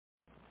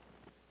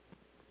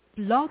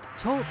Blog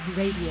Talk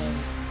Radio.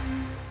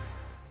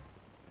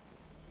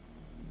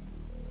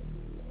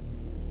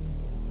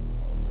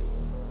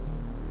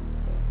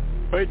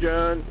 Hi,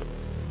 John.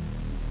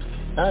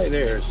 Hi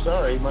there.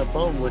 Sorry, my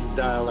phone wouldn't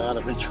dial out.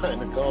 I've been trying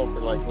to call for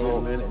like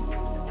 10 minutes.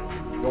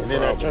 No and then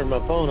problem. I turned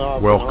my phone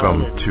off.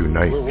 Welcome to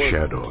Night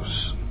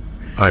Shadows.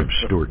 I'm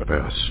Stuart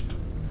Best,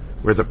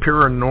 where the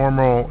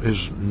paranormal is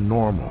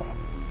normal,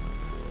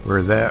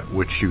 where that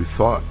which you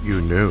thought you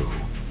knew,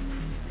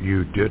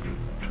 you didn't,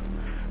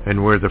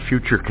 and where the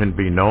future can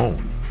be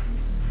known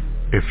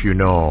if you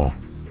know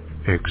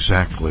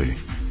exactly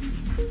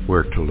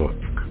where to look.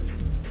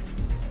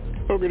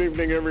 Well, good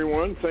evening,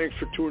 everyone. Thanks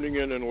for tuning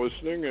in and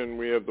listening, and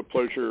we have the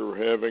pleasure of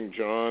having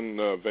John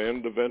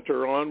Van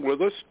Deventer on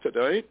with us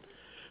tonight,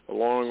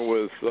 along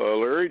with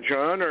Larry.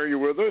 John, are you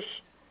with us?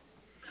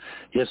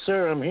 Yes,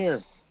 sir, I'm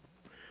here.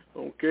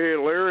 Okay,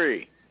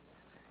 Larry.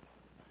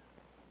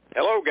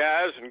 Hello,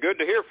 guys, and good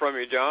to hear from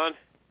you, John.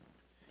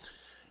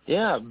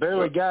 Yeah,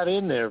 barely got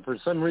in there. For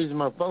some reason,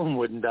 my phone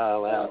wouldn't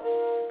dial out.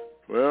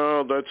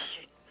 Well,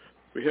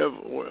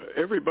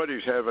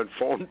 everybody's having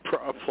phone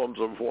problems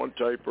of one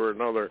type or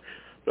another.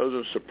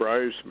 Doesn't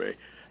surprise me.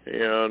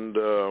 And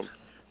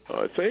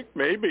I think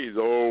maybe,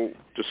 though,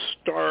 to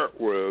start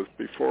with,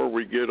 before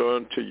we get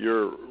on to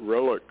your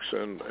relics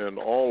and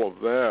all of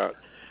that,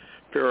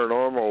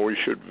 paranormal, we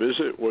should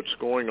visit what's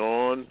going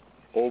on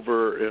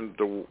over in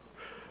the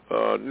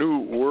New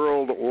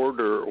World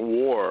Order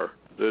war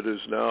that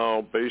is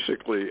now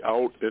basically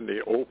out in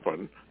the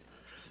open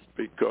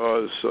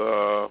because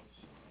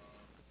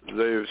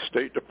the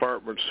State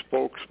Department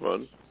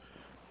spokesman,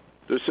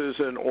 this is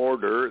an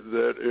order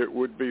that it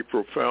would be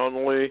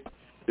profoundly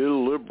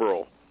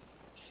illiberal.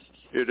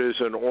 It is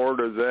an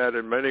order that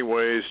in many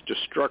ways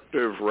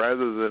destructive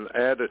rather than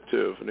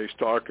additive. And he's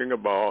talking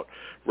about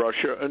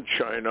Russia and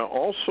China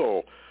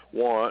also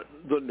want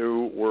the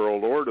New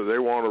World Order. They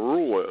want to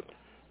rule it.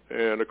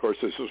 And, of course,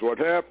 this is what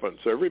happens.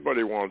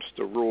 Everybody wants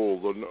to rule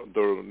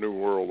the New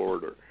World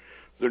Order.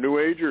 The New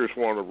Agers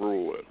want to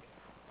rule it.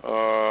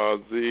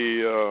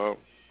 The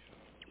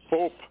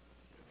Pope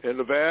and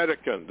the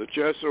Vatican, the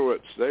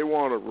Jesuits, they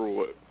want to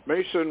rule it.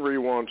 Masonry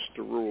wants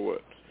to rule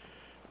it.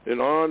 And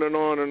on and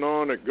on and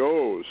on it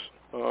goes.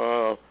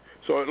 So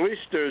at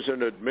least there's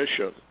an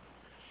admission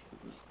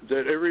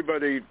that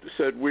everybody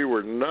said we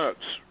were nuts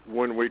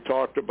when we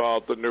talked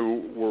about the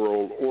New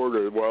World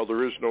Order. Well,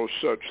 there is no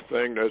such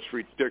thing. That's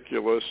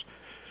ridiculous.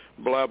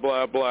 Blah,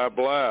 blah, blah,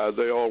 blah.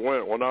 They all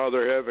went. Well, now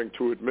they're having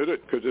to admit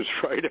it because it's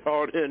right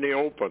out in the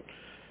open.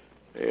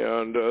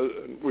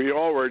 And we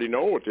already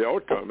know what the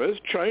outcome is.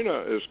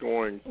 China is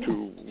going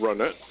to run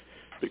it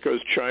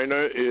because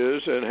China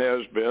is and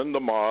has been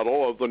the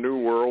model of the New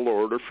World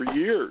Order for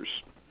years.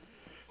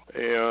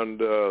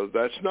 And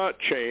that's not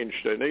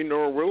changed any,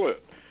 nor will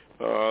it.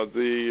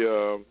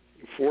 The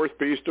fourth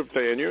beast of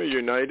Daniel,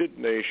 United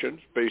Nations,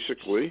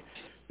 basically,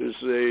 is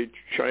a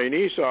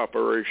Chinese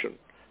operation.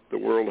 The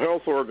World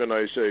Health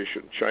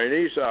Organization,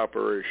 Chinese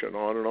operation,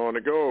 on and on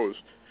it goes.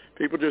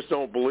 People just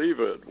don't believe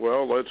it.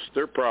 Well, that's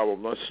their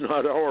problem. That's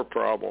not our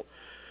problem.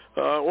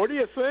 What do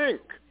you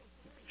think,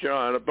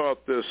 John,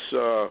 about this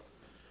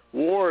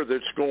war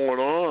that's going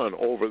on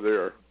over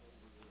there?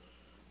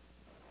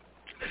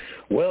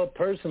 Well,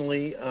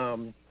 personally,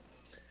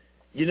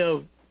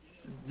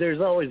 there's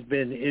always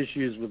been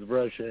issues with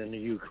Russia and the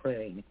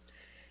Ukraine.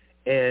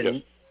 And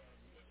yes.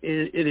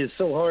 it is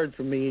so hard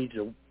for me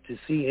to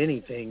see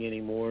anything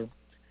anymore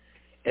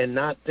and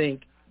not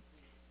think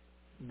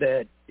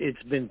that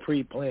it's been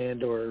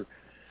pre-planned or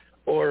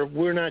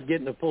we're not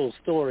getting the full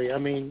story. I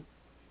mean,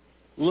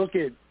 look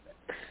at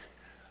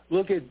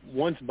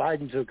once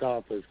Biden took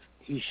office,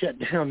 he shut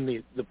down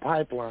the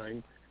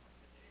pipeline,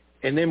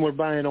 and then we're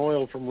buying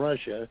oil from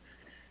Russia.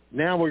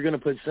 Now we're going to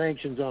put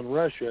sanctions on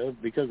Russia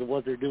because of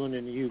what they're doing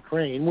in the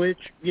Ukraine, which,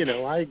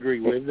 I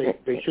agree with.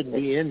 They shouldn't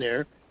be in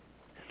there.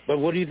 But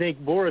what do you think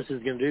Boris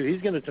is going to do?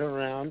 He's going to turn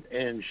around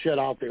and shut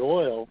off the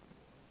oil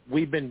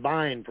we've been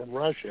buying from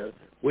Russia,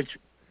 which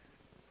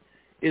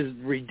is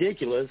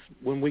ridiculous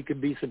when we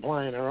could be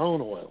supplying our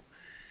own oil.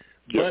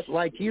 Yes. But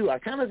like you, I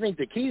kind of think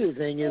the key to the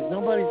thing is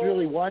nobody's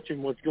really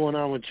watching what's going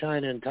on with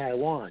China and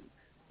Taiwan.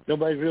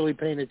 Nobody's really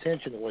paying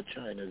attention to what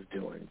China's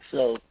doing.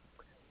 So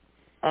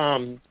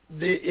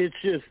it's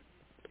just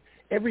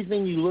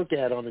everything you look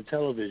at on the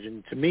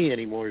television, to me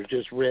anymore, is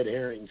just red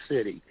herring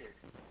city.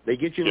 They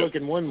get you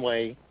looking one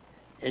way,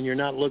 and you're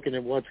not looking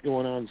at what's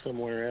going on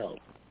somewhere else.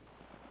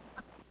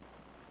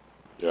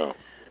 Yeah.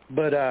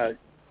 But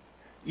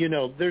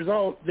there's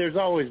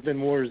always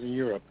been wars in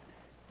Europe,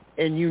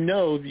 and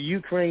the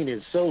Ukraine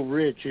is so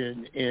rich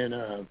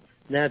in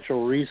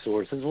natural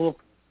resources. Well,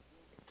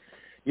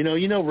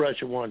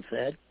 Russia wants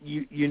that.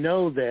 You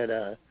know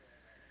that.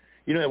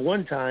 At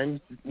one time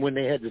when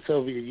they had the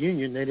Soviet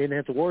Union, they didn't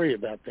have to worry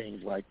about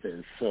things like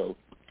this. So,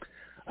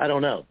 I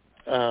don't know.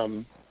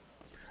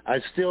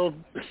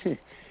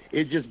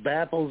 It just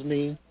baffles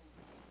me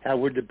how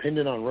we're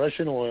dependent on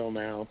Russian oil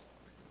now.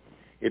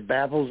 It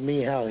baffles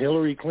me how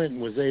Hillary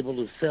Clinton was able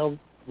to sell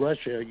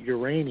Russia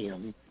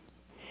uranium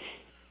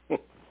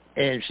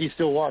and she's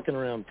still walking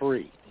around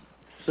free.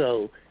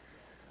 So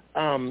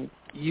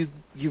you're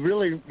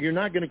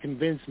not going to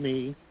convince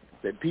me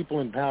that people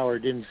in power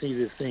didn't see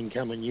this thing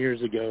coming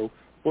years ago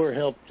or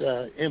helped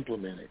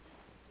implement it.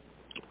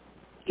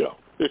 Yeah,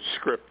 it's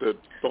scripted.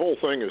 The whole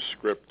thing is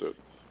scripted.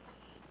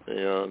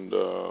 And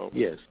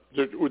yes,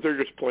 they're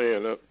just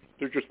playing it.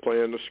 They're just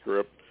playing the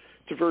script.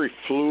 It's a very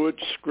fluid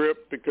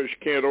script because you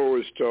can't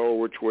always tell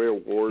which way a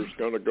war is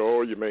going to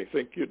go. You may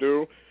think you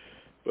do,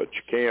 but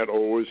you can't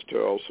always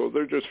tell. So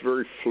they're just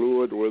very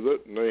fluid with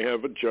it, and they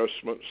have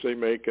adjustments they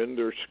make in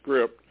their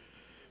script.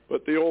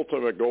 But the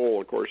ultimate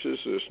goal, of course, is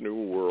this new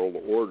world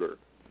order.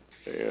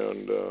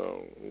 And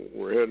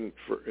we're heading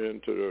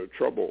into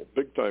trouble,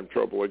 big-time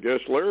trouble, I guess.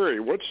 Larry,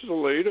 what's the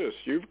latest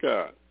you've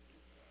got?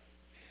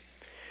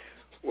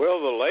 Well,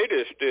 the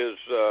latest is,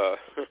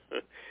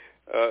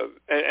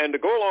 and to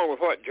go along with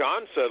what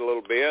John said a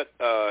little bit,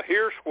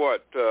 here's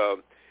what a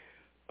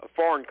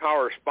foreign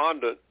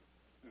correspondent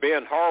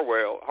Ben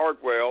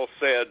Hardwell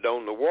said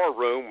on the War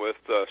Room with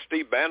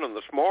Steve Bannon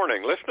this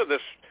morning. Listen to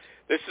this.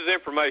 This is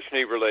information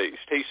he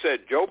released. He said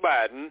Joe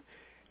Biden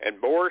and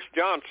Boris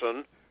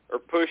Johnson are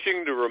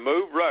pushing to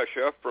remove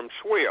Russia from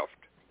SWIFT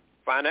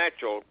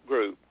financial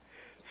group.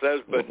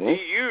 Says, but the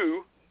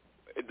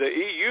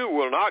EU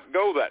will not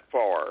go that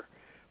far.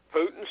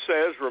 Putin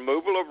says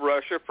removal of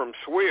Russia from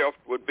SWIFT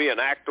would be an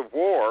act of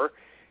war,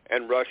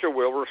 and Russia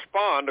will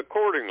respond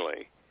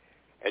accordingly.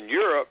 And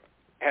Europe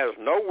has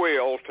no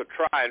will to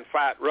try and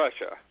fight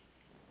Russia.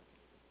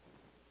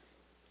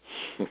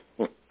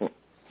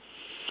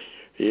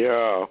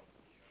 Yeah,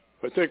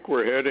 I think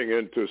we're heading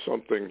into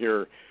something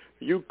here.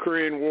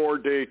 Ukraine War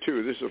Day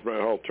 2. This is from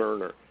Hal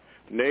Turner.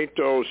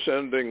 NATO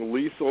sending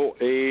lethal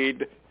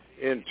aid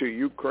into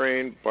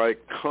Ukraine by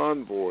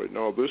convoy.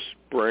 Now, this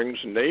brings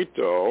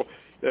NATO,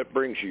 that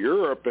brings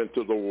Europe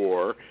into the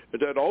war, but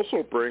that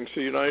also brings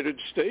the United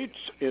States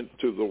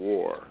into the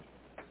war.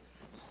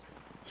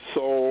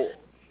 So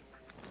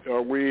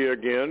are we,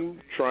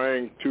 again,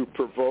 trying to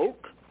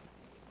provoke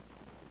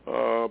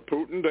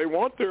Putin? They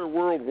want their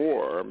world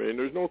war. I mean,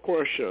 there's no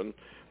question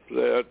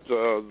that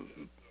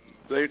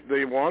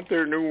they want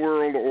their new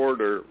world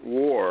order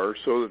war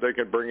so that they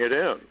can bring it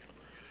in.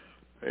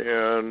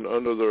 And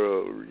under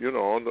the,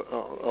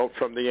 out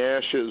from the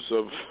ashes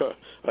of,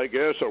 I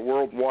guess, a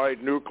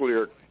worldwide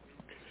nuclear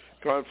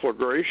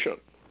conflagration.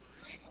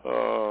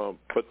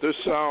 But this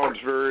sounds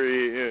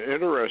very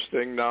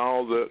interesting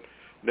now that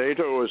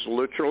NATO is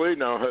literally,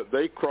 now have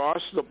they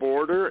crossed the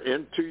border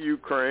into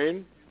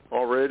Ukraine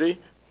already?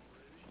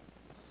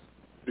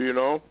 Do you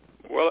know?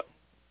 Well,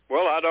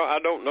 I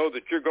don't know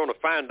that you're going to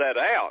find that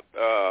out.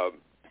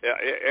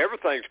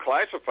 Everything's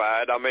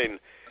classified. I mean,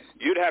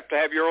 you'd have to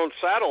have your own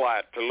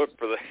satellite to look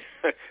for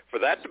for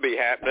that to be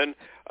happening.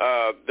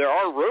 There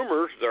are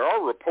rumors, there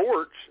are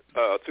reports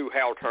through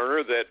Hal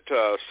Turner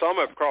that some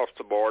have crossed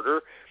the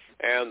border,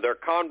 and they're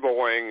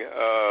convoying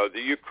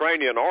the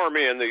Ukrainian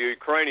army and the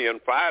Ukrainian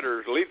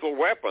fighters lethal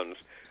weapons,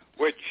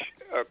 which,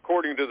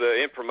 according to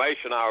the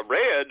information I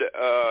read,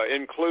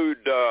 include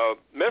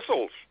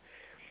missiles.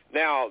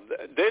 Now,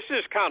 this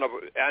is kind of,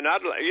 and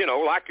I'd,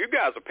 like you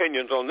guys'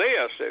 opinions on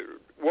this,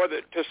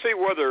 whether to see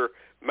whether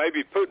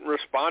maybe Putin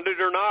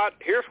responded or not.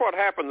 Here's what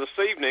happened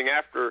this evening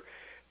after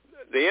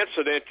the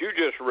incident you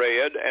just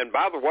read. And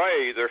by the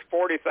way, there's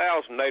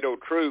 40,000 NATO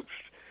troops,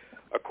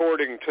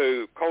 according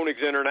to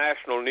Koenig's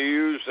International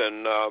News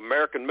and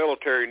American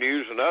Military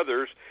News and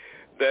others,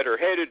 that are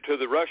headed to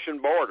the Russian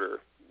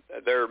border.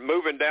 They're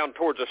moving down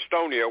towards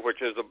Estonia,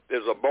 which is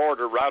a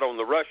border right on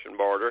the Russian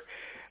border.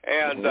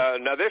 And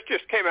now this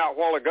just came out a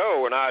while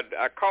ago, and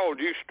I called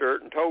you,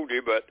 Sturt, and told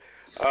you, but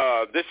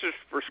this is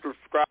for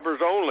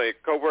subscribers only,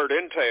 covert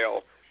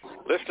intel.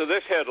 Listen to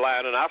this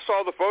headline, and I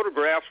saw the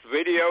photographs,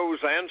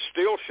 videos, and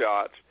still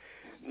shots.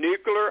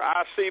 Nuclear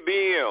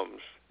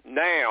ICBMs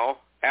now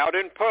out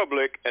in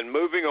public and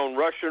moving on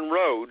Russian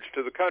roads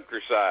to the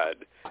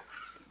countryside.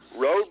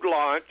 Road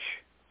launch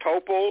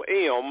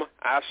Topol-M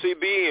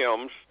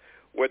ICBMs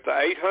with the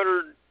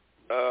 800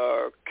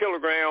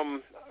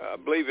 kilogram, I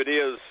believe it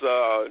is,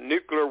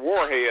 nuclear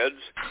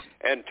warheads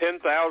and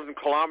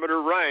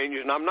 10,000-kilometer range.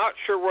 And I'm not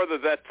sure whether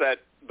that's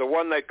the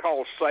one they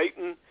call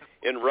Satan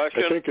in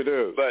Russian. I think it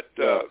is. But,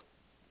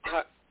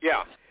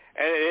 yeah.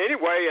 And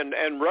anyway,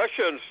 and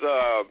Russia's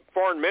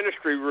foreign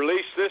ministry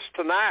released this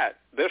tonight,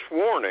 this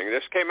warning.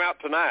 This came out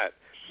tonight.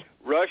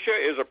 Russia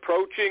is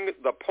approaching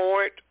the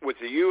point with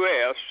the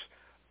U.S.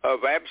 of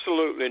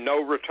absolutely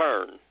no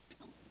return.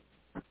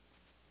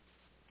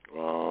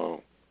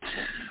 Wow.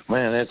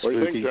 Man, that's what spooky.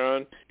 What do you think,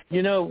 John?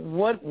 You know,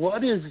 what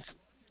is,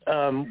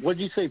 what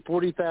did you say,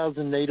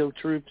 40,000 NATO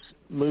troops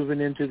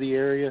moving into the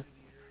area?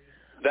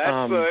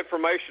 That's the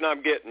information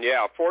I'm getting,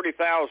 yeah.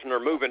 40,000 are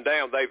moving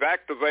down. They've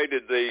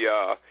activated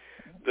the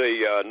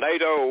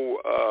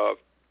NATO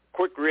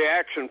quick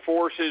reaction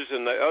forces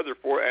and the other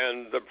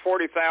and the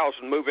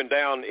 40,000 moving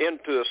down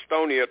into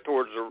Estonia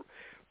towards the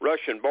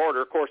Russian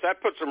border. Of course,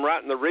 that puts them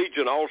right in the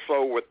region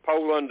also with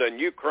Poland and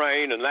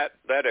Ukraine and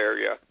that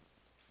area.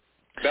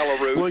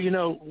 Belarus.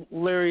 Well,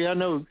 Larry, I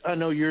know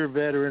you're a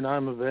veteran.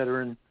 I'm a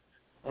veteran.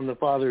 I'm the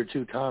father of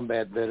 2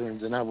 combat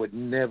veterans, and I would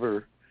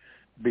never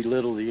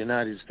belittle the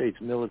United States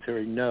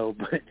military, no.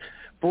 But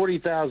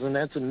 40,000,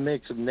 that's a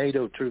mix of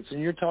NATO troops.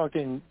 And you're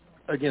talking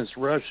against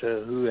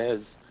Russia, who has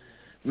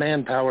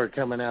manpower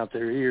coming out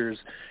their ears.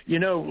 You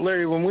know,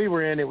 Larry, when we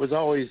were in, it was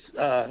always,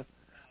 I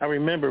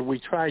remember we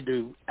tried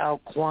to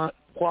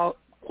out-quality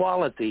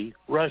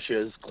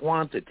Russia's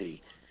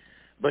quantity.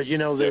 But, you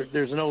know,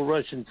 there's an old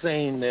Russian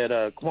saying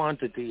that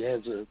quantity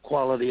has a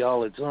quality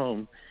all its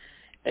own.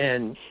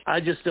 And I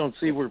just don't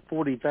see where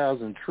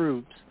 40,000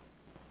 troops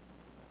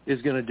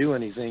is going to do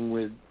anything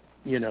with,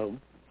 you know,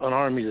 an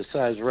army the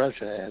size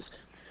Russia has.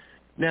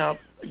 Now,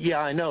 yeah,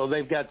 I know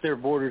they've got their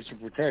borders to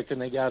protect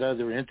and they got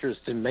other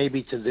interests, and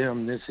maybe to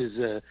them this is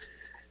a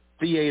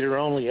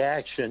theater-only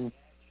action,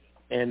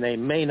 and they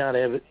may not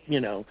have it,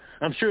 you know.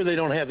 I'm sure they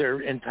don't have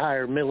their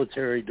entire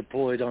military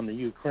deployed on the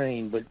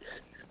Ukraine, but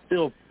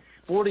still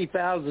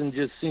 40,000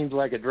 just seems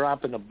like a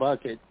drop in the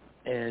bucket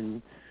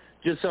and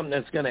just something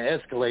that's going to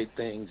escalate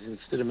things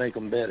instead of make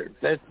them better.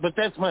 But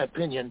that's my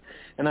opinion,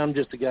 and I'm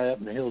just a guy up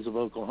in the hills of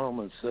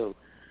Oklahoma, so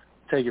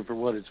take it for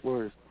what it's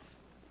worth.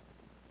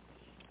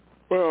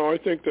 Well, I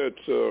think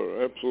that's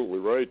absolutely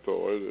right,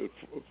 though.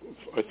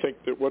 I think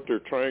that what they're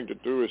trying to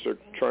do is they're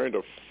trying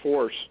to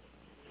force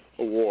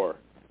a war.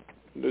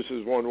 This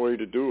is one way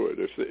to do it.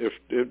 If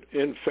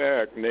in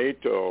fact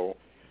NATO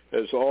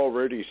has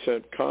already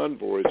sent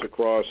convoys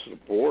across the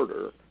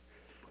border,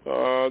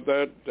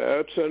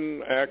 that's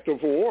an act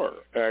of war,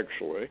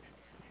 actually.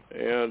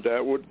 And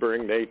that would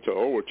bring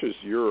NATO, which is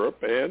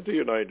Europe, and the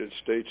United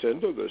States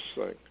into this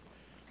thing,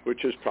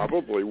 which is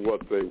probably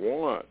what they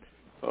want.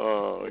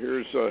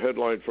 Here's a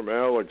headline from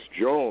Alex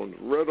Jones.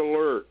 Red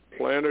alert,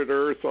 planet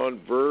Earth on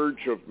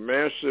verge of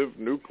massive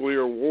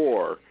nuclear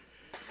war.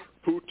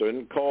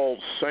 Putin calls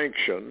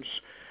sanctions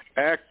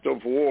act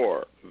of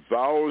war,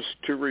 vows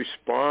to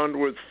respond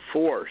with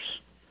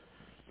force.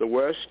 The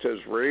West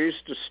has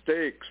raised the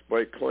stakes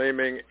by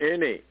claiming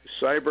any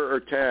cyber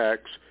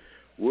attacks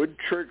would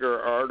trigger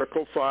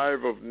Article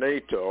 5 of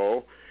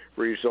NATO,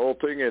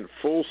 resulting in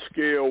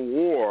full-scale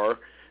war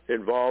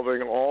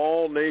involving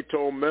all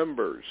NATO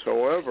members.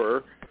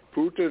 However,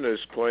 Putin is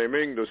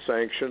claiming the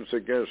sanctions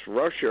against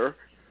Russia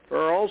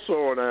are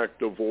also an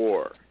act of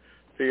war.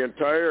 The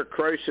entire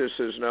crisis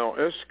is now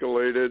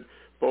escalated.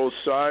 Both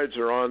sides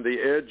are on the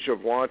edge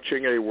of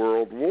launching a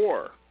world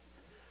war.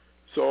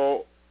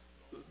 So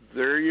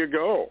there you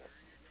go.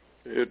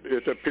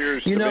 It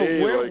appears to me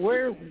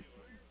where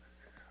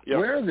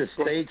are the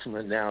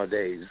statesmen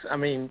nowadays? I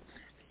mean,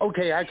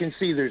 okay, I can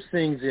see there's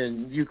things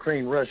in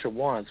Ukraine Russia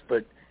wants,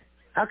 but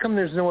how come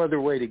there's no other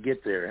way to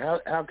get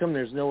there? How come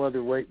there's no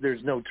other way?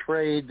 There's no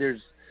trade.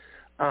 There's,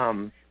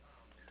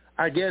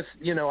 I guess,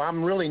 you know,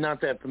 I'm really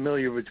not that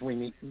familiar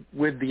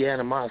with the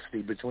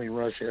animosity between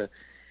Russia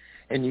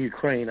and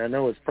Ukraine. I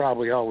know it's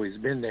probably always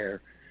been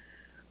there,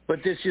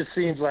 but this just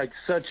seems like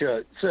such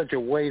a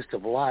waste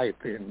of life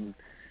and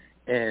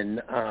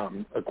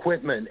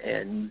equipment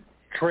and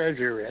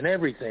treasure and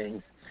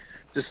everything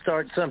to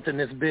start something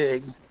this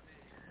big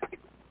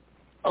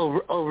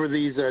over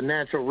these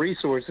natural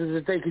resources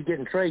that they could get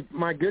in trade.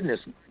 My goodness,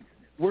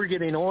 we're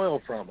getting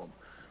oil from them.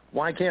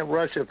 Why can't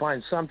Russia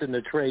find something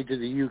to trade to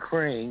the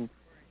Ukraine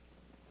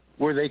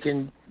where they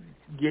can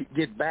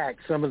get back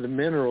some of the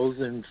minerals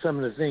and some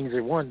of the things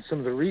they want, some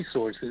of the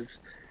resources?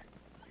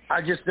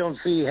 I just don't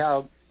see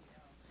how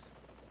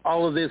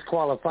all of this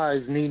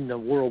qualifies needing a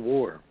world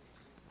war.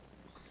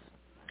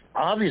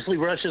 Obviously,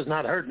 Russia's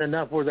not hurting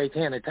enough where they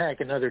can't attack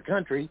another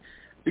country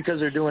because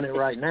they're doing it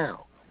right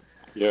now.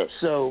 Yes.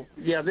 So,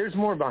 yeah, there's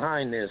more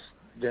behind this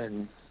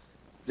than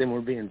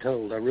we're being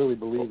told. I really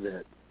believe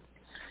that.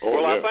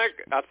 Well, yeah.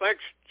 I think,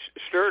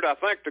 Stuart,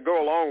 to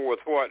go along with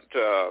what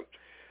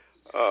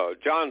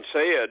John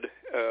said,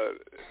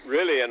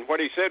 really, and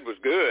what he said was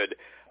good,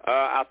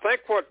 I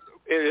think what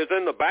is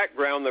in the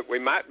background that we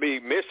might be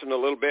missing a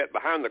little bit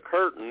behind the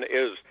curtain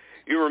is,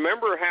 you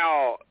remember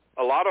how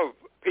a lot of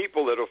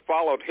people that have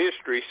followed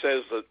history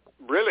says that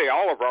really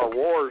all of our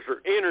wars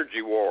are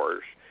energy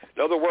wars.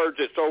 In other words,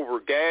 it's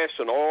over gas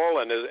and oil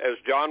and, as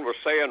John was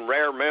saying,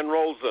 rare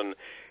minerals and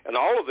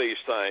all of these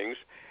things.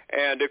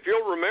 And if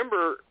you'll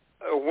remember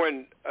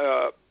when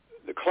the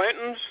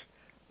Clintons,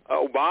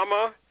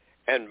 Obama,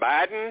 and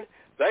Biden,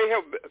 they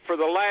have, for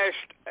the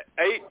last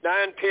 8,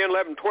 9, 10,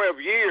 11, 12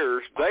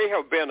 years, they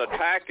have been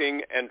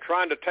attacking and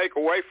trying to take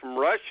away from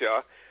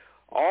Russia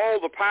all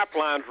the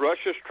pipelines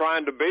Russia's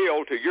trying to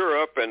build to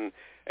Europe and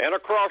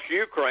across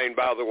Ukraine,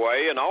 by the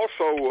way, and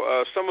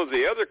also some of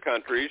the other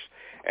countries.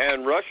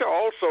 And Russia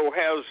also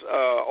has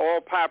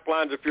oil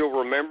pipelines, if you'll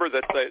remember,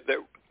 that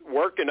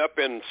working up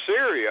in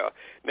Syria.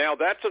 Now,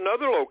 that's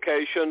another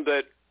location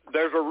that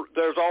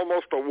there's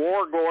almost a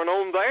war going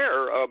on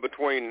there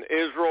between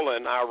Israel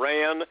and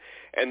Iran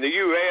and the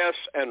U.S.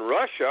 and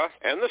Russia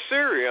and the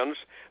Syrians.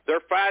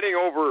 They're fighting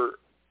over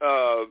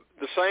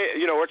the same,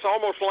 you know, it's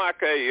almost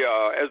like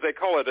as they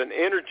call it, an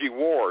energy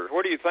war.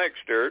 What do you think,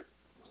 Stuart?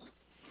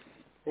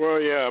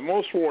 Well, yeah,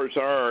 most wars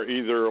are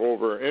either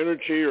over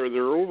energy or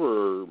they're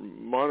over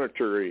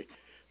monetary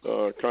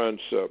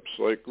concepts.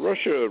 Like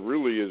Russia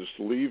really is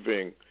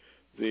leaving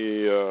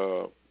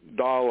the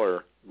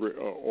dollar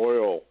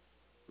oil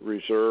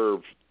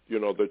reserve,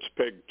 that's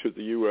pegged to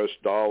the U.S.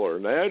 dollar,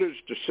 and that is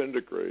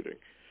disintegrating.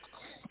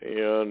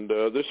 And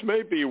this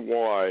may be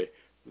why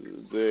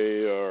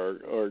they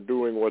are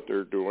doing what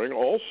they're doing.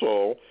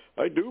 Also,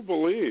 I do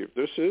believe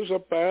this is a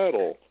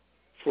battle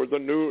for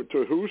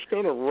who's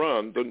going to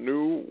run the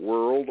new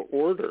world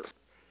order.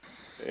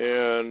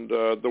 And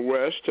the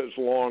West has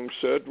long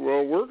said,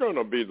 well, we're going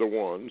to be the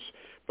ones.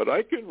 But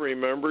I can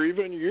remember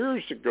even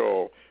years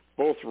ago,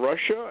 both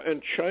Russia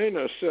and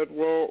China said,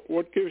 well,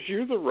 what gives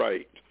you the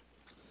right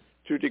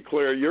to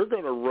declare you're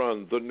going to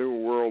run the new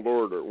world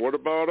order? What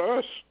about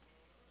us?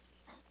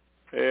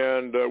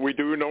 And we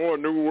do know a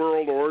new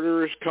world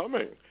order is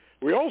coming.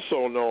 We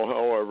also know,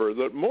 however,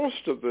 that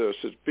most of this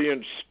is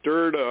being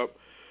stirred up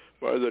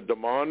by the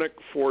demonic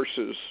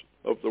forces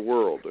of the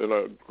world in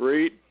a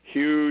great,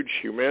 huge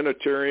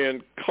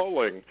humanitarian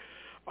culling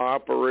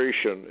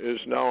operation is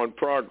now in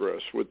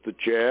progress. With the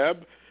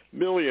jab,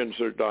 millions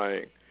are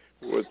dying.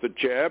 With the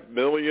jab,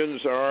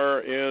 millions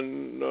are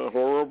in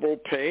horrible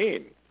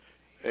pain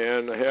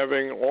and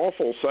having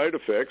awful side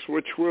effects,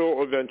 which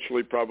will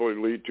eventually probably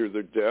lead to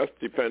their death,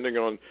 depending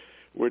on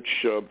which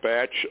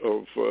batch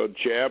of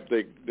jab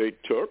they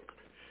took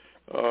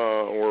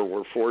or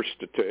were forced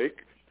to take.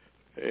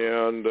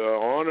 And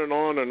on and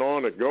on and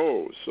on it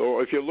goes. So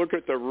if you look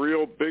at the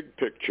real big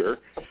picture,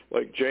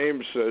 like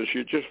James says,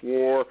 you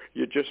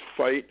just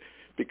fight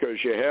because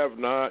you have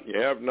not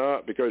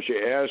because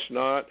you ask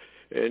not,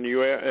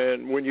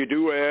 and when you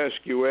do ask,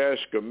 you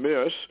ask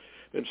amiss,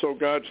 and so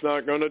God's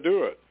not going to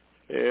do it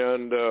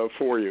and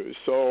for you.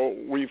 So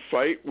we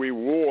fight, we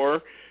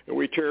war, and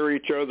we tear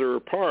each other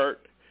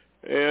apart,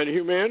 and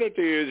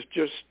humanity is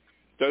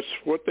that's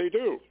what they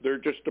do. They're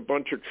just a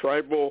bunch of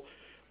tribal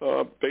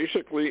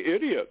basically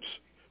idiots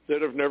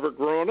that have never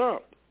grown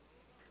up.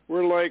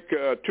 We're like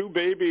 3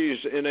 babies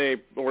in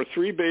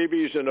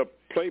a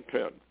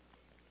playpen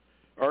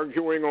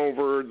arguing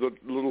over the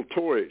little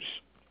toys.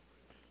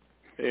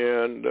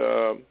 And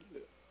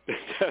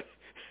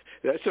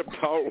that's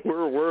about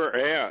where we're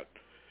at.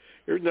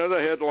 Here's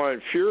another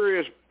headline.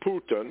 Furious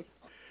Putin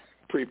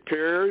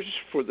prepares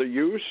for the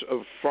use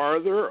of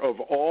farther of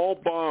all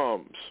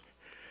bombs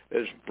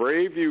as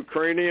brave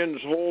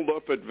Ukrainians hold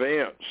up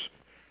advance.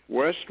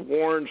 West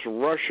warns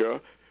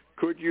Russia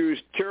could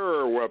use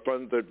terror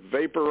weapon that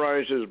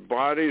vaporizes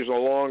bodies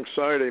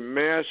alongside a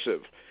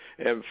massive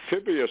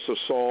amphibious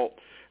assault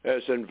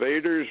as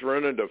invaders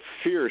run into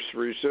fierce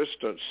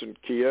resistance in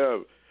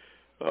Kiev.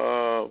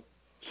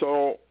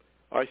 So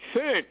I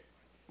think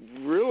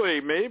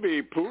really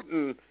maybe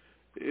Putin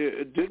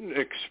didn't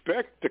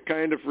expect the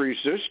kind of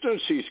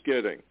resistance he's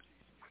getting.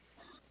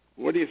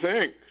 What do you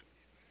think?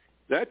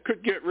 That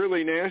could get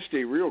really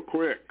nasty real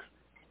quick.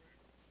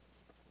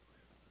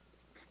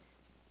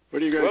 What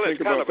do you guys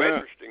think about that?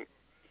 Well, it's kind of interesting.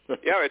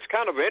 Yeah, it's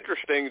kind of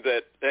interesting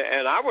that,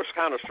 and I was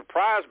kind of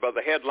surprised by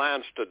the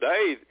headlines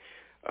today,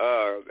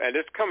 and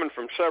it's coming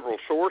from several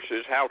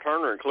sources, Hal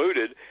Turner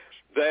included,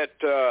 that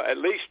at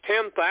least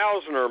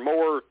 10,000 or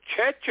more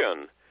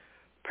Chechen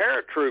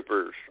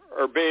paratroopers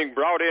are being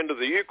brought into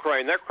the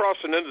Ukraine. They're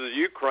crossing into the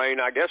Ukraine,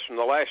 I guess, in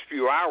the last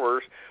few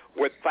hours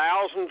with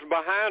thousands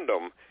behind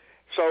them.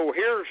 So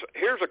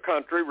here's a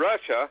country,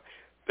 Russia,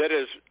 that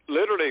has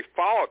literally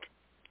fought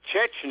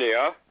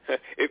Chechnya,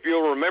 if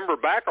you'll remember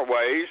back a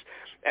ways,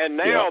 and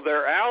now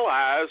they're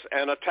allies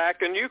and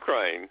attacking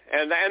Ukraine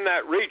and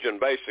that region,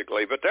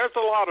 basically. But there's a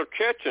lot of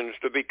Chechens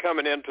to be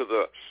coming into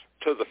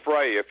the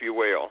fray, if you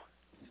will.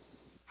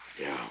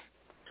 Yeah.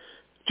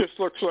 Just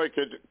looks like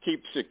it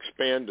keeps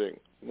expanding,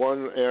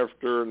 one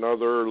after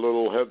another,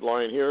 little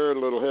headline here, a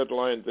little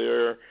headline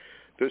there.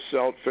 This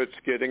outfit's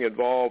getting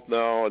involved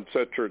now, et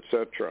cetera, et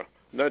cetera.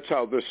 And that's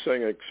how this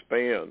thing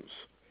expands.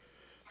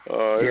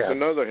 Here's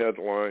another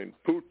headline.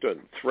 Putin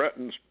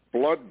threatens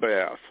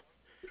bloodbath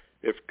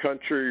if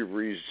country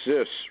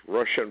resists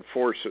Russian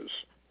forces.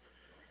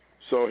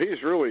 So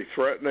he's really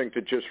threatening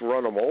to just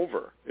run them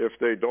over if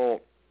they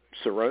don't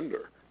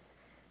surrender.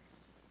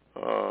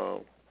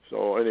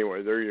 So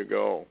anyway, there you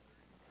go.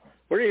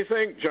 What do you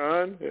think,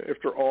 John,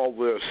 after all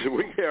this?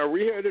 Are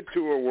we headed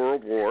to a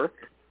world war?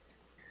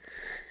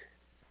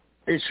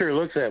 It sure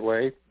looks that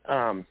way.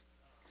 I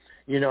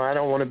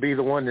don't want to be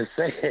the one to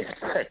say it,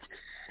 but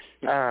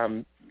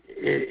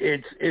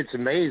it's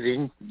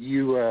amazing.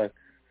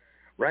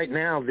 Right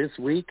now, this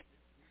week,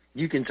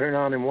 you can turn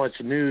on and watch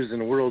the news,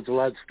 and the world's a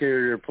lot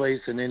scarier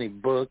place than any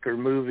book or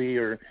movie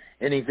or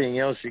anything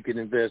else you can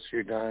invest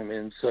your time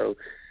in. So,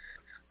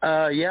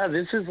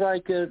 this is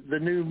like the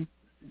new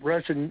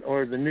Russian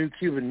or the new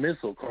Cuban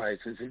Missile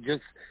Crisis. It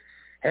just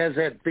has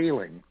that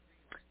feeling,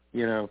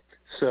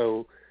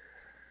 So,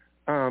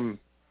 I'm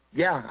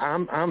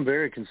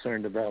very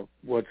concerned about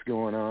what's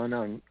going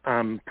on.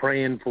 I'm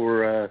praying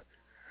for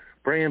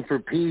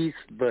peace,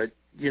 but at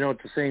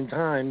the same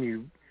time,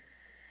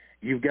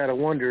 you've got to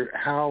wonder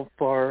how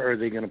far are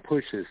they going to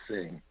push this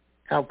thing?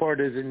 How far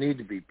does it need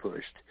to be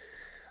pushed?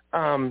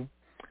 And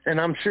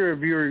I'm sure if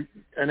you're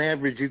an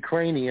average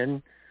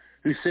Ukrainian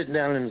who's sitting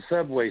down in the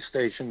subway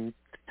station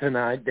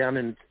tonight, down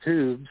in the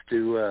tubes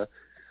to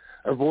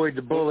avoid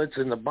the bullets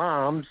and the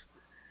bombs.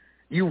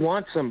 You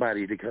want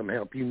somebody to come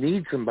help. You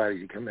need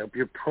somebody to come help.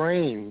 You're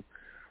praying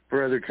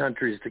for other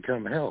countries to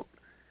come help.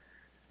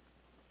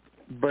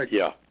 But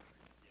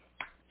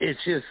it's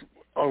just,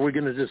 are we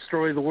going to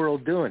destroy the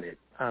world doing it?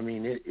 I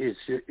mean,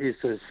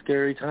 it's a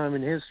scary time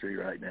in history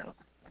right now.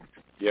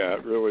 Yeah,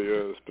 it really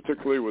is,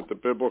 particularly with the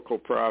biblical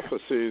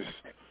prophecies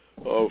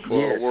of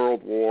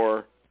World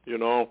War, you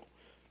know.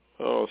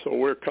 So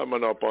we're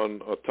coming up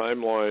on a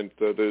timeline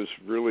that is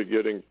really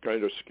getting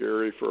kind of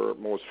scary for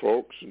most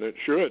folks, and it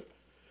should.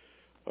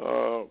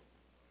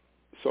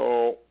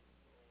 So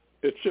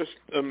it's just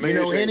amazing.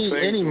 You know,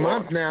 any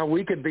month now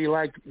we could be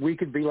like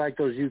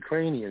those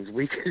Ukrainians.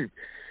 We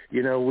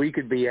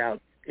could be out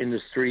in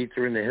the streets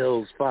or in the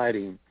hills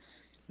fighting.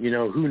 You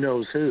know, who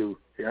knows who?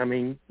 I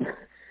mean,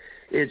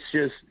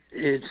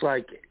 it's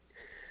like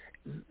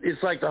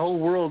the whole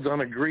world's on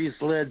a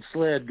grease-led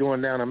sled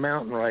going down a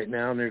mountain right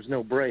now, and there's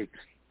no brakes.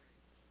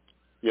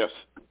 Yes.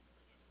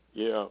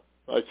 Yeah,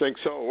 I think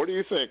so. What do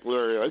you think,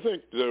 Larry? I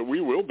think that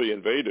we will be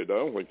invaded. I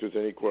don't think there's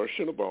any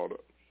question about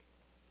it.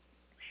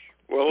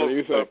 Well,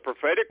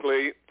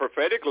 prophetically,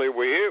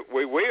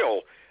 we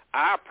will.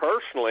 I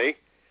personally,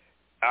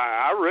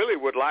 I really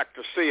would like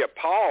to see a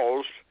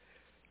pause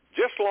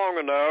just long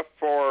enough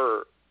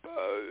for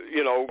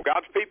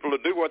God's people to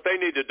do what they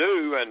need to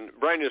do and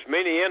bring as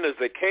many in as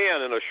they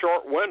can in a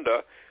short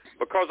window,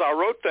 because I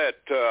wrote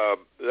that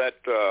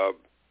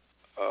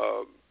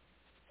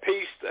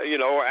piece,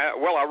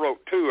 I wrote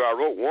two. I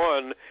wrote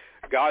one,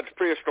 God's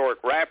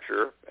Prehistoric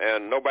Rapture,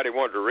 and nobody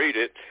wanted to read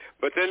it.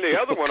 But then the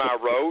other one I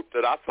wrote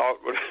that I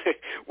thought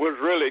was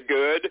really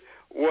good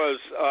was,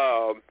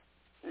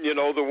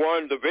 the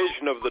one, The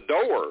Vision of the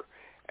Door.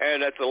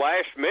 And at the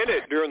last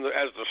minute,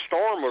 as the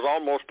storm was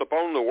almost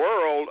upon the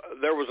world,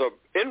 there was an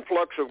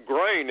influx of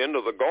grain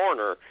into the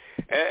garner.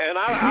 And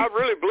I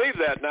really believe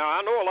that. Now,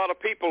 I know a lot of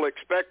people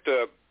expect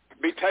to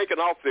be taken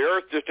off the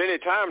earth just any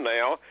time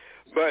now,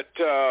 but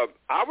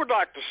I would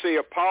like to see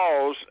a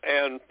pause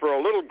and for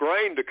a little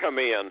grain to come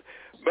in.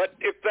 But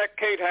if that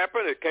can't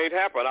happen, it can't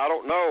happen. I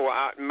don't know.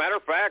 Matter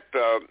of fact,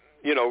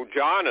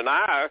 John and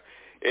I,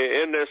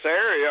 in this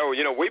area,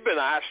 we've been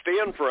iced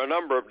in for a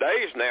number of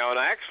days now, and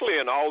actually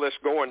in all this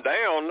going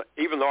down,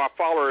 even though I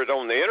follow it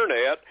on the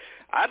Internet,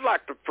 I'd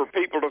like for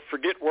people to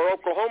forget where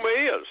Oklahoma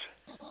is.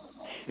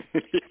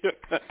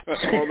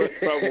 Well, that's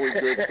probably a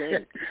good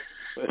thing.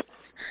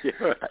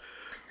 Yeah.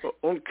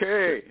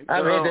 Okay.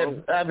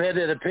 I've had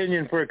that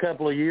opinion for a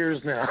couple of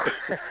years now.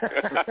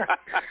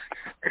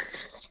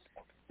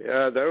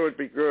 Yeah, that would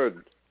be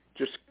good.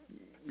 Just,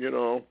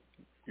 you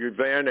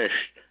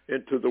vanish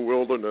into the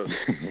wilderness.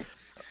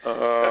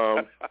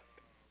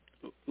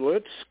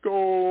 Let's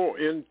go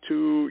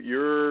into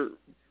your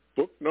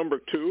book number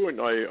 2, and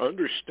I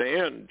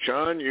understand,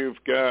 John,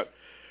 you've got,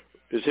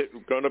 is it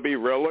going to be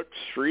Relics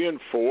 3 and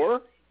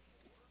 4?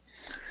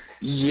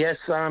 Yes,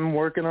 I'm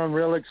working on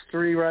Relics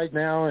 3 right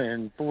now,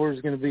 and 4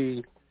 is going to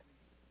be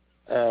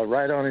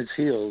right on its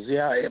heels.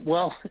 Yeah,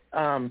 well,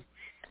 I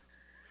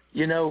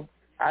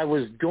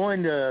was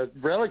going to,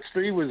 Relics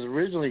 3 was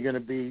originally going to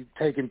be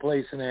taking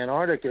place in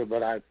Antarctica,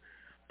 but I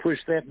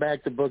pushed that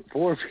back to book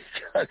 4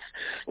 because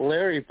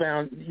Larry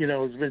found,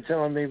 has been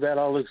telling me about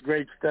all this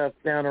great stuff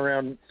down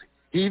around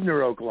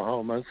Heavener,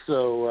 Oklahoma.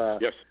 So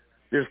yes,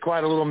 there's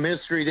quite a little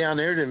mystery down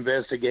there to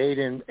investigate.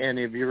 And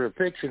if you're a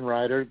fiction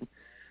writer,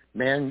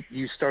 man,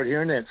 you start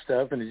hearing that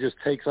stuff and it just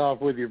takes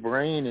off with your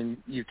brain, and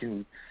you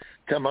can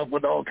come up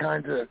with all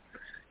kinds of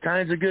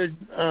good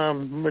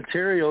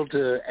material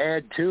to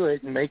add to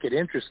it and make it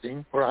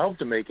interesting, or I hope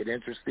to make it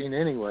interesting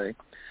anyway.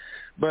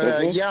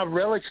 But,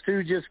 Relics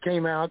 2 just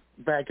came out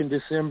back in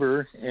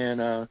December,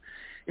 and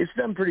it's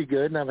done pretty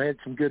good, and I've had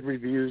some good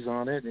reviews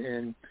on it.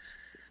 And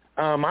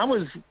I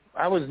was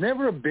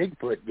never a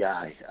Bigfoot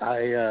guy.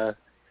 I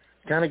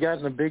kind of got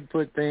in the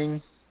Bigfoot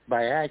thing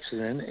by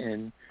accident,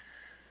 and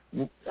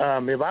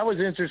if I was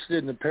interested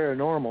in the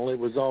paranormal, it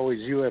was always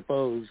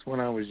UFOs when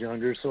I was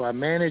younger, so I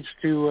managed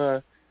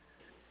to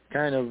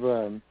kind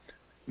of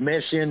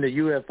mesh in the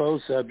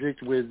UFO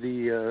subject with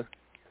the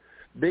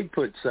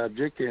Bigfoot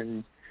subject,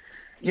 and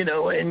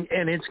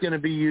and it's going to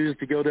be used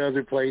to go to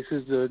other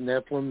places, the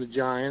Nephilim, the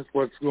giants,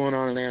 what's going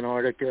on in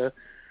Antarctica.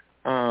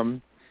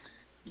 I've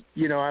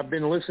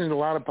been listening to a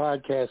lot of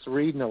podcasts,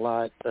 reading a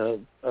lot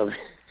of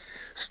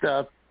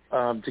stuff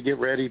to get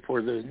ready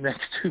for the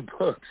next 2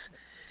 books.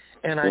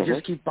 And I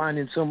just keep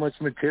finding so much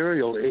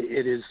material.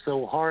 It is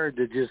so hard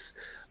to just,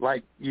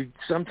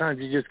 sometimes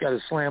you just got to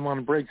slam on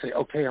the brakes, say,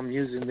 okay, I'm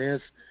using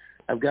this.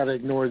 I've got to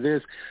ignore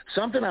this.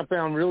 Something I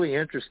found really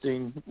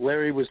interesting,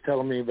 Larry was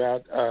telling me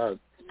about.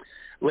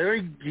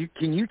 Larry,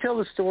 can you tell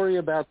the story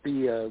about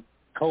the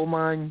coal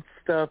mine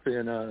stuff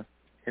in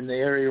the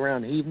area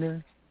around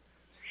Heavener?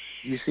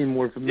 You seem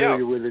more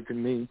familiar with it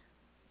than me.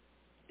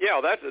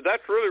 Yeah,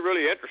 that's really,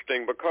 really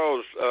interesting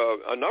because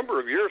a number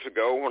of years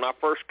ago when I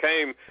first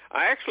came,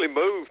 I actually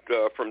moved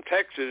from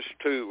Texas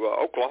to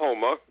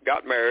Oklahoma,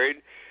 got married,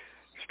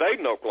 stayed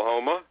in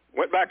Oklahoma,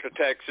 went back to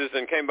Texas,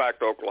 and came back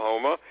to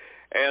Oklahoma,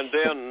 and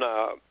then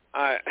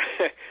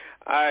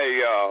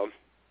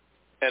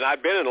and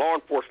I'd been in law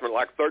enforcement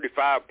like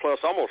 35 plus,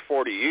 almost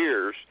 40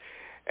 years,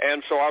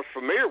 and so I was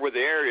familiar with the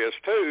areas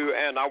too,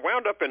 and I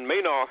wound up in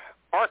Mena,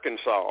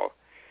 Arkansas,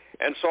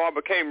 and so I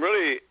became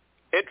really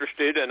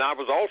interested, and I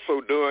was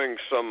also doing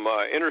some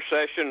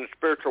intercession,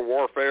 spiritual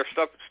warfare,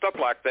 stuff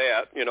like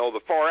that,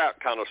 the far out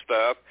kind of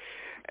stuff,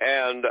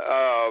 and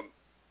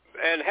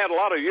had a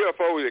lot of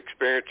UFO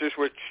experiences,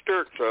 which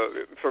Stuart's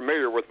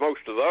familiar with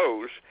most of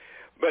those.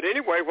 But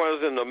anyway, when I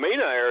was in the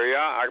Mena area,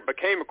 I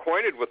became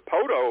acquainted with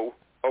Poto,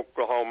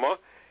 Oklahoma,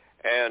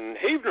 and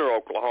Heavener,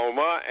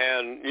 Oklahoma,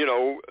 and,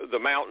 the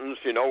mountains,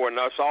 and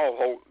I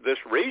saw this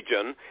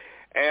region.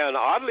 And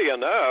oddly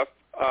enough,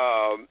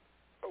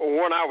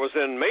 when I was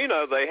in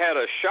Mena, they had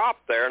a shop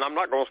there, and I'm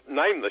not going to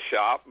name the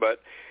shop,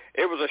 but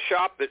it was a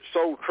shop that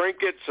sold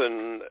trinkets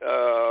and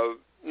a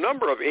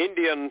number of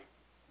Indian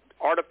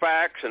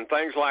artifacts and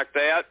things like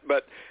that.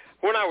 But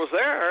when I was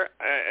there,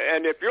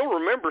 and if you'll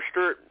remember,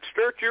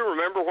 Stuart, you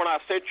remember when I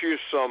sent you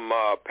some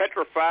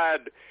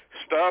petrified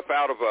stuff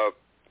out of a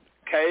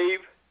cave?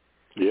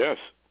 Yes.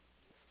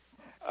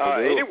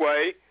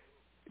 Anyway,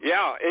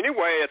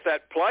 at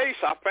that place,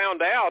 I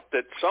found out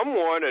that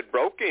someone had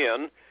broke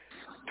in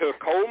to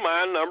coal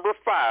mine number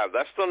 5.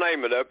 That's the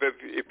name of it,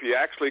 if you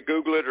actually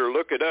Google it or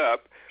look it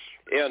up,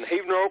 in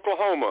Heavener,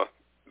 Oklahoma,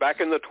 back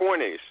in the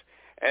 20s.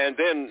 And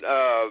then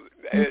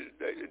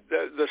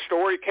the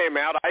story came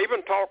out. I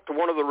even talked to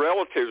one of the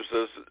relatives,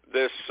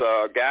 this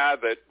guy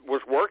that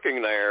was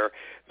working there,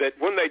 that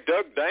when they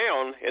dug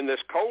down in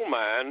this coal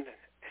mine,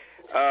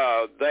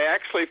 they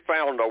actually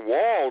found a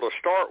wall to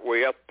start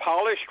with,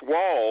 polished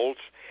walls,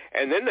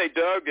 and then they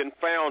dug and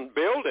found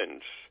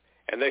buildings.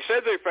 And they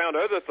said they found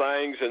other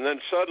things, and then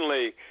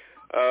suddenly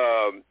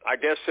I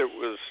guess it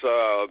was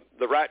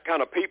the right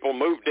kind of people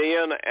moved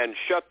in and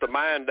shut the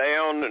mine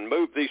down and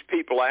moved these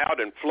people out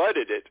and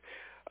flooded it.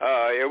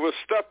 It was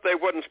stuff they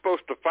wasn't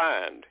supposed to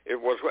find.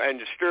 It was,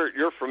 and Stuart,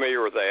 you're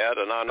familiar with that,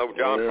 and I know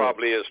John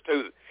probably is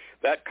too,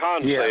 that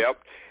concept. Yeah.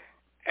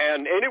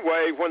 And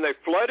anyway, when they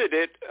flooded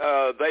it,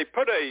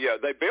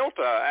 they built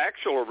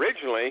actual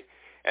originally,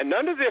 and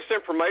none of this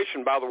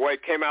information, by the way,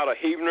 came out of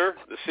Heavener,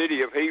 the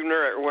city of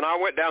Heavener. When I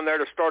went down there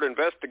to start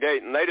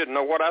investigating, they didn't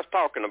know what I was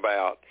talking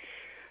about.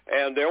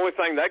 And the only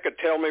thing they could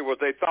tell me was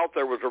they thought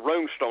there was a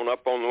runestone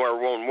up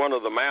on one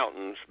of the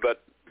mountains,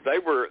 but they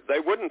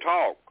wouldn't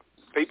talk.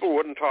 People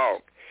wouldn't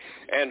talk.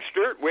 And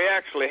Stuart, we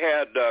actually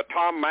had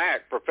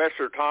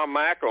Professor Tom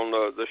Mack on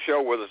the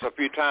show with us a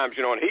few times,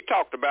 and he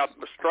talked about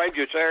the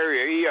strangest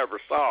area he ever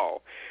saw.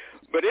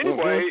 But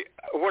anyway,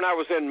 when I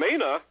was in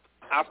Mena,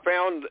 I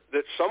found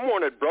that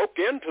someone had broke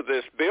into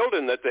this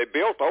building that they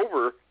built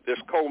over this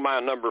coal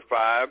mine number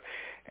 5,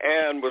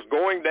 and was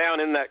going down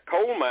in that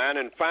coal mine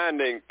and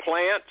finding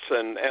plants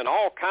and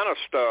all kind of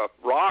stuff,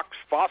 rocks,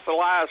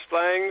 fossilized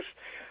things,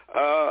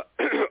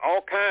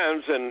 all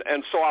kinds.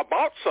 And so I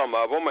bought some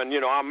of them, and,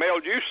 I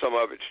mailed you some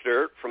of it,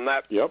 Stuart, from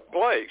that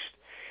place.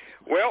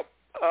 Well,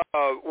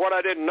 what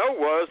I didn't know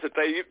was that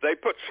they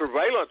put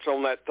surveillance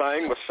on that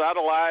thing with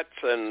satellites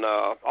and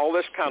all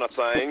this kind of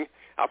thing.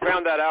 I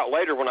found that out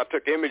later when I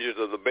took images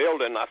of the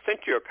building. I sent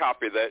you a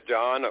copy of that,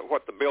 John, of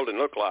what the building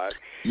looked like.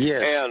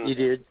 Yes, you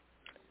did.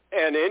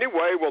 And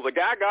anyway, the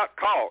guy got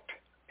caught,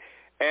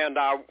 and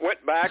I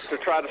went back to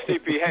try to see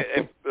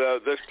if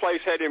this place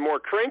had any more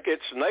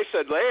trinkets, and they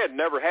said they had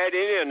never had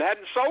any and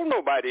hadn't sold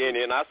nobody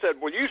any. And I said,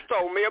 well, you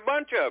stole me a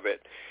bunch of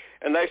it.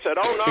 And they said,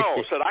 oh,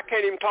 no. I said, I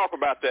can't even talk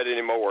about that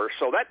anymore.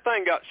 So that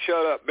thing got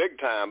shut up big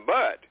time,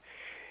 but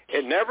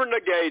it never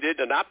negated.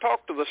 And I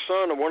talked to the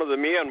son of one of the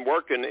men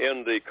working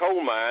in the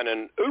coal mine,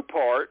 and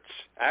Uparts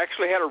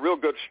actually had a real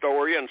good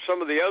story, and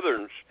some of the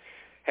others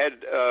had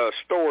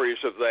stories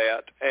of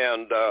that,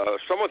 and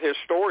some of the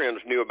historians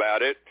knew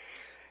about it.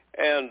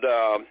 And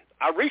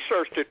I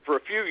researched it for a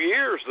few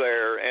years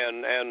there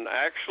and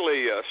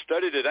actually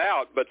studied it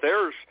out. But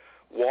there's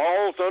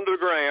walls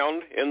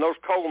underground in those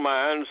coal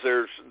mines.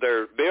 There's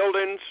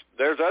buildings.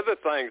 There's other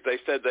things they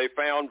said they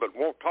found but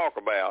won't talk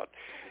about.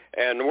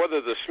 And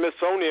whether the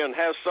Smithsonian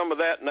has some of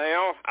that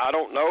now, I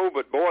don't know.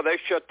 But, boy, they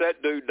shut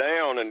that dude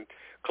down and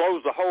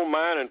closed the whole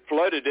mine and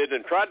flooded it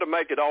and tried to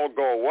make it all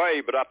go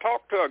away. But I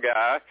talked to a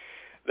guy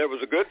that was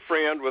a good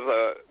friend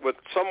with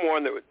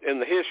someone that in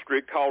the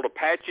history called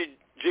Apache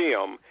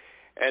Jim,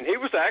 and he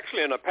was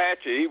actually an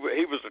Apache. He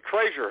was a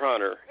treasure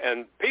hunter,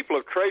 and people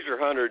have treasure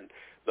hunted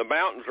the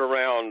mountains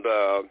around,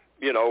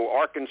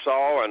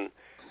 Arkansas and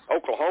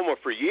Oklahoma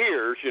for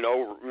years,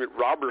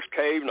 Robbers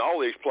Cave and all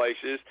these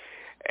places.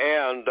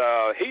 And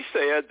he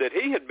said that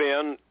he had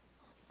been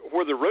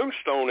where the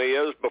runestone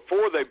is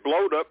before they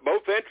blowed up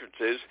both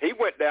entrances. He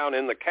went down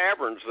in the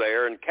caverns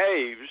there and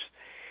caves,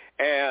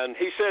 and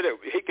he said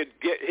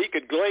he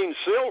could glean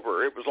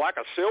silver. It was like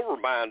a silver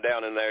mine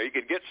down in there. He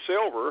could get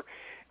silver,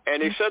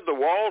 and he said the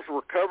walls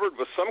were covered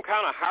with some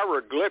kind of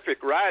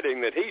hieroglyphic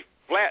writing that he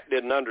flat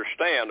didn't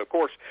understand. Of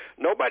course,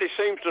 nobody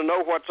seems to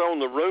know what's on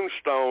the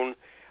runestone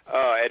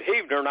at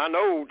Heavener, and I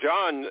know,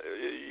 John,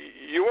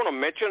 you want to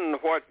mention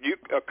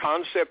a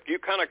concept you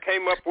kind of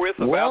came up with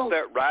about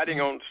that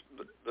writing on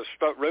the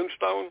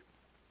runestone?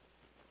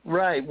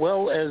 Right.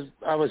 Well, as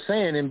I was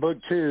saying in book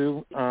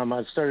 2,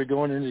 I started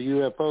going into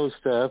UFO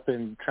stuff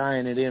and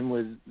trying it in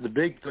with the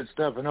Bigfoot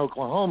stuff in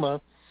Oklahoma.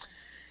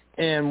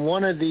 And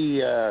one of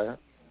the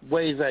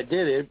ways I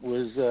did it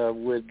was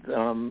with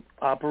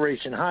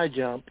Operation High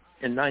Jump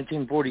in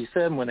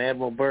 1947 when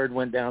Admiral Byrd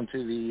went down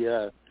to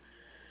the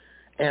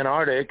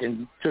Antarctic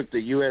and took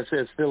the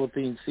USS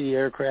Philippine Sea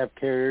aircraft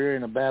carrier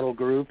in a battle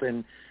group.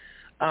 And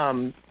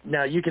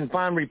now you can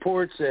find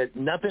reports that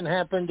nothing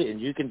happened,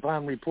 and you can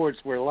find reports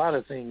where a lot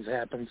of things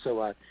happened.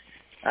 So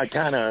I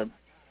kind of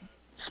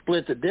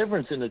split the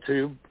difference in the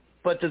two.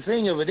 But the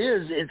thing of it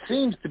is, it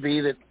seems to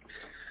be that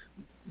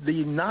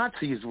the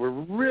Nazis were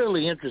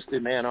really interested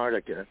in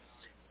Antarctica,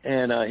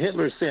 and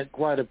Hitler sent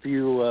quite a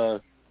few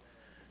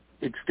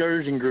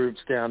excursion groups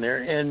down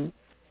there. And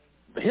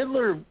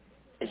Hitler,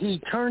 he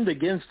turned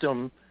against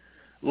them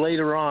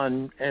later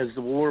on as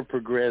the war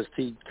progressed.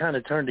 He kind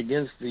of turned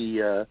against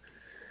the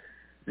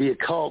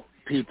occult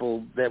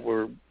people that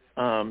were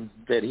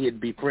that he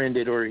had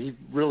befriended, or he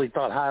really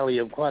thought highly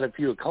of quite a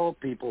few occult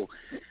people.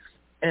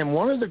 And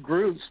one of the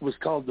groups was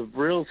called the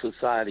Vril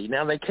Society.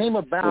 Now, they came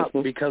about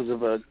because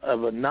of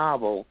a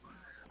novel.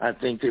 I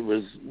think it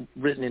was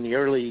written in the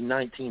early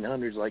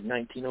 1900s, like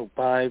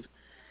 1905.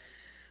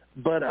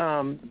 But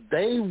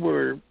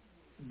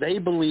they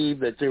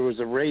believed that there was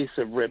a race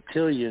of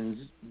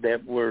reptilians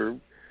that were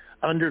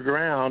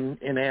underground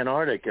in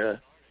Antarctica.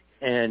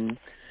 And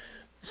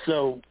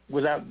so,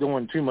 without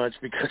going too much,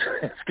 because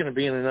it's going to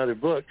be in another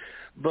book,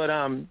 but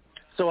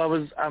so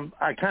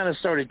I kind of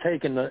started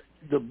taking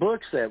the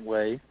books that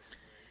way,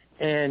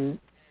 and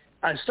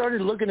I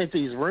started looking at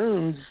these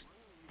runes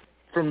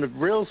from the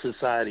Vril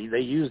Society.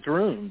 They used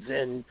runes,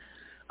 and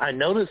I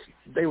noticed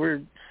they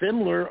were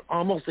similar,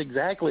 almost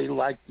exactly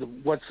like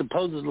what's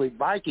supposedly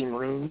Viking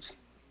runes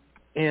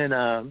in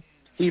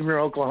Heavener,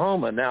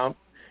 Oklahoma. Now,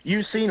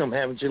 you've seen them,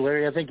 haven't you,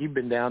 Larry? I think you've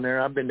been down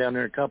there. I've been down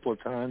there a couple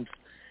of times.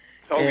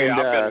 Oh, and, yeah,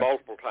 I've been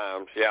multiple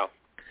times, yeah.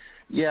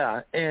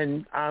 Yeah,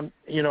 and I'm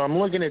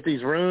looking at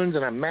these runes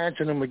and I'm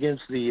matching them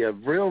against the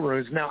Vril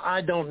runes. Now,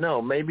 I don't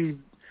know. Maybe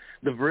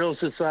the Vril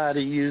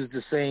Society used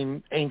the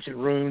same ancient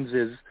runes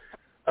as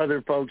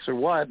other folks or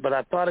what, but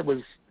I thought it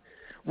was,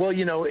 well,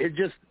 it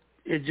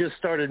just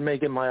started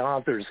making my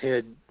author's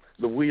head,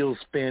 the wheels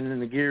spin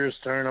and the gears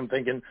turn. I'm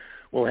thinking,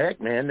 well,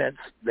 heck, man,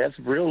 that's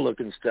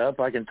Vril-looking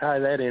stuff. I can tie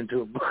that into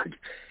a book,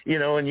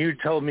 and you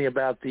told me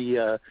about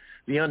the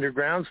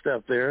underground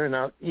stuff there, and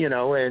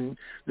and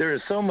there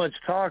is so much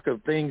talk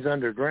of things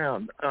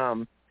underground.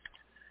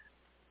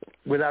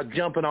 Without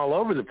jumping all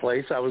over the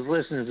place, I was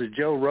listening to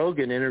Joe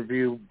Rogan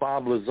interview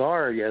Bob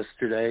Lazar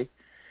yesterday,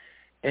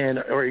 and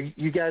are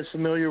you guys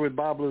familiar with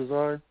Bob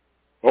Lazar?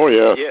 Oh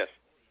yeah. Yes.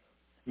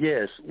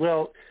 Yes.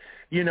 Well,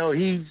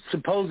 he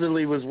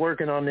supposedly was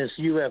working on this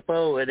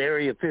UFO at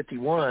Area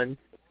 51.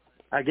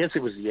 I guess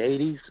it was the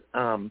 80s.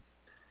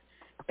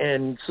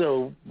 And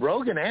so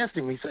Rogan asked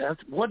him, he said,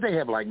 what, they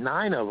have like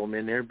 9 of them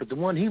in there, but the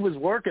one he was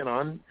working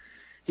on,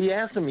 he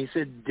asked him, he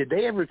said, did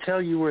they ever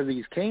tell you where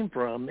these came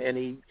from? And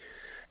he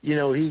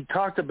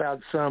talked about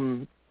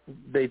some,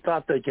 they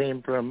thought they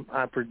came from,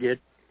 I forget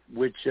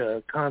which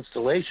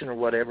constellation or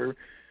whatever,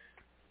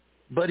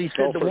 but he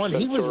said the one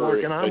he was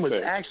working on was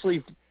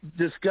actually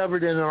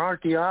discovered in an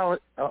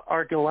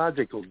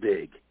archaeological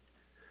dig.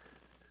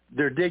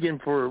 They're digging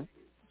for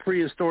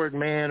prehistoric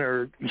man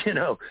or,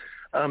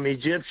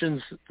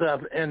 Egyptian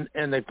stuff, and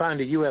they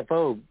find a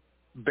UFO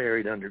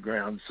buried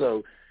underground.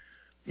 So,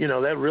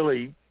 that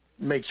really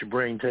makes your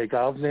brain take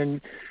off. And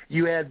then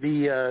you add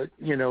the,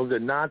 the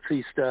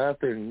Nazi stuff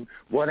and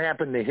what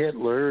happened to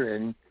Hitler,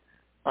 and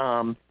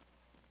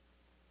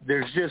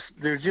there's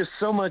just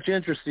so much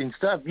interesting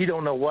stuff. You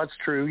don't know what's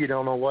true, you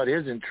don't know what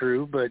isn't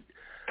true, but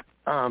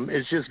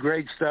it's just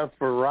great stuff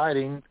for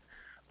writing.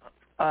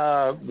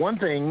 One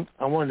thing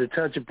I wanted to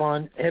touch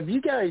upon, have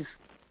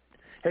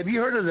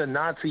you heard of the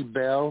Nazi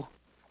bell?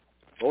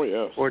 Oh,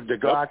 yes. Or the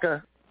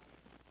Glocke?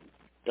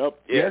 Yep.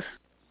 Yes?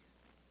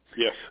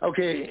 Yes.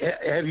 Okay,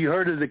 have you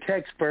heard of the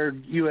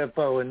Kecksburg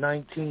UFO in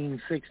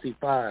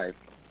 1965?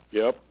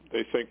 Yep.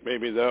 They think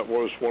maybe that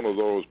was one of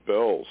those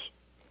bells.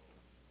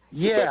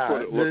 Yeah, that's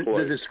what it looked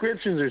like. The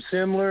descriptions are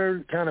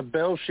similar, kind of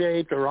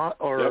bell-shaped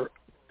or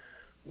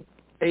yep.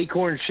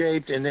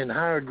 acorn-shaped, and then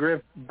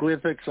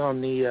hieroglyphics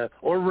on the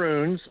or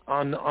runes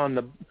on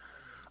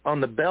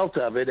the belt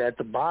of it at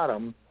the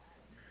bottom.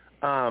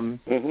 Have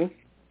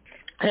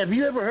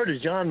you ever heard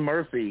of John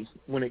Murphy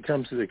when it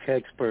comes to the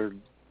Kecksburg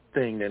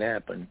thing that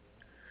happened?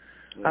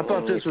 I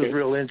thought this was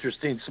real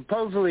interesting.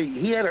 Supposedly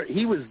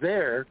he was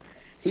there.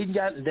 He'd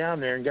gotten down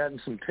there and gotten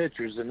some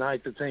pictures the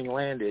night the thing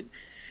landed.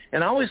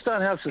 And I always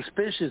thought how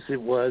suspicious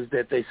it was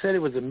that they said it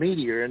was a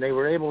meteor, and they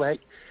were able to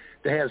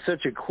have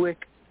such a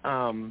quick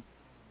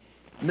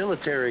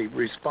military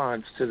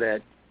response to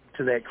that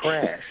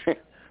crash.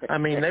 I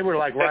mean, they were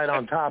like right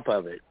on top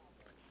of it.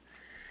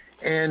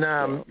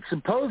 And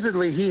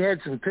supposedly he had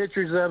some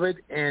pictures of it,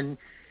 and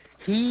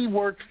he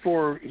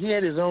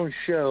had his own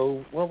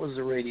show. What was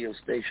the radio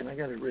station? I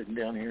got it written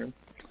down here.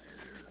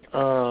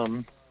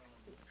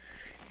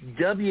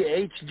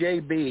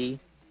 WHJB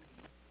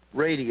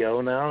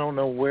radio. Now, I don't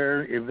know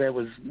if that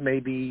was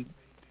maybe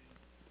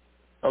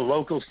a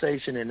local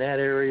station in that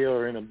area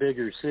or in a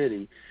bigger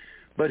city.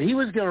 But he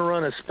was going to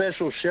run a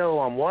special show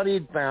on what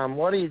he'd found,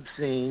 what he'd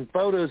seen,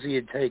 photos he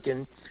had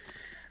taken,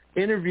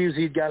 interviews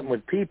he'd gotten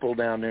with people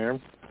down there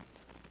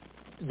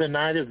the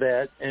night of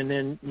that, and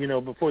then,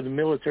 before the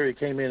military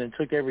came in and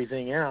took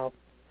everything out.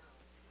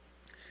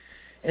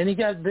 And he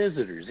got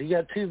visitors. He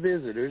got 2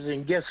 visitors,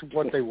 and guess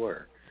what they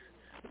were?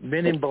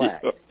 Men in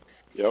black.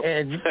 Yep.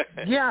 And,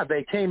 yeah,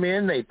 they came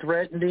in, they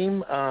threatened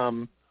him,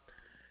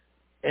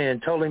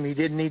 and told him he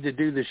didn't need to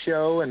do the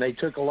show, and they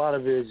took a lot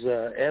of his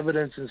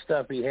evidence and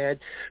stuff he had.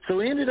 So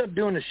he ended up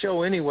doing the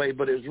show anyway,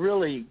 but it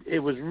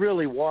was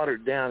really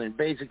watered down, and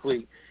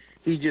basically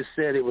he just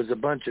said it was a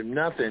bunch of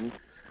nothing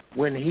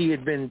when he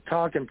had been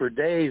talking for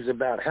days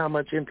about how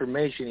much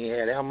information he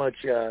had, how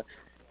much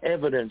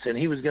evidence, and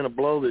he was going to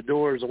blow the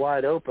doors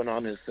wide open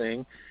on this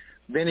thing.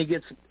 Then he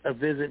gets a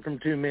visit from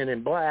 2 men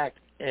in black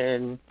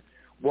and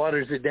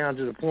waters it down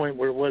to the point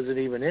where it wasn't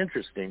even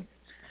interesting.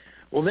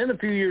 Well, then a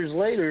few years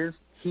later,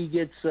 he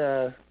gets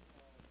upset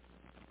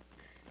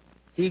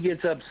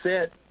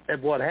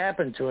at what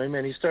happened to him,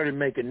 and he started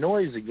making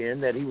noise again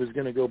that he was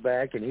going to go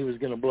back and he was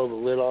going to blow the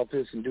lid off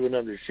this and do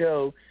another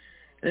show.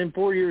 And then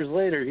 4 years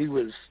later, he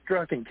was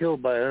struck and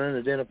killed by an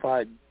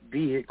unidentified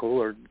vehicle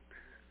or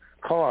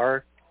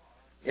car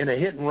in a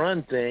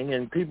hit-and-run thing,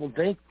 and people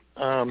think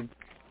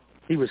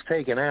he was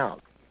taken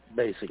out,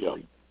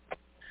 basically. Yeah.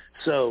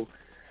 So,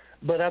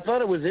 but I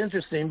thought it was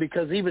interesting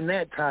because even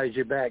that ties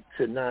you back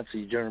to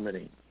Nazi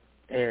Germany.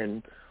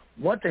 And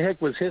what the heck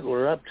was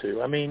Hitler up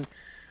to? I mean,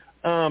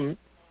 a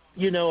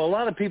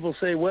lot of people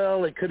say,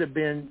 well, it could have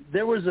been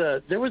there was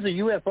a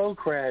UFO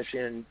crash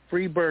in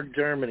Freiburg,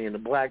 Germany, in the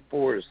Black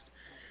Forest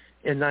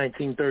in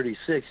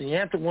 1936, and you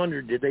have to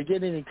wonder, did they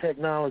get any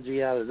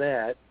technology out of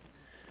that?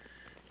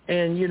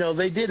 And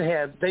they did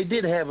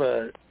have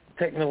a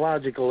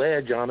technological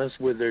edge on us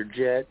with their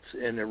jets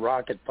and their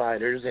rocket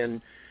fighters,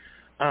 and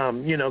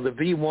the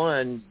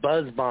V-1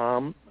 buzz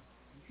bomb,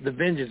 the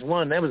Vengeance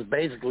 1, that was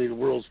basically the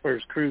world's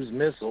first cruise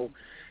missile.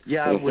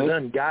 Yeah, it was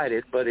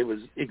unguided, but it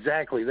was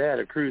exactly that,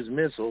 a cruise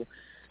missile.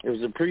 It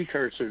was a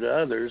precursor to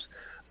others.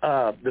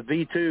 The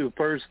V-2,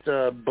 first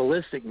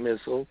ballistic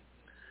missile.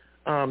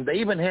 They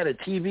even had a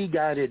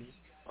TV-guided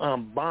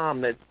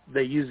bomb that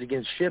they used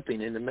against shipping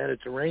in the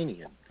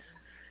Mediterranean.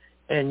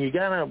 And you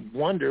got to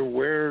wonder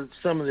where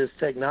some of this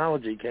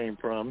technology came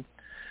from.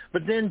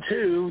 But then,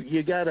 too,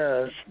 you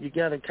gotta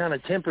kind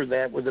of temper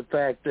that with the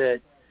fact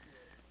that,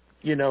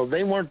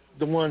 they weren't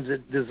the ones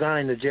that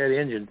designed the jet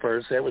engine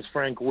first. That was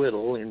Frank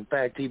Whittle. In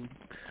fact, he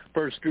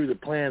first drew the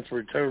plans for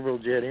a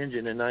turbojet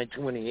engine in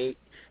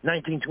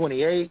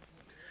 1928,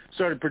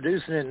 started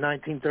producing it in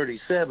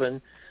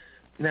 1937.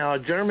 Now, a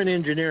German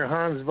engineer,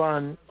 Hans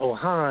von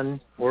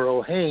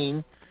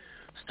Ohane,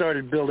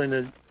 started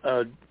building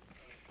a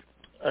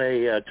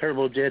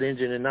turbojet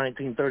engine in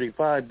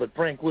 1935, but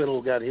Frank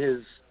Whittle got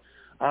his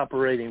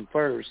operating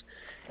first.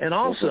 And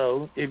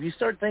also, if you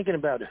start thinking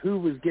about who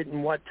was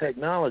getting what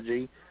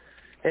technology,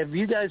 have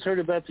you guys heard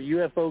about the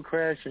UFO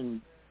crash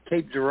in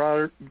Cape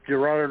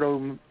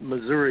Girardeau,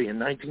 Missouri in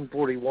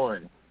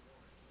 1941?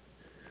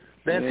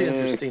 That's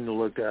interesting to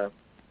look up.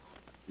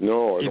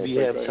 No, I don't think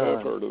I have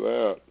heard of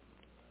that.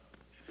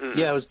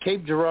 Yeah, it was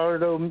Cape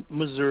Girardeau,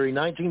 Missouri,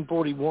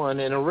 1941,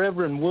 and a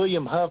Reverend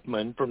William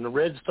Huffman from the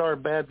Red Star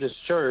Baptist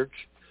Church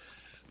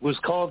was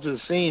called to the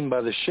scene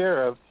by the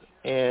sheriff,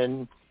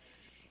 and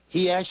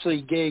he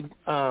actually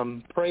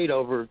prayed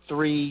over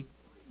 3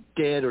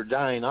 dead or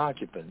dying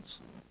occupants.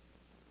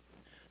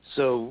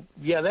 So,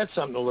 yeah, that's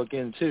something to look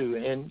into.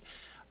 And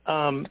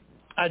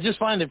I just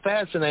find it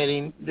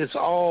fascinating,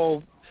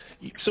 so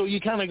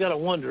you kind of got to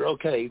wonder,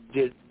 okay,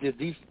 did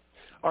these,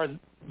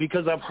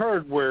 because I've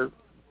heard where,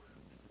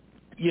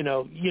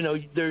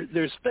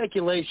 there's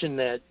speculation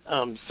that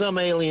some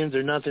aliens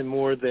are nothing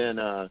more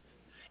than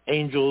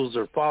angels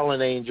or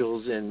fallen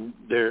angels, and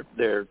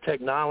their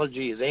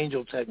technology is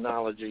angel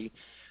technology.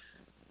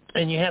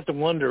 And you have to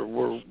wonder,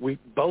 were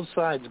both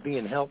sides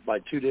being helped by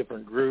 2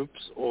 different groups,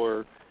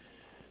 or,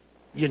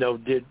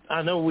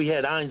 I know we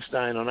had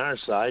Einstein on our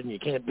side, and you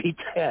can't beat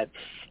that.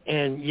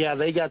 And, yeah,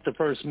 they got the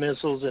first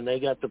missiles, and they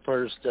got the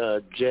first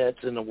jets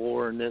in the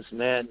war and this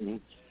and that,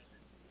 and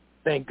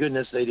thank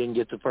goodness they didn't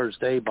get the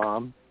first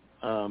A-bomb.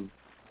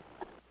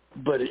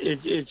 But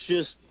it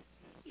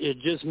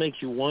just makes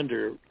you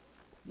wonder,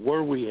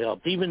 were we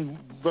helped? Even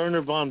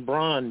Werner von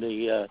Braun,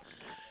 the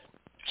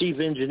chief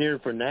engineer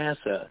for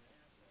NASA,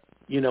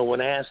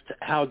 when asked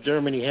how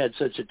Germany had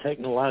such a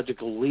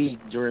technological lead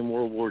during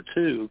World War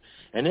II,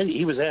 and then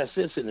he was asked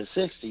this in the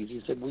 60s,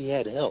 he said, we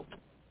had help.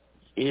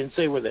 He didn't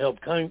say where the help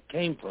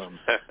came from,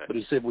 but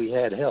he said we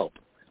had help.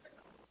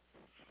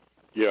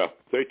 Yeah,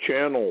 they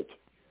channeled.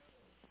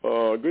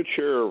 A good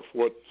share of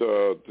what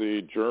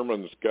the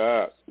Germans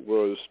got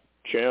was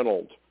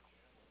channeled,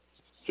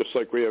 just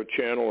like we have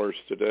channelers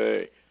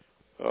today.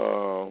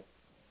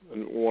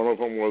 and one of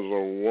them was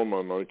a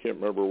woman. I can't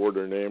remember what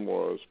her name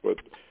was, but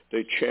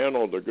they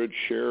channeled a good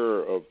share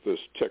of this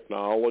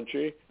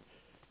technology.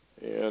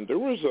 And there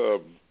was a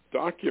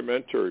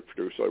documentary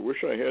produced, I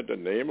wish I had the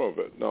name of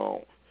it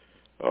now,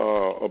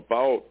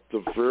 about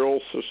the Vril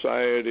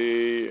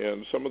Society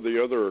and some of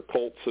the other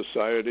occult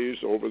societies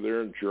over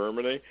there in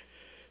Germany,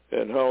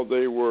 and how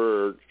they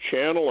were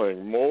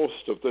channeling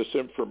most of this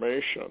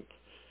information.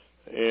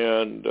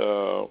 And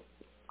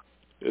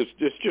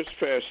it's just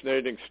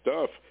fascinating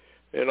stuff.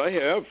 And I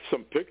have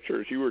some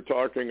pictures. You were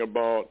talking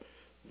about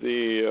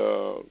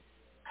the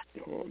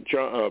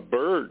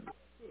bird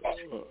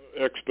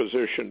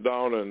exposition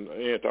down in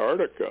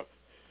Antarctica.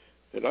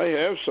 And I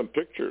have some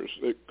pictures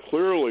that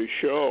clearly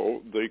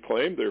show, they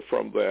claim they're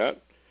from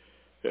that,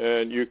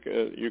 and you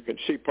can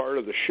see part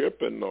of the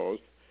ship in those.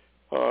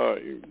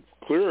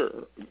 Clear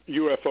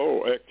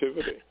UFO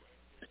activity.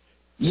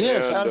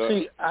 Yes,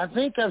 And, I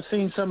think I've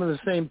seen some of the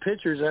same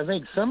pictures. I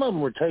think some of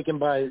them were taken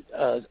by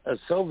a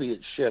Soviet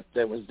ship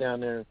that was down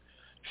there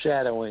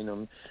shadowing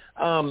them.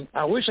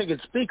 I wish I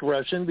could speak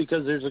Russian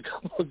because there's a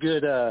couple of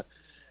good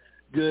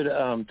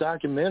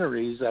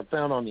documentaries I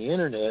found on the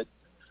internet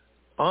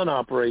on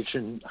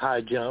Operation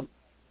High Jump,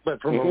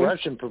 but from a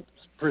Russian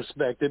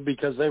perspective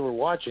because they were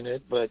watching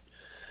it. But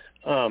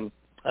I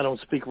don't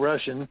speak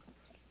Russian,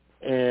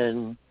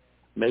 and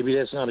maybe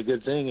that's not a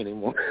good thing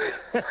anymore,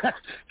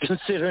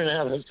 considering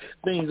how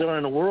things are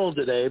in the world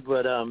today.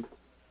 But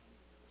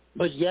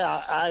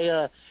yeah,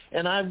 I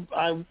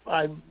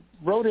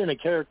wrote in a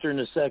character in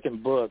the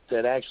second book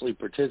that actually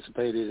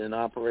participated in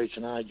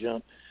Operation High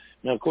Jump.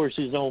 Now, of course,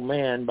 he's an old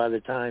man by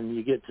the time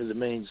you get to the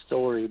main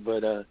story,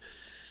 but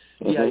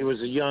yeah, he was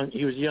a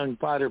young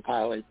fighter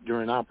pilot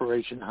during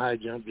Operation High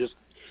Jump.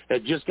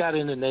 Had just got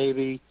in the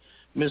Navy,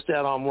 missed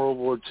out on World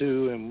War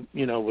II, and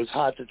was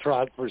hot to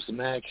trot for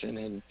some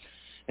action.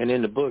 And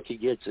in the book he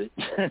gets it.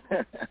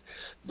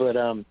 But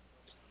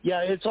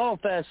yeah, it's all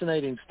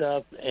fascinating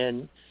stuff.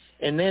 And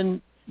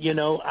then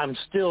I'm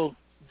still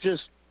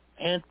just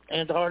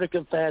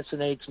Antarctica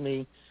fascinates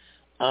me.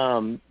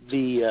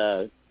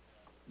 The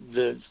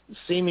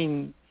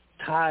seeming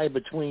tie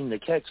between the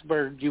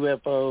Kecksburg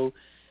UFO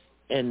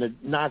and the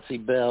Nazi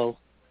Bell.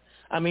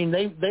 I mean,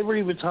 they were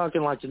even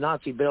talking like the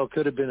Nazi Bell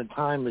could have been a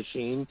time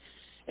machine,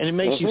 and it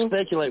makes you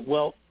speculate.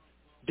 Well,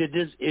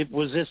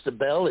 was this the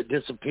bell? It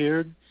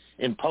disappeared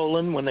in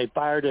Poland when they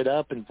fired it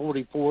up in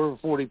 44 or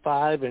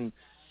 45, and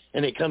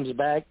it comes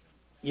back,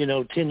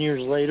 10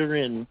 years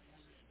later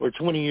or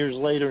 20 years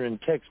later in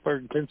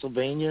Kecksburg,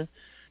 Pennsylvania.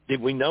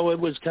 Did we know it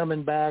was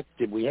coming back?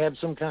 Did we have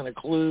some kind of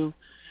clue?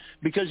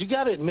 Because you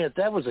got to admit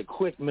that was a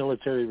quick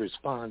military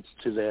response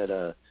to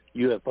that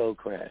UFO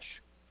crash.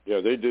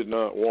 Yeah, they did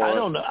not want. I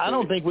don't know. I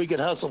don't think we could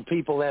hustle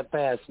people that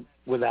fast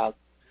without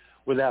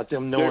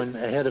them knowing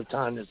ahead of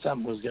time that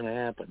something was going to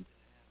happen.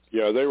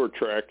 Yeah, they were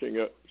tracking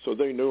it, so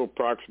they knew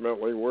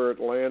approximately where it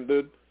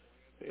landed.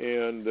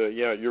 And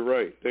yeah, you're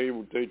right.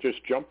 They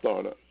just jumped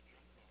on it.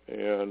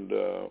 And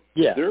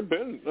there have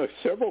been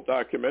several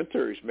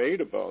documentaries made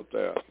about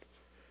that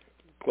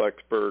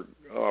Kecksburg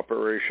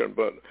operation.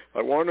 But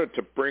I wanted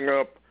to bring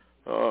up.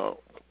 I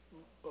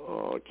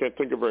can't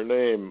think of her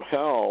name.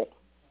 Hal.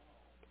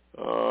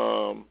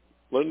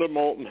 Linda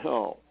Moulton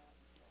Hal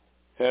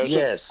has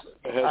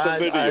a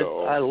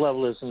video. I love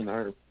listening to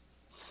her.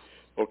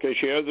 Okay,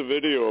 she has a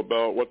video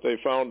about what they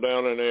found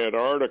down in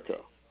Antarctica.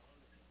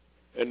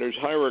 And there's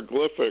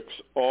hieroglyphics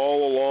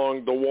all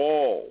along the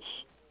walls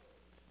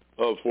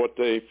of what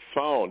they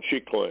found, she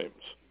claims.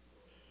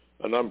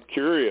 And I'm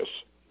curious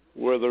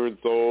whether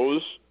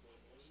those,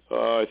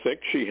 I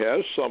think she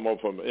has some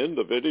of them in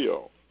the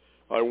video.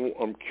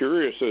 I'm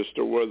curious as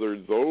to whether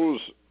those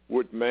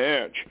would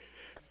match.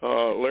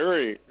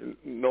 Larry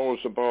knows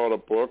about a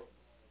book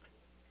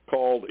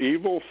called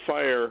Evil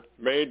Fire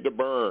Made to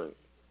Burn.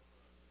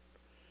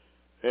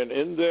 And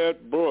in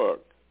that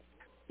book,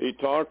 he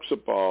talks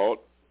about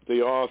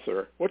the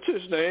author. What's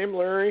his name,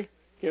 Larry?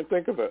 Can't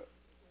think of it.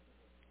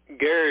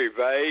 Gary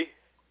Vay.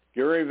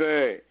 Gary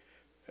Vay.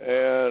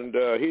 And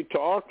he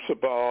talks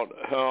about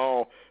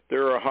how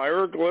there are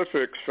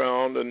hieroglyphics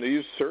found in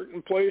these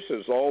certain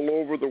places all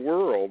over the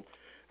world.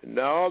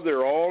 Now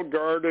they're all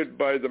guarded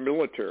by the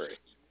military.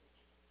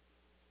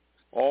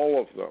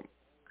 All of them.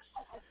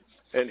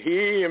 And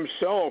he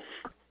himself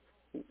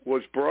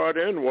was brought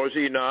in, was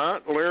he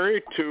not,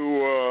 Larry,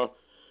 to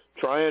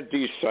try and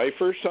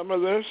decipher some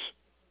of this?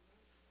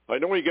 I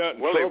know he got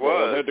in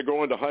trouble and had to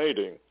go into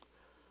hiding.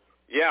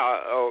 Yeah,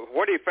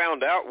 what he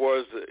found out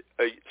was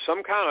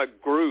some kind of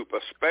group,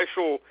 a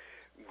special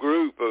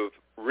group of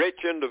rich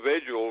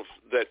individuals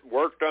that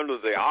worked under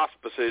the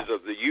auspices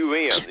of the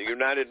UN, the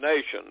United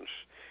Nations,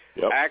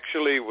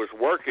 actually was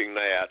working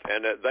that,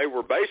 and that they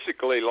were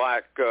basically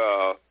like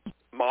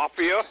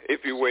mafia,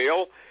 if you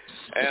will,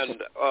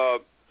 and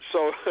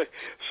so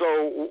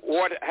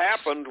what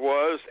happened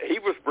was he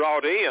was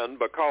brought in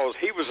because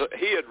he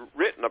had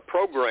written a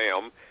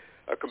program,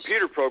 a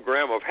computer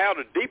program of how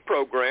to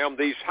deprogram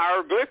these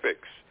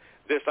hieroglyphics,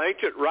 this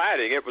ancient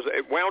writing.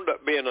 It wound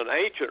up being an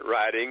ancient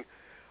writing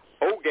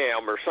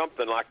Ogam or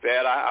something like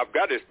that. I've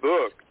got his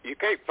book. You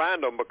can't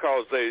find them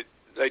because they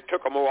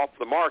took them off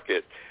the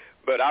market,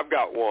 but I've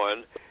got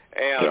one.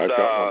 And yeah, I've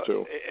got one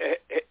too.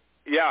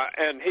 Yeah,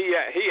 and he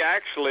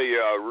actually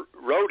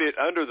wrote it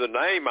under the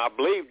name, I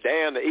believe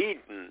Dan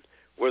Eden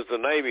was the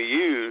name he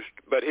used,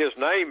 but his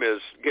name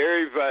is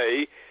Gary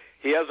Vay.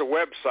 He has a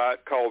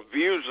website called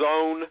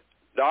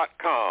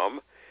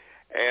viewzone.com,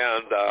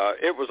 and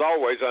it was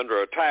always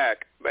under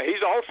attack. But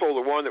he's also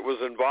the one that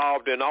was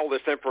involved in all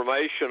this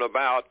information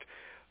about,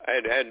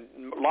 and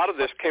a lot of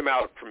this came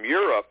out from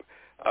Europe,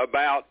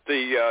 about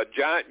the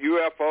giant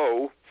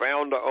UFO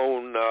found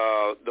on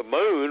the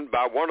moon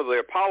by one of the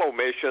Apollo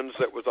missions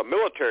that was a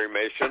military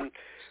mission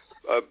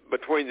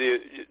between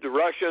the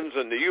Russians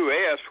and the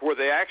U.S., where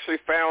they actually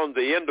found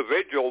the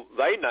individual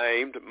they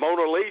named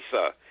Mona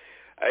Lisa.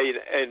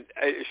 And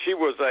she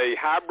was a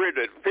hybrid,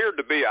 it appeared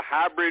to be a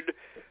hybrid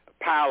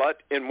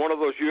pilot in one of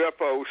those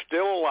UFOs,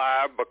 still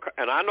alive,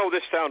 and I know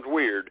this sounds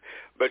weird,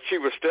 but she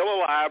was still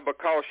alive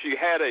because she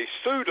had a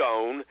suit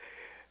on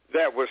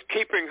that was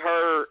keeping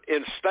her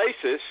in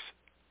stasis.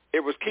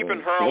 It was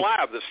keeping her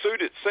alive. The suit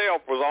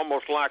itself was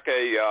almost like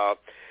a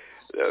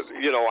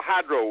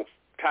hydro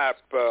type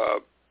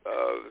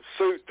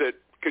suit that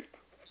could,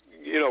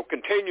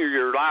 continue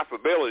your life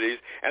abilities.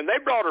 And they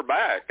brought her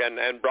back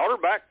and brought her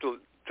back to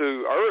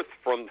Earth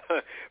from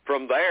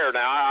there.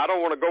 Now, I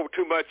don't want to go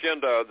too much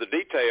into the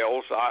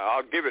details.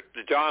 I'll give it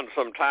to John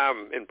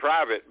sometime in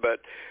private,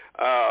 but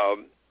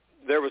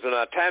there was an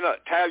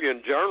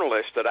Italian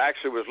journalist that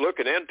actually was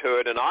looking into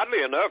it, and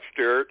oddly enough,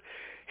 Stuart,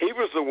 he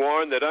was the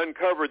one that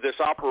uncovered this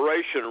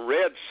Operation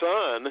Red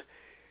Sun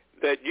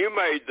that you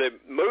made the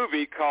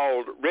movie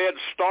called Red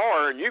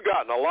Star, and you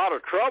got in a lot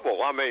of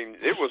trouble. I mean,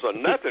 it was a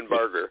nothing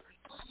burger.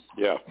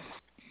 Yeah.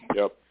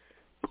 Yep.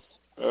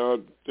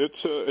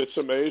 It's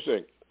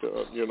amazing.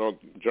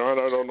 John,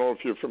 I don't know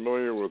if you're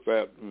familiar with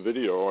that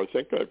video. I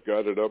think I've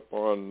got it up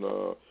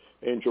on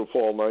Angel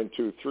Fall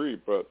 923,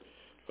 but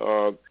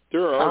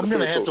there are I'm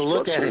going to have to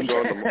look at it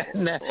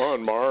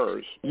on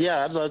Mars.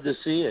 Yeah, I'd love to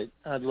see it.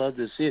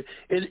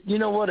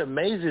 What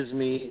amazes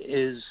me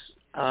is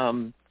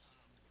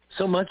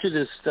so much of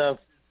this stuff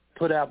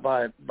put out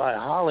by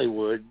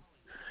Hollywood,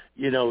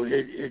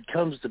 it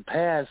comes to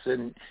pass,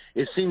 and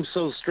it seems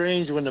so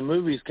strange when the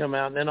movies come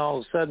out, and then all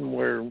of a sudden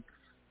we're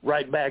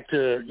right back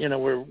to,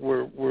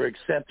 we're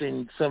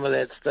accepting some of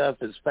that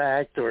stuff as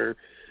fact, or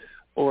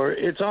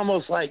it's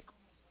almost like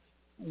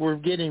we're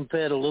getting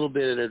fed a little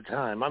bit at a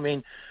time. I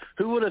mean,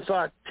 who would have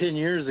thought 10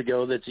 years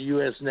ago that the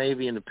U.S.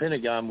 Navy and the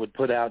Pentagon would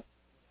put out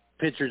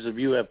pictures of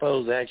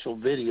UFOs, actual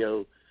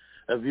video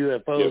of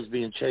UFOs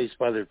being chased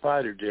by their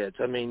fighter jets?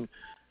 I mean,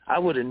 I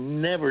would have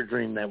never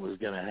dreamed that was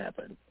going to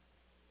happen.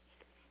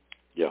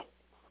 Yeah.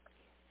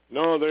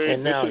 No,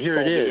 and now here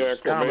it is, the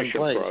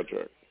Acclimation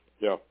Project.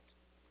 Yeah.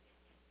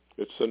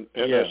 It's an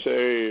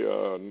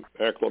NSA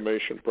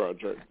acclimation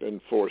project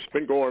in force. It's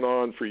been going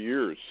on for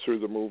years through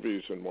the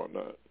movies and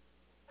whatnot.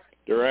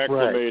 They're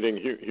acclimating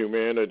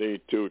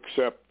humanity to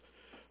accept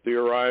the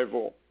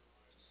arrival.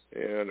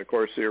 And, of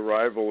course, the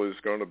arrival is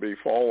going to be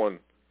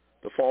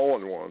the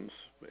fallen ones.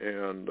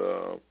 And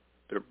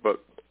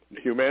but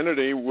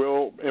humanity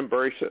will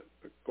embrace it,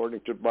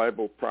 according to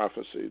Bible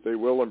prophecy. They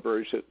will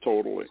embrace it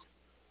totally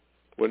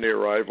when the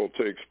arrival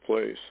takes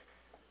place.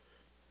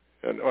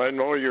 And I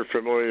know you're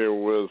familiar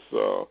with,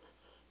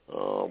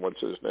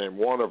 what's his name,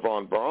 Warner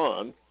von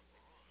Braun.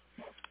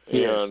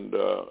 And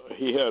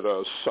he had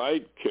a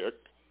sidekick,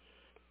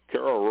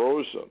 Carol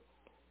Rosen,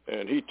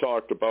 and he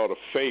talked about a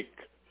fake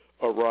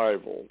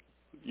arrival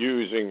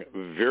using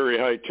very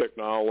high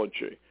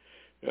technology.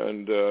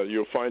 And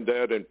you'll find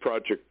that in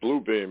Project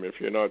Bluebeam. If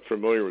you're not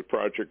familiar with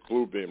Project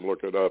Bluebeam,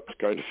 look it up. It's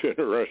kind of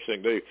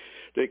interesting.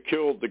 They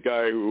killed the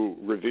guy who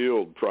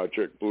revealed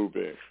Project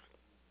Bluebeam.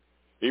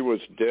 He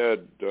was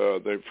dead.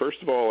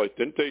 First of all,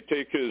 didn't they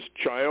take his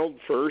child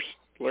first,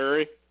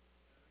 Larry,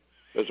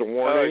 as a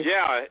warning?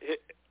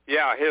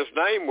 Yeah, his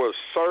name was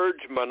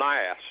Serge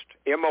Monast,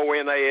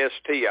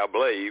 M-O-N-A-S-T, I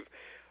believe,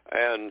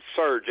 and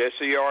Serge,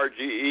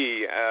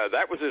 S-E-R-G-E.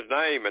 That was his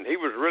name, and he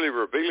was really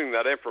revealing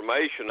that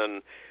information,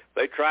 and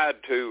they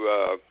tried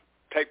to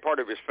take part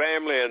of his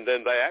family, and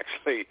then they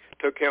actually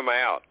took him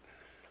out.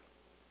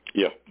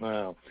 Yeah.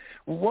 Wow.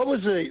 What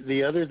was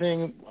the other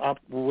thing?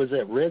 Was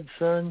that Red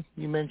Sun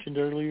you mentioned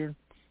earlier?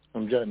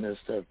 I'm jotting this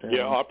stuff down.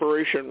 Yeah,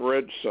 Operation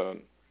Red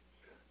Sun.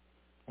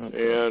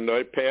 Okay. And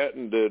I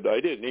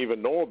didn't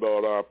even know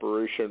about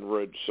Operation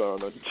Red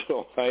Sun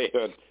until I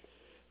had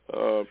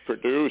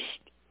produced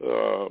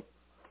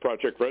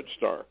Project Red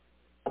Star.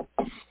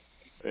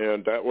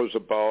 And that was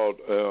about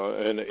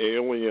an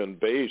alien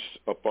base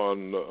up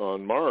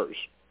on Mars.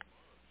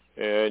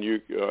 And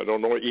I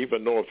don't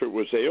even know if it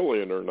was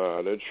alien or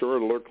not. It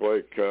sure looked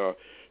like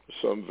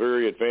some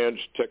very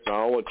advanced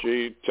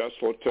technology,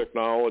 Tesla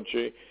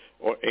technology,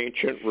 or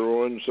ancient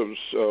ruins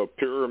of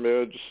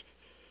pyramids,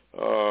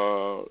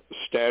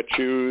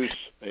 statues,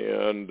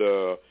 and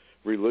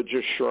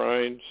religious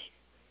shrines.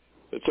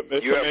 It's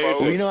amazing.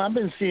 UFO. I've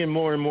been seeing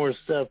more and more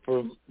stuff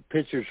from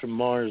pictures from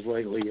Mars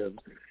lately.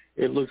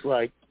 it looks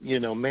like,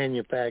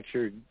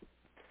 manufactured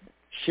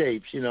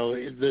shapes.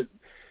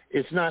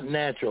 It's not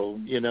natural.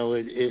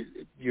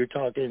 You're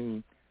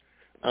talking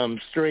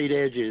straight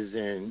edges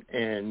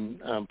and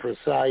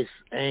precise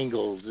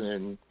angles,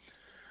 and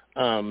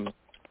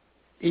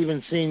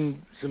even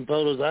seen some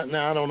photos.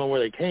 Now I don't know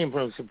where they came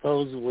from.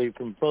 Supposedly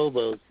from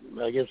Phobos.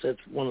 I guess that's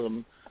one of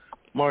the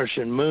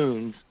Martian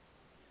moons,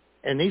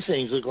 and these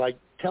things look like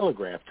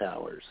telegraph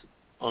towers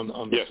on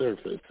the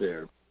surface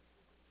there.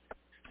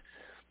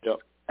 Yep.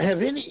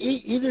 Have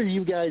either of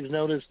you guys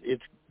noticed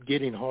it's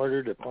getting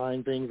harder to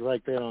find things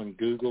like that on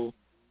Google?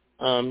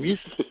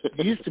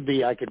 Used to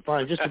be I could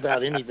find just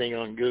about anything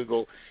on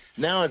Google.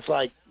 Now it's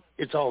like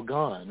it's all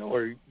gone,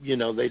 or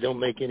they don't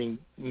make any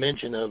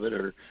mention of it,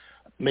 or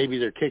maybe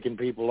they're kicking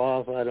people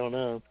off. I don't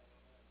know.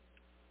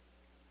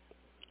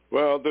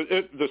 Well,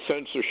 the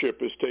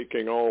censorship is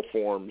taking all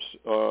forms.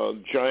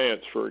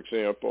 Giants, for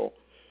example,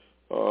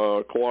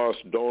 Klaus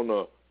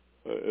Dona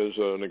is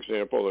an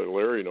example that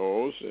Larry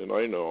knows, and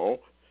I know.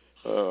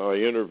 I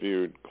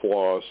interviewed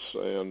Klaus,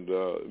 and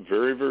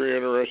very, very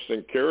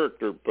interesting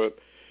character, but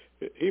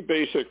he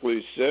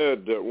basically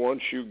said that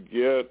once you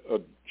get a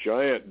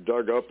giant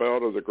dug up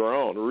out of the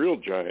ground, a real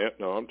giant,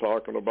 now I'm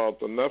talking about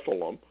the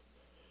Nephilim,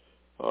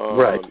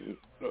 right?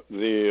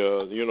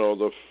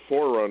 The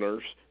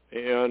forerunners,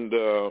 and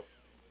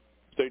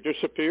they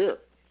disappear.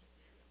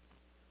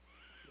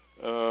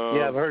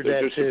 Yeah, I've heard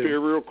that too. They disappear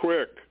real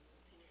quick.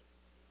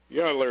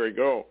 Yeah, Larry,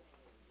 go.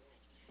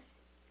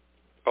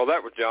 Oh,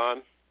 that was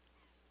John.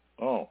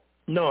 Oh.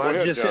 No, Go I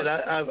ahead, just John. said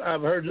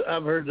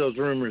I've heard those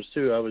rumors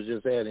too. I was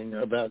just adding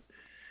about.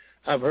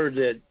 I've heard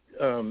that.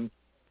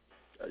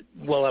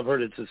 I've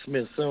heard it's the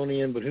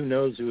Smithsonian, but who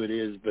knows who it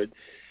is? But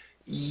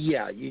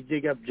yeah, you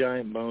dig up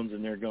giant bones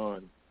and they're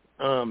gone.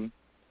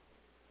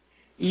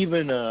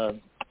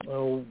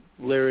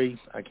 Larry,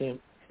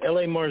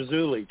 L.A.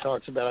 Marzulli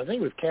talks about. I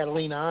think it was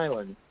Catalina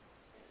Island.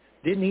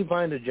 Didn't he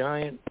find a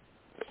giant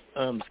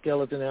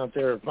skeleton out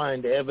there, or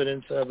find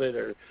evidence of it,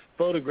 or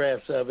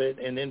photographs of it,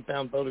 and then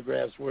found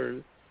photographs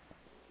where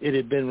it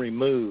had been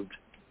removed?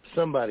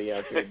 Somebody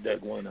out there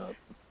dug one up.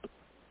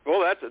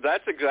 Well,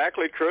 that's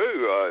exactly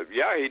true.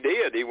 Yeah, he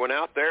did. He went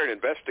out there and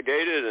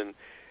investigated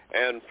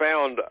and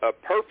found a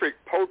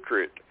perfect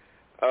portrait,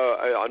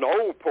 an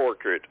old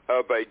portrait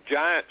of a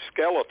giant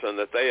skeleton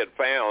that they had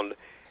found,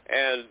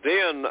 and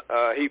then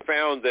he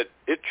found that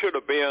it should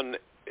have been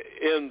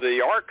in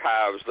the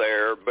archives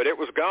there, but it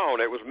was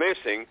gone. It was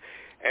missing.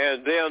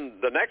 And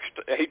then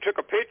he took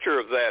a picture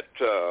of that,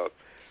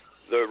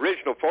 the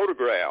original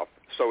photograph.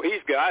 So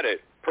he's got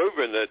it,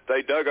 proving that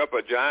they dug up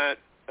a giant,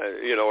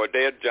 a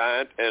dead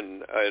giant,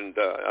 and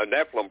a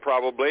Nephilim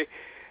probably.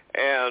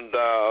 And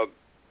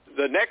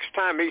the next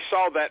time he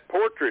saw that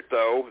portrait,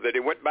 though, that he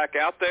went back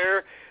out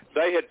there,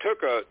 they had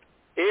took a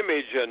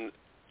image and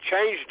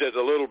changed it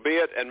a little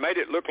bit and made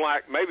it look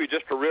like maybe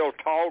just a real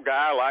tall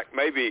guy, like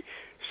maybe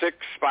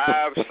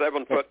 6'5",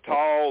 7 foot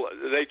tall.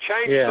 They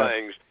changed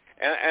things.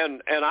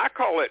 And I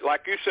call it,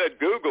 like you said,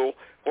 Google.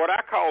 What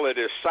I call it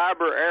is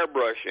cyber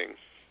airbrushing.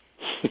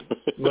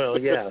 Well,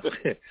 yeah.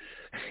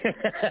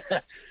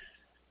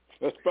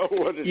 That's about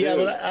what it is. Yeah,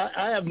 but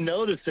I have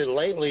noticed it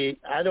lately.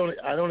 I don't.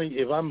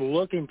 If I'm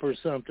looking for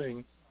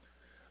something,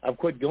 I've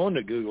quit going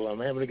to Google. I'm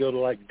having to go to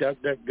like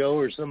DuckDuckGo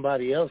or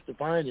somebody else to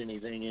find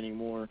anything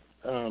anymore.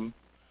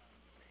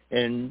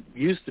 And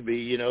used to be,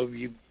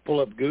 you pull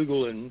up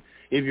Google, and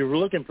if you were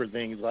looking for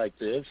things like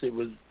this, it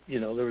was,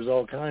 there was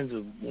all kinds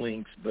of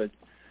links. But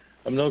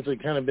I've noticed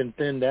it's kind of been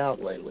thinned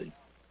out lately.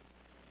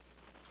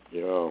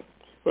 Yeah.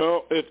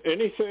 Well,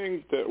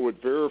 anything that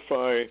would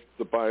verify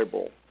the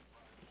Bible,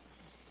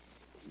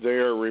 they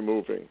are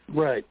removing.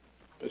 Right.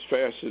 As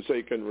fast as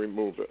they can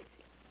remove it.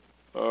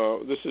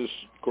 This is,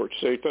 of course,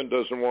 Satan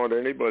doesn't want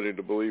anybody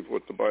to believe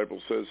what the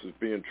Bible says is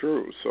being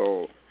true.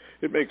 So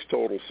it makes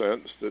total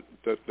sense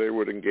that they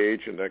would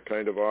engage in that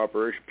kind of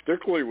operation,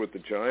 particularly with the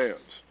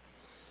giants.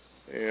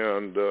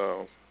 And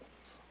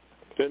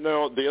then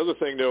now the other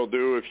thing they'll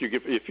do,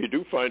 if you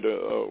do find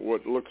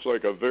what looks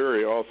like a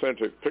very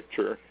authentic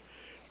picture,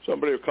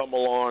 somebody will come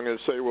along and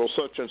say, well,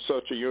 such and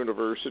such a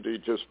university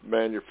just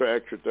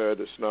manufactured that.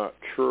 It's not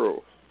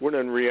true. When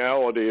in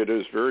reality, it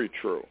is very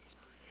true.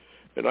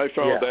 And I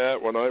found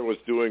that when I was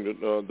doing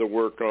the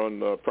work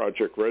on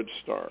Project Red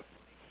Star.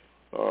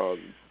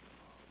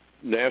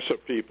 NASA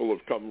people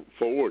have come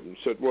forward and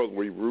said, well,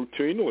 we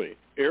routinely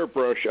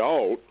airbrush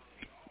out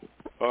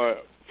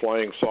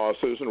flying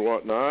saucers and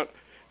whatnot.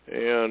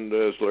 And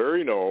as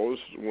Larry knows,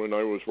 when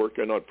I was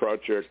working on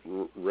Project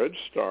Red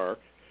Star,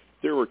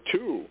 there were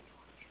 2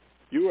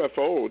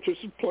 UFO,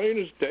 just as plain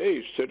as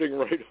day, sitting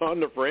right on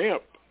the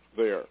ramp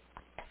there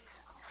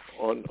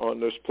on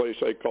this place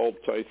I called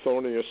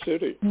Tithonia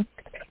City. And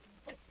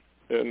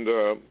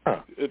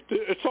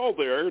it's all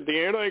there.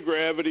 The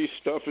anti-gravity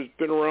stuff has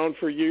been around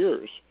for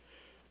years.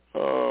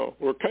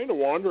 We're kind of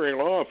wandering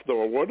off,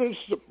 though. What is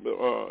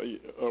I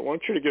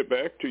want you to get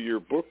back to your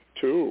book,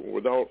 too,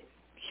 without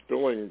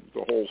spilling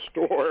the whole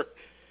store,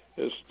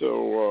 as to...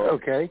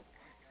 Okay.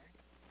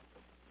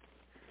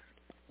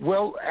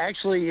 Well,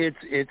 actually,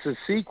 it's a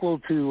sequel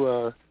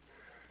to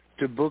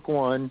book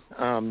one.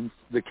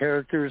 The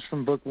characters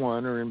from book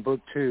one are in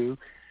book two,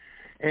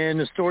 and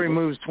the story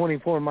moves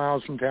 24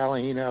 miles from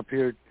Tallahassee up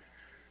here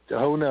to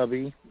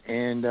Honubby,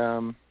 and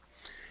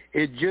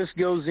it just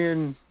goes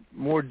in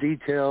more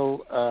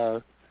detail.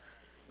 I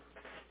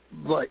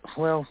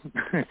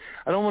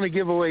don't want to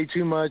give away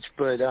too much,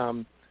 but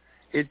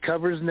it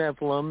covers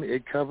Nephilim,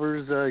 it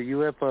covers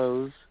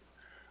UFOs,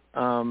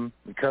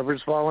 it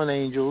covers fallen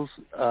angels.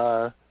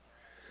 I'll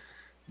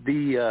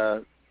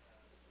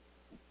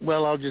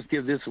just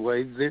give this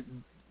away.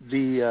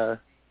 The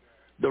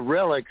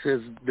relics,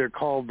 as they're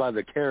called by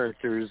the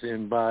characters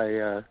and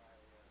by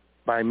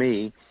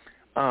me,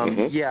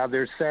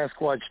 they're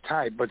Sasquatch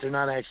type, but they're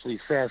not actually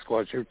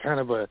Sasquatch. They're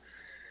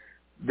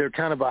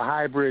kind of a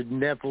hybrid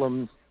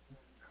Nephilim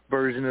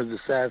version of the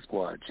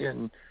Sasquatch,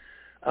 and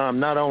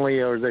not only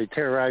are they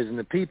terrorizing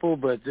the people,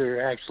 but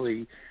they're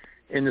actually,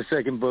 in the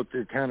second book,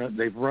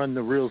 they've run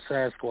the real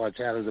Sasquatch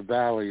out of the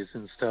valleys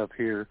and stuff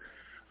here,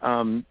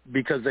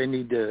 because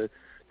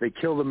they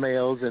kill the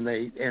males and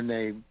they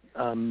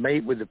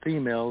mate with the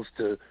females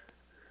to,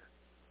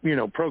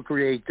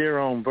 procreate their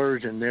own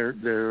version,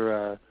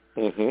 their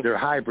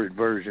hybrid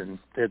version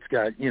that's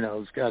got,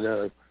 it's got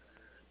a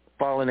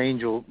fallen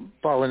angel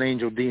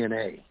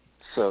DNA.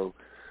 So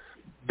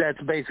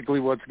that's basically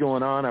what's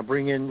going on. I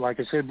bring in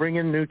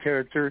a new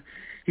character.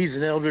 He's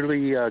an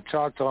elderly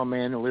Choctaw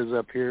man who lives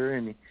up here,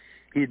 and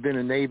he'd been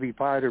a Navy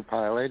fighter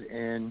pilot,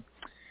 and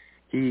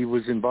he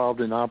was involved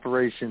in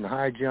Operation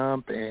High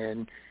Jump,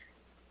 and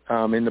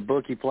in the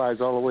book he flies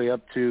all the way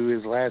up to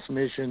his last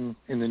mission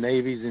in the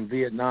Navy's in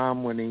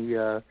Vietnam when he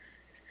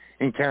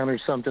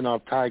encounters something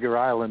off Tiger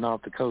Island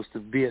off the coast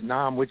of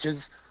Vietnam, which is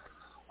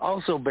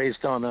also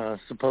based on a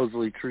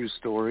supposedly true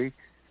story,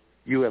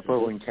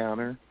 UFO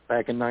encounter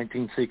back in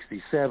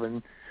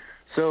 1967.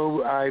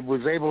 So I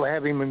was able to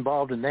have him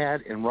involved in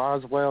that, in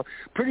Roswell.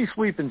 Pretty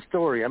sweeping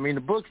story. I mean,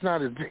 the book's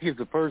not as big as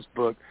the first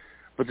book,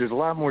 but there's a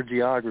lot more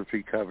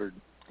geography covered.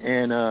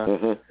 And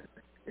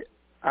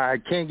I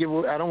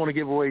don't want to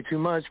give away too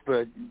much,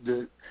 but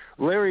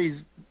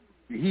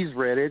he's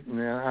read it,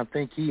 and I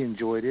think he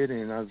enjoyed it,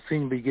 and I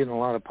seem to be getting a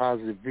lot of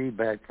positive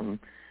feedback from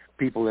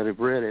people that have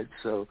read it.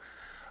 So,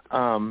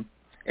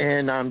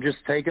 and I'm just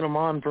taking them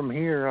on from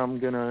here.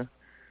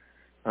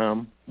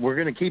 We're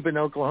gonna keep in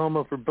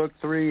Oklahoma for book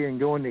 3 and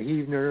go into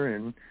Heavener,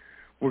 and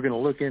we're gonna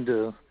look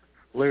into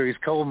Larry's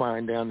coal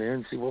mine down there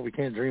and see what we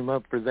can dream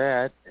up for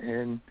that.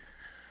 And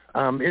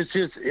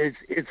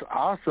it's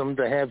awesome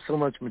to have so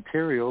much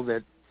material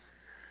that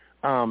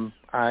I'm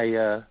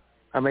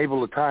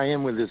able to tie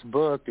in with this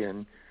book.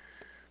 And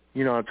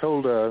I've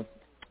told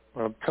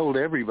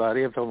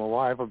everybody. I've told my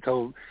wife.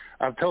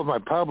 I've told my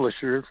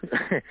publisher.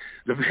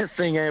 The best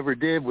thing I ever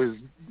did was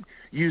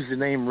use the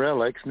name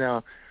Relics.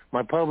 Now,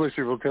 my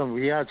publisher will tell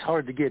me, it's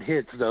hard to get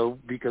hits, though,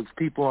 because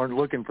people aren't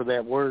looking for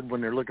that word when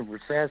they're looking for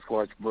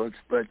Sasquatch books.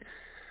 But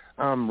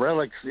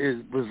Relics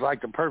was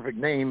like the perfect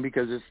name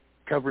because it's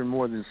covering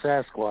more than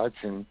Sasquatch.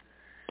 And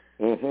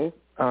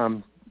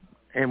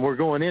and we're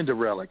going into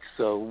relics,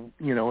 so,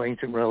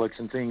 ancient relics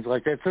and things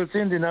like that. So it's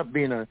ending up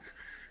being a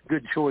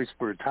good choice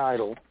for a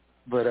title.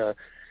 But,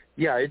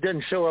 it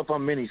doesn't show up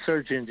on many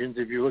search engines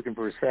if you're looking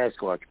for a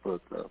Sasquatch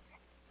book, though.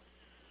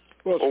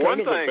 Well, it's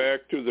kind of a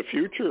Back to the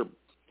Future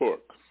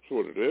book. That's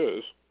what it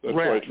is. That's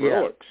why it's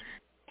relics.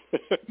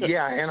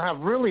 Yeah, and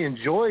I've really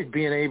enjoyed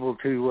being able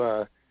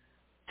to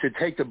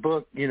take the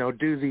book, do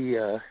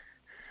the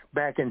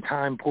back in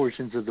time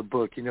portions of the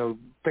book,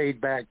 fade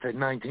back to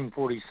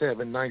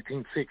 1947,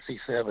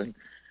 1967.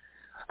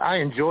 I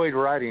enjoyed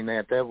writing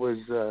that. That was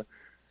a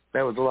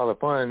lot of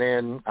fun,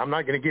 and I'm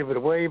not going to give it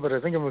away, but I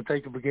think I'm going to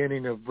take the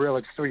beginning of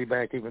Relics 3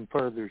 back even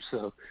further.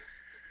 So,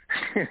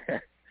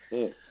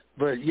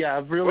 But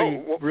I've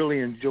really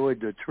enjoyed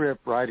the trip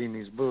writing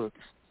these books.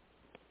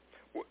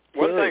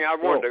 One thing I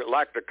wanted to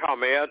like to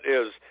comment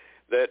is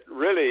that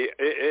really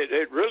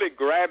it really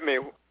grabbed me.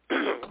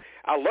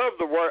 I love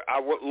the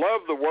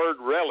word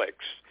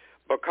relics,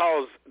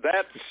 because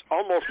that's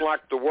almost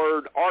like the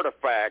word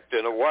artifact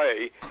in a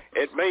way.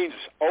 It means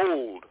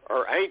old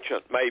or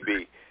ancient,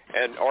 maybe,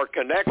 or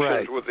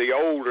connections with the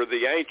old or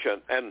the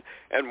ancient. And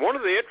one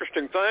of the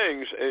interesting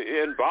things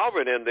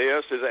involving in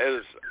this is,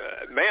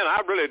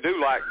 I really do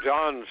like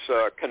John's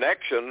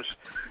connections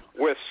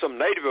with some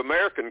Native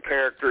American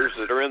characters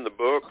that are in the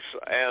books,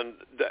 and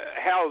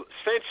how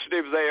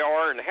sensitive they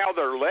are and how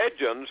their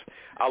legends.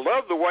 I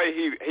love the way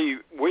he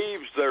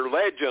weaves their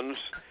legends,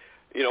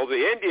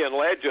 the Indian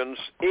legends,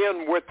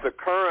 in with the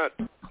current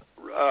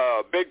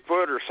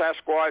Bigfoot or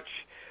Sasquatch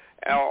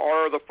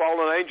or the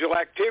fallen angel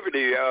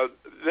activity.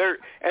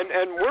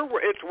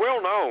 It's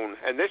well known,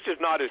 and this is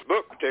not his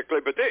book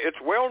particularly, but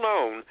it's well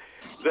known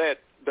that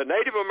the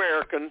Native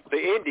American,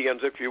 the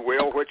Indians, if you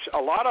will, which a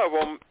lot of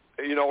them,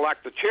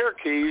 like the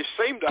Cherokees,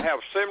 seem to have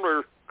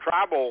similar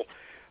tribal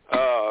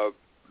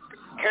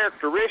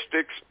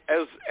characteristics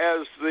as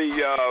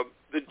the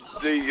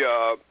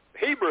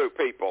Hebrew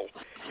people,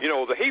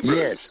 the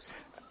Hebrews.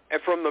 Yes.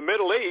 from the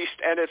Middle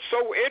East, and it's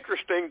so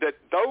interesting that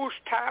those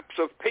types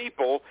of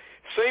people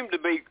seem to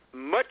be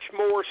much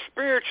more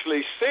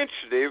spiritually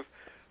sensitive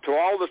to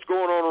all that's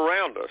going on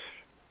around us.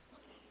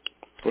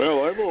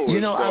 Well, I've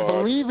always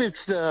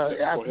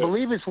thought, I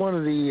believe it's one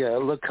of the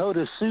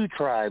Lakota Sioux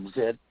tribes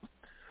that,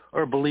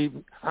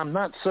 I'm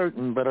not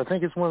certain, but I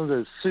think it's one of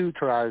the Sioux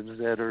tribes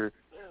that are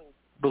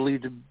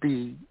believed to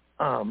be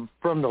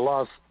from the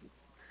lost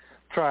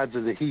tribes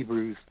of the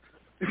Hebrews.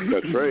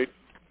 That's right.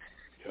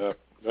 Yeah,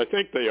 I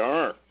think they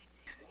are.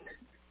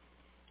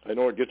 I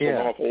know it gets an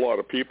awful lot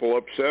of people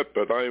upset,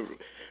 but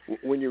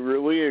when you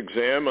really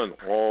examine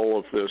all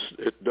of this,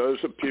 it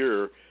does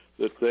appear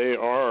that they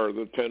are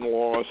the 10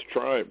 lost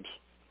tribes.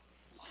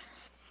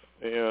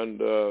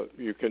 And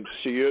you can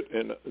see it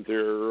in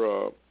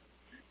their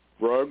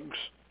rugs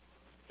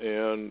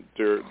and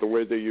the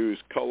way they use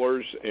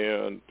colors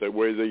and the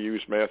way they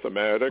use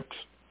mathematics.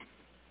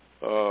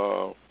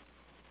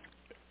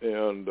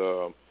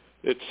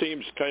 It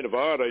seems kind of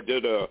odd. I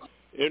did a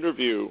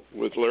interview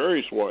with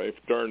Larry's wife,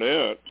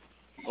 Darnett,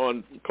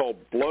 called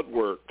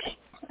Bloodworks,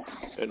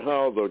 and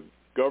how the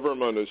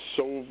government is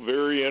so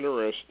very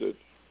interested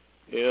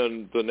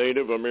in the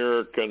Native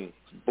American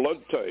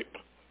blood type.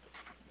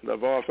 And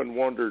I've often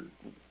wondered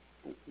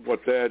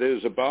what that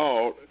is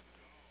about,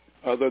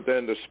 other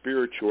than the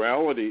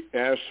spirituality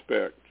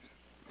aspect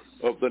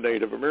of the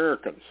Native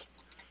Americans.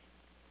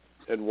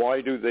 And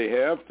why do they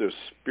have this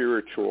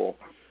spiritual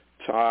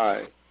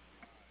tie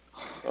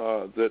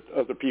that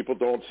other people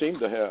don't seem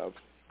to have?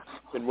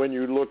 And when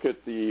you look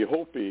at the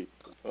Hopi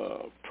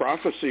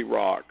prophecy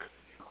rock,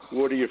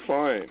 what do you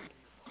find?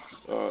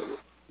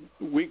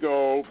 We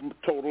go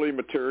totally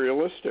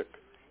materialistic,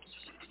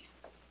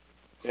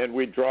 and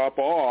we drop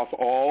off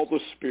all the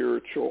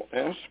spiritual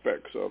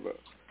aspects of it.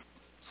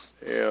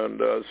 And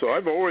so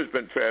I've always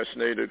been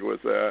fascinated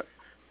with that.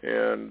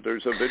 And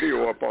there's a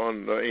video up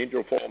on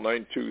Angel Fall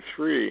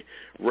 923,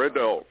 Red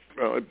Elk.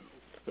 I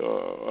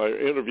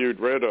interviewed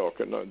Red Elk,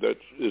 and that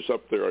is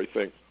up there, I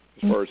think.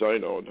 As far as I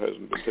know, it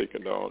hasn't been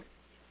taken down.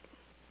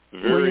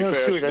 Very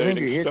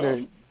fascinating stuff.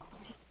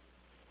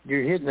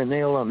 You're hitting the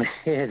nail on the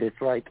head.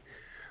 It's like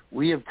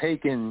we have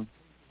taken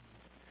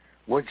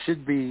what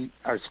should be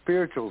our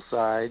spiritual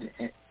side,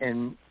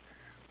 and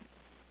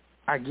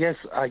I guess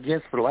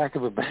for lack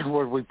of a better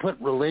word, we put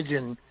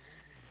religion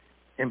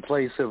in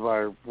place of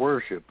our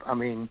worship. I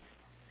mean,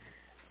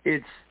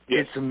 it's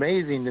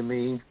amazing to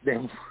me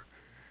that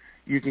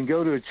you can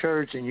go to a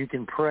church and you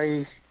can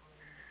pray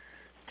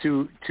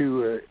to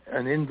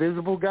an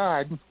invisible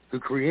God who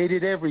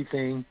created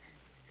everything.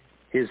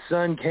 His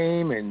son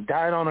came and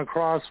died on a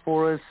cross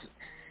for us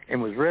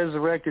and was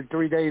resurrected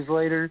 3 days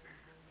later.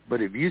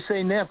 But if you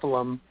say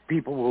Nephilim,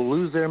 people will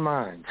lose their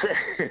minds.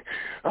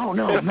 Oh,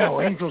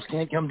 no, angels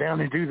can't come down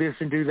and do this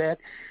and do that.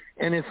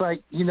 And it's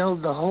like,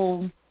 the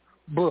whole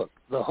book,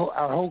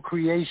 our whole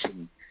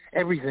creation,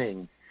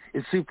 everything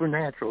is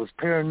supernatural. It's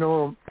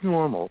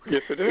paranormal.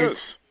 Yes, it is.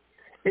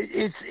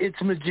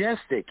 It's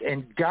majestic,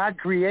 and God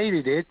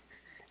created it,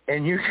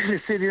 and you're going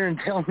to sit here and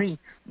tell me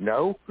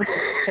no?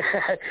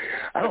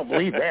 I don't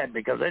believe that,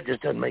 because that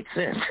just doesn't make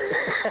sense.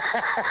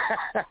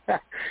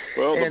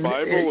 Well, the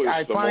Bible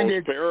is the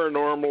most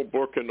paranormal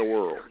book in the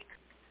world.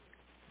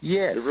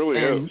 Yes. It really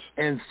is.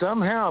 And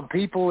somehow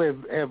people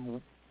have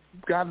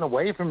gotten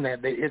away from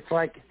that. It's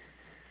like,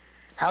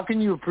 how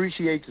can you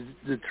appreciate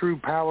the true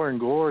power and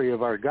glory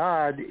of our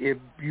God if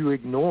you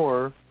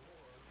ignore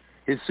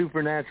his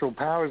supernatural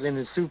powers and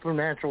his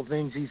supernatural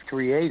things he's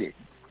created?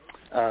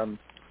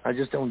 I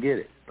just don't get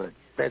it, but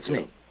that's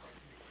me.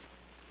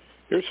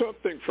 Here's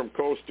something from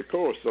Coast to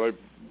Coast. I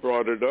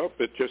brought it up.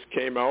 It just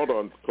came out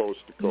on Coast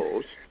to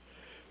Coast.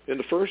 In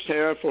the first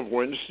half of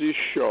Wednesday's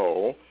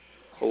show,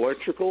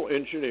 electrical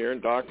engineer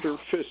and doctor of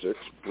physics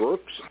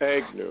Brooks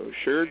Agnew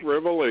shared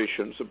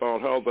revelations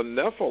about how the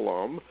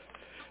Nephilim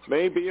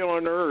may be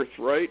on Earth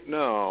right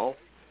now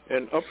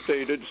and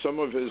updated some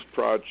of his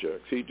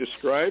projects. He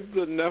described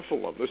the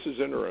Nephilim, this is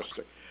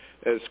interesting,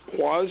 as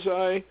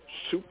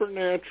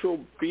quasi-supernatural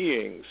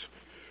beings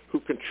who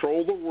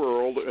control the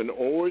world and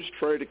always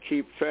try to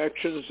keep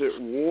factions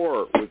at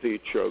war with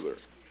each other.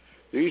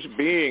 These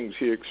beings,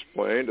 he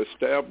explained,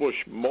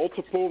 establish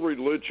multiple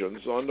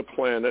religions on the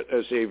planet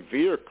as a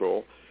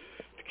vehicle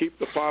to keep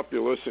the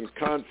populace in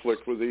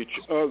conflict with each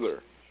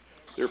other.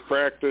 Their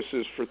practice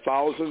is for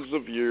thousands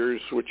of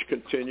years, which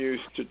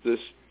continues to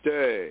this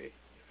day,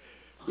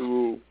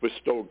 who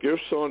bestow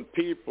gifts on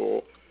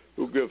people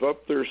who give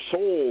up their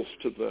souls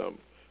to them.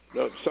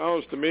 Now, it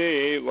sounds to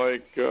me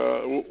like,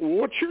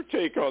 what's your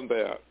take on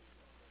that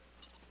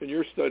in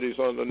your studies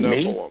on the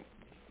Nephilim? Me?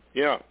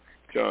 Yeah,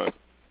 John.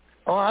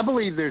 Oh, I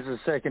believe there's a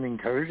second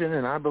incursion,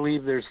 and I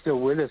believe they're still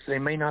with us. They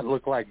may not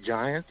look like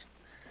giants,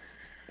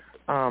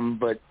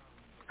 but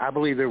I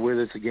believe they're with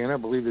us again. I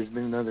believe there's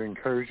been another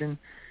incursion.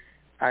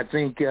 I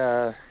think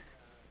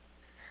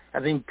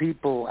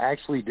people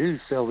actually do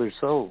sell their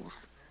souls.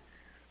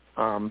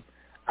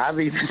 I've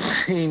even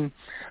seen,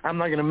 I'm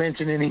not going to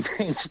mention any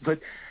names, but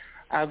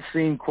I've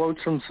seen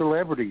quotes from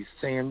celebrities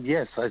saying,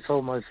 yes, I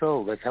sold my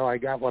soul. That's how I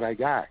got what I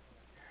got.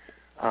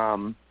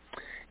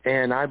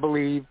 And I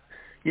believe,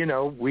 you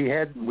know, we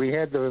had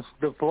the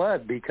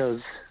flood because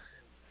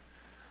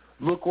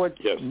look what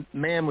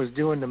man was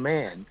doing to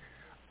man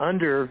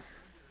under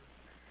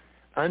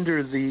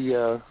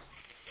the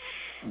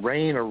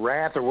reign or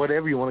wrath or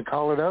whatever you want to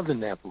call it of the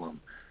Nephilim.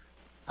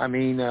 I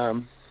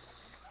mean,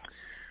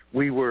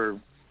 we were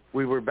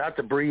about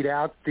to breed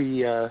out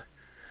the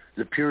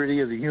purity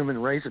of the human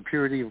race, the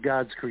purity of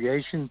God's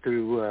creation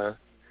through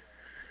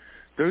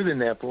the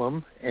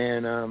Nephilim,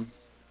 and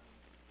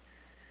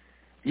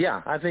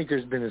yeah, I think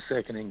there's been a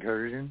second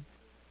incursion.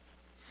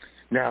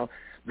 Now,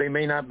 they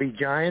may not be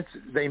giants.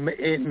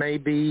 It may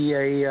be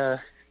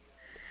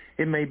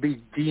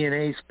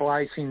DNA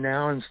splicing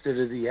now instead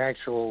of the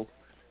actual,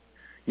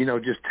 you know,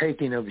 just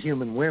taking of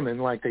human women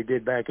like they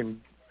did back in,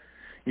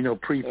 you know,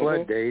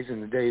 pre-flood days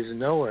and the days of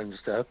Noah and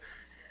stuff.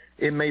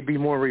 It may be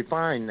more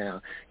refined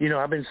now. You know,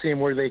 I've been seeing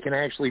where they can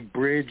actually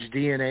bridge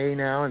DNA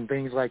now and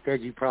things like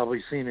that. You've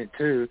probably seen it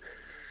too.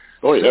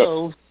 Oh, yeah.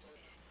 So,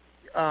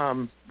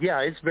 yeah,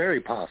 it's very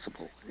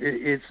possible.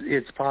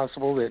 It's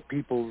possible that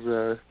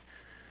people's,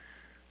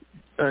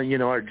 you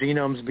know, our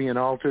genomes being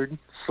altered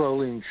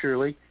slowly and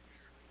surely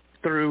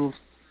through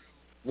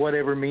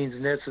whatever means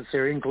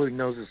necessary, including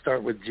those that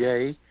start with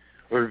J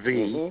or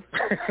V.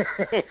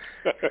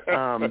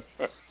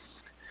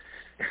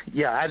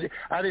 Yeah,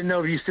 I didn't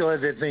know if you still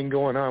had that thing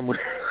going on with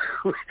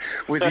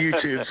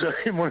YouTube, so I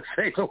didn't want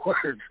to say the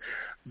words.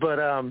 But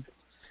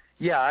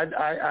yeah,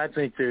 I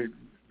think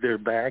they're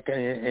back,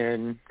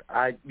 and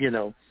I, you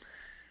know,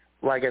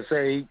 like I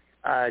say,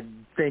 I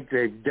think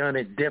they've done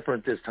it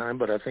different this time,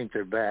 but I think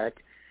they're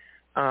back.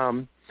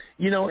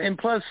 You know, and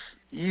plus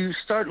you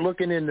start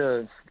looking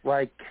into,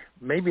 like,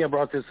 maybe I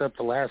brought this up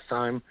the last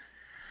time.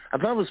 I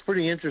thought it was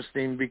pretty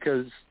interesting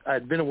because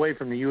I'd been away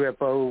from the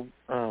UFO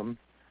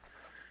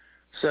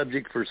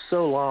subject for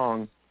so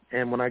long,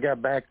 and when I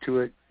got back to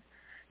it,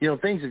 you know,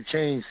 things have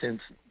changed since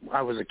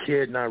I was a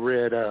kid and I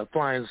read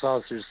Flying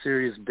Saucers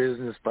Serious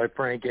Business by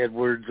Frank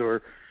Edwards,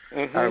 or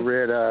I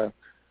read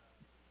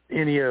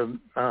any of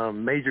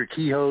Major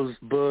Kehoe's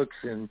books,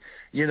 and,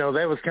 you know,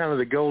 that was kind of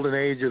the golden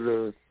age of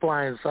the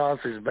flying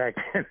saucers back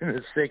then in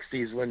the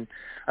 60s when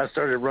I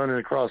started running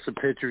across the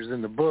pictures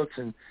in the books.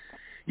 And,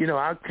 you know,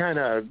 I kind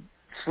of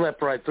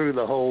slept right through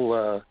the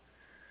whole,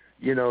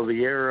 you know,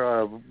 the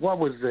era of, what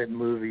was that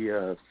movie,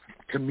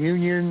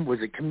 Communion?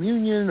 Was it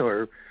Communion,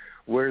 or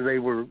where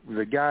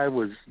the guy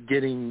was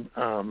getting,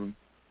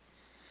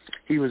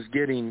 he was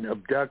getting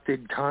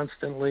abducted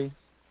constantly?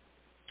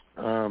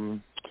 Who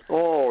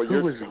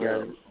was the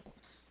guy?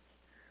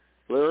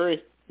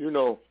 Larry, you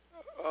know.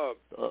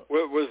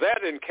 Was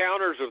that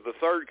Encounters of the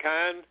Third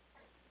Kind?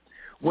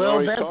 Well,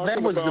 no,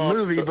 that was the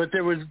movie, but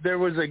there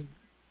was a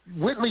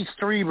Whitley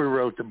Strieber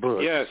wrote the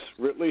book. Yes,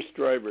 Whitley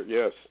Strieber.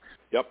 Yes.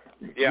 Yep.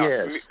 Yeah.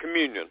 Yes.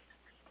 Communion.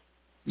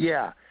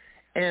 Yeah.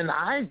 And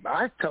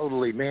I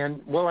totally,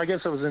 man. Well, I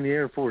guess I was in the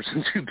Air Force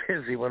and too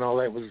busy when all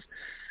that was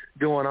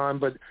going on,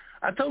 but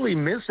I totally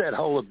missed that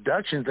whole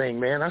abduction thing,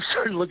 man. I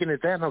started looking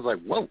at that and I was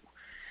like, whoa.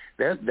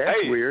 That's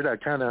weird. I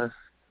kind of.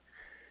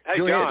 Hey,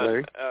 Go John. ahead,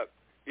 Larry.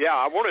 Yeah,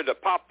 I wanted to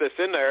pop this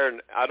in there,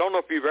 and I don't know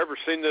if you've ever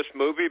seen this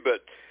movie,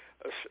 but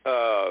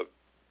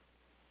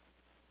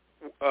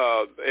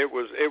it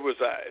was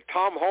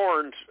Tom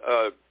Horn's.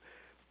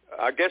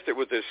 I guess it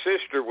was his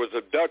sister was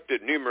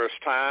abducted numerous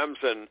times,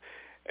 and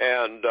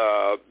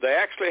they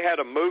actually had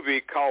a movie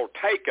called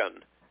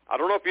Taken. I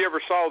don't know if you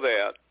ever saw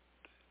that.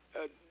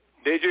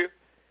 Did you?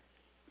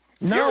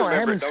 No, I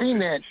haven't seen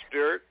that.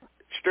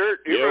 Stuart,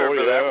 you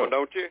remember that one,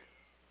 don't you?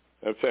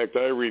 In fact,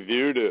 I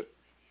reviewed it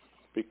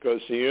because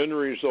the end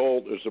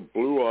result is a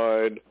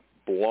blue-eyed,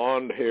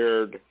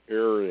 blonde-haired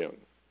Aryan.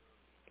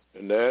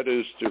 And that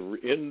is the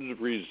end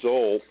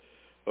result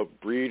of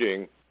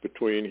breeding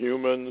between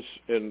humans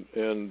and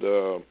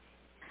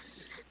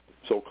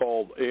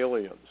so-called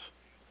aliens.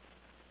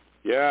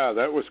 Yeah,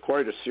 that was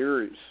quite a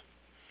series.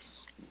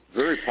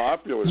 Very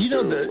popular. You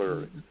know,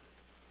 Larry.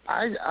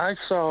 I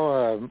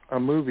saw a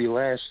movie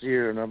last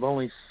year, and I've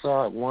only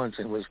saw it once,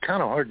 and it was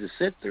kind of hard to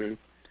sit through.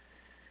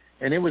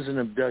 And it was an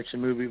abduction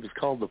movie. It was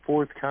called The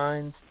Fourth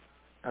Kind,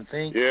 I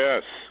think.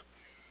 Yes.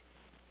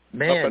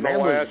 Man,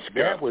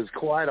 that was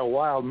quite a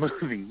wild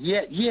movie.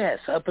 Yeah, yes,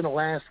 up in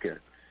Alaska.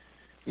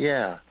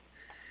 Yeah.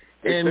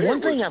 And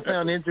one thing I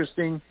found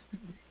interesting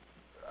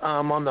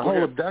on the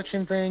whole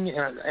abduction thing,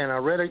 and I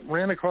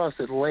ran across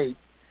it late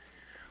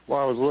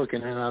while I was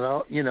looking, and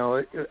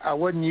I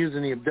wasn't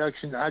using the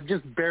abduction. I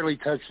just barely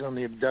touched on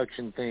the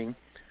abduction thing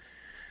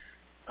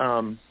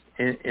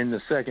in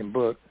the second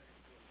book.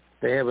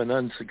 They have an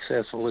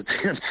unsuccessful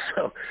attempt.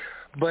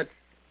 But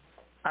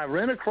I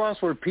ran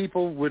across where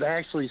people would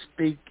actually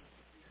speak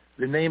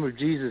the name of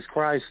Jesus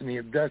Christ, and the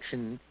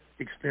abduction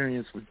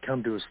experience would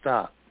come to a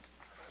stop.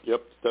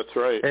 Yep, that's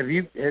right.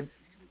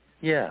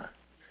 Yeah.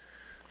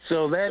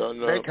 So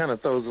that kind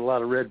of throws a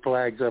lot of red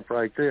flags up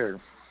right there.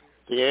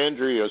 The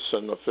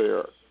Andreasen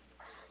Affair.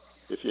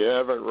 If you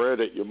haven't read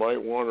it, you might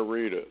want to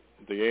read it.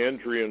 The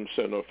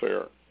Andreasen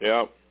Affair.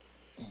 Yeah.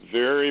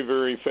 Very,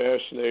 very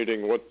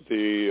fascinating what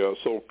the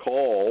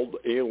so-called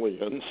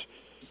aliens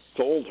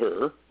told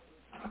her,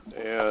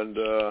 and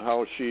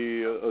how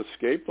she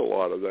escaped a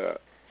lot of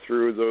that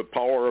through the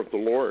power of the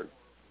Lord.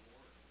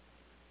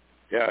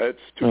 Yeah, it's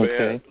too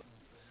bad.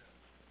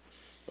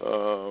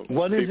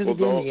 What is it again?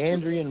 The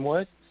Andrean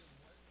what?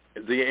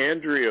 The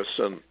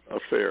Andreasen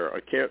affair. I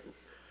can't.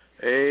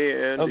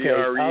 Andreasson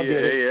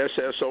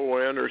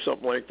or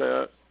something like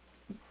that.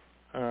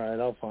 All right,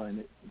 I'll find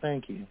it.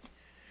 Thank you.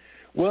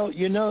 Well,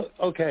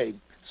 okay,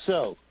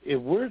 so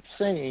if we're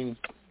saying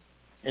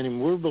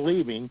and we're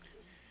believing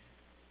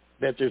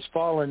that there's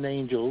fallen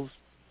angels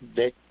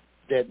that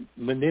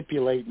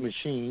manipulate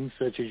machines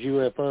such as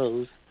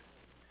UFOs,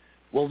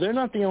 well, they're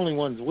not the only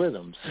ones with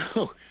them.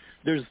 So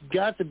there's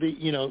got to be,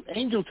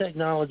 angel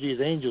technology is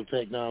angel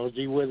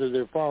technology, whether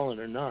they're fallen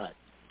or not,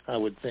 I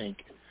would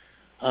think.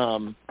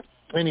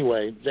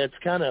 Anyway, that's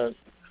kind of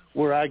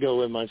where I go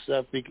with my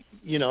stuff.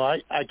 You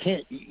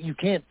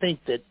can't think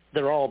that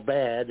they're all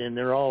bad and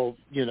they're all,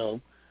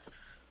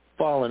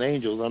 fallen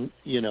angels.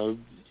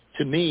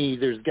 To me,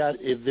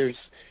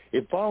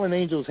 if fallen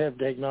angels have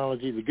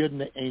technology, the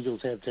good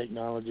angels have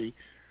technology.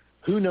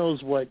 Who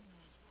knows what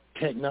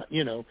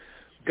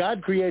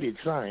God created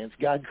science.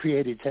 God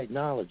created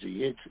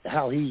technology. It's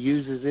how he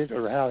uses it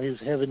or how his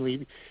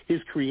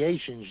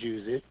creations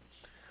use it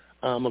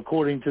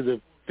according to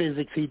the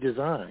physics he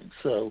designed.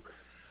 So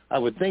I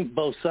would think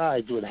both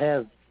sides would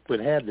have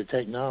the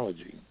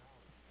technology.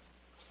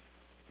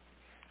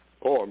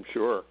 Oh, I'm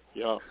sure.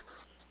 Yeah.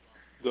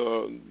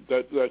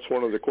 That's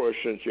one of the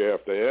questions you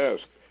have to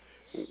ask.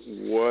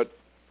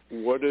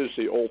 What is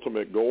the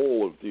ultimate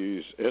goal of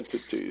these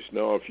entities?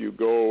 Now, if you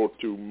go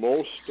to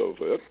most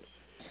of it,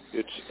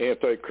 it's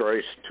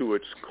Antichrist to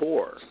its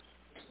core.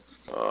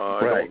 I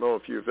don't know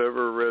if you've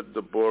ever read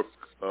the book,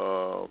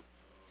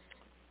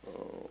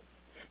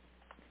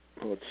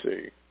 let's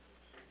see,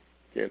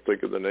 can't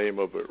think of the name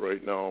of it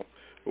right now.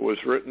 It was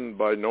written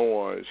by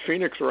Noah's,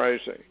 Phoenix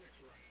Rising.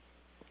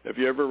 Have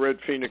you ever read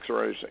Phoenix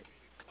Rising?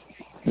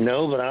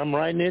 No, but I'm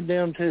writing it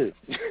down too.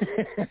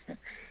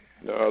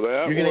 No,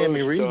 you're going to have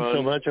me reading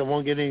so much I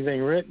won't get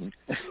anything written.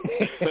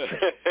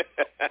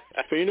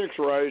 Phoenix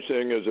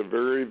Rising is a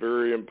very,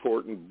 very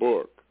important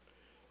book.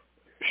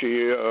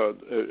 She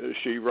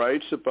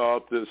writes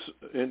about this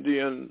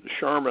Indian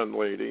shaman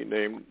lady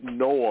named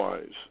No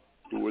Eyes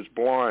who was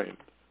blind.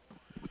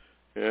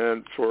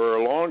 And for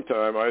a long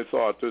time I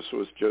thought this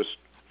was just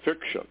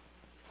fiction.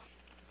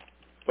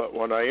 But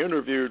when I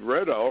interviewed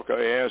Red Elk,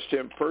 I asked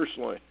him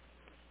personally,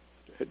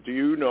 do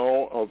you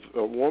know of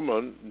a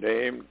woman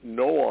named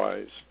No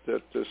Eyes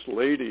that this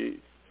lady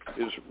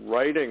is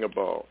writing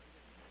about?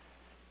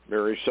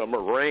 Mary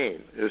Summer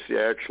Rain is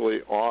the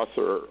actually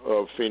author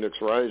of Phoenix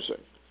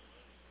Rising.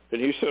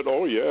 And he said,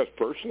 oh, yes,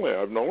 personally,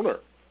 I've known her.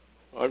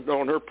 I've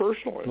known her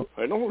personally.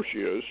 I know who she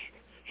is.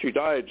 She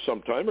died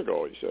some time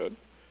ago, he said.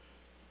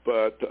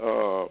 But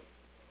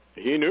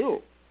he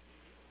knew.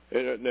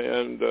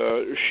 And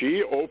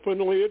she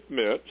openly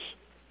admits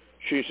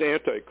she's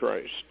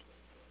Antichrist.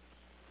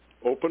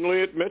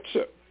 Openly admits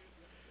it.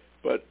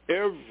 But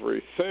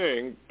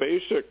everything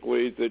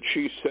basically that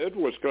she said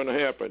was going to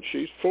happen,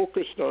 she's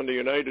focused on the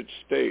United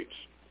States,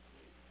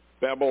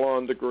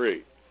 Babylon the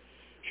Great.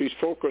 She's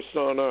focused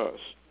on us.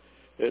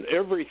 And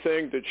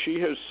everything that she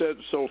has said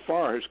so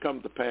far has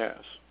come to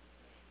pass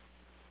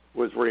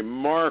with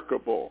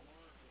remarkable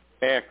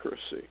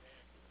accuracy.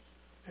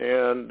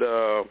 And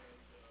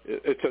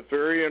it's a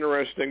very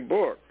interesting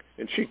book.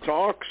 And she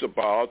talks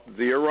about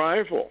the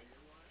arrival.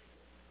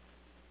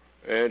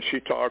 And she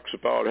talks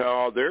about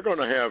how they're going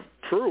to have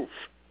proof,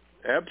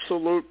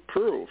 absolute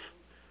proof,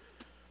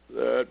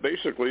 that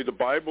basically the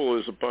Bible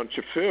is a bunch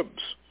of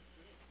fibs.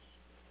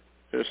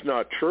 It's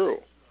not true.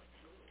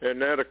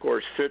 And that, of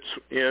course, fits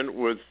in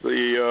with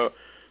the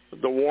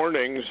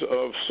warnings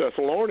of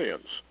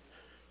Thessalonians,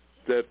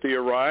 that the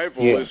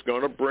arrival is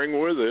going to bring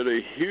with it a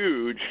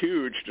huge,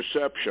 huge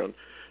deception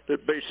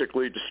that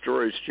basically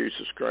destroys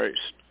Jesus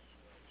Christ.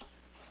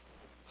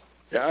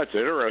 Yeah, it's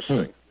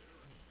interesting.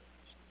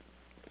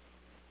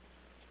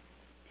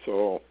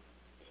 So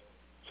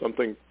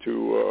something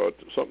to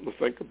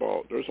think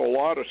about. There's a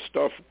lot of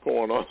stuff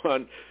going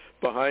on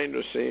behind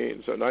the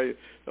scenes, and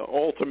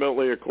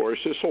ultimately, of course,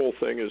 this whole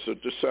thing is a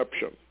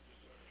deception.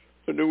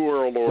 The New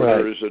World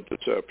Order is a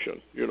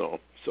deception,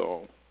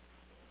 So,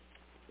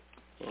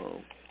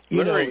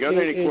 Larry, got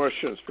any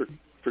questions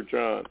for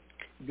John?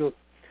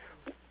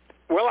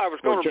 Well, I was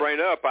going to bring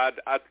up. I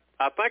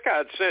think I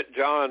had sent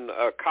John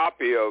a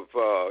copy of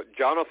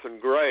Jonathan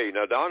Gray.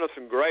 Now,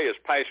 Jonathan Gray has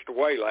passed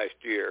away last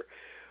year.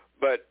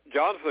 But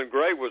Jonathan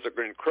Gray was an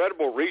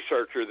incredible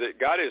researcher that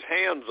got his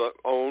hands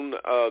on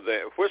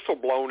the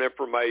whistleblown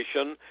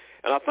information,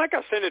 and I think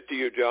I sent it to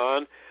you,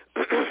 John,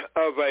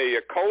 of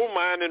a coal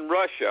mine in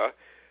Russia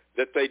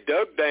that they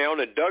dug down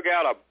and dug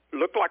out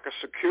looked like a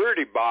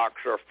security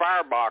box or a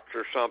firebox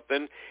or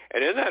something,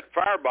 and in that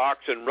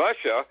firebox in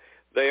Russia,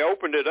 they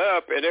opened it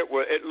up, and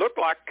it looked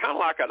like kind of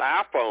like an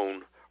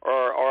iPhone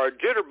or a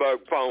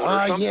jitterbug phone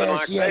or something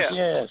like that.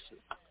 Yes.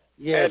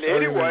 And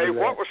anyway,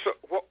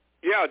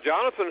 Yeah,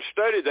 Jonathan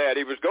studied that.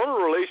 He was going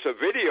to release a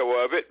video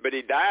of it, but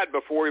he died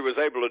before he was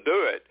able to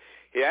do it.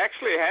 He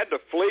actually had to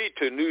flee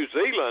to New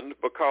Zealand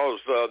because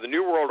the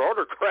New World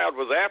Order crowd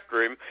was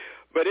after him.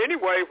 But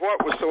anyway,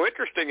 what was so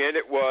interesting in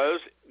it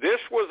was this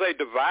was a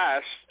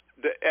device,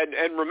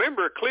 and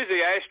remember,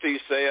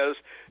 Ecclesiastes says,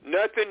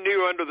 nothing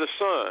new under the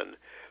sun.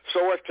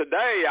 So if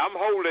today I'm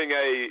holding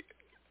a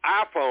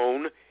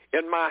iPhone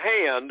in my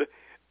hand,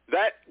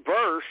 that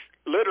verse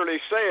literally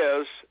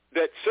says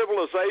that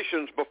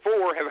civilizations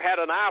before have had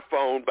an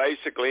iPhone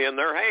basically in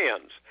their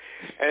hands.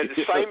 And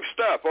the same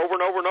stuff over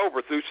and over and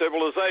over through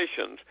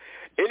civilizations.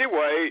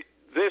 Anyway,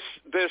 this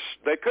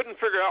they couldn't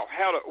figure out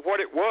what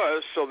it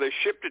was, so they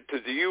shipped it to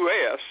the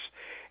U.S.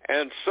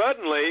 And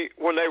suddenly,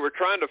 when they were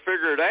trying to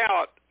figure it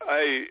out,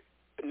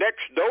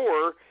 next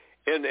door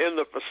in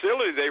the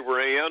facility they were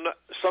in,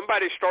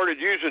 somebody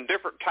started using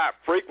different type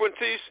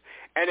frequencies,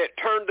 and it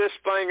turned this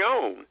thing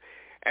on.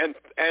 And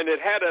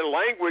it had a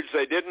language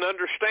they didn't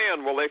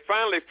understand. Well, they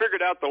finally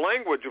figured out the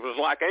language. It was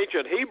like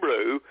ancient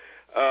Hebrew,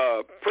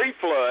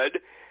 pre-flood,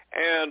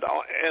 and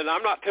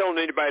I'm not telling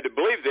anybody to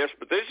believe this,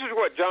 but this is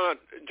what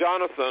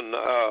Jonathan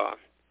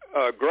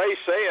Gray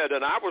said,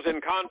 and I was in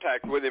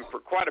contact with him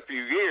for quite a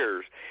few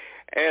years.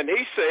 And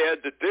he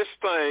said that this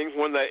thing,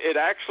 when it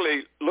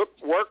actually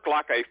worked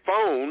like a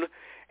phone,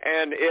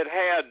 and it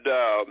had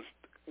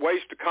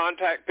ways to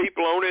contact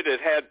people on it. It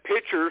had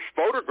pictures,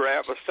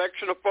 a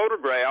section of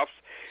photographs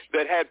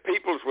that had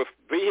people with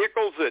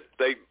vehicles that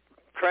they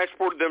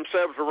transported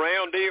themselves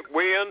around it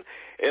when.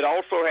 It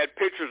also had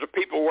pictures of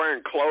people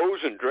wearing clothes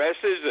and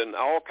dresses and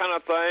all kind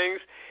of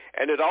things.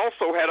 And it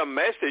also had a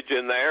message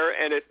in there,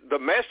 and the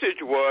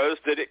message was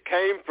that it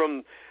came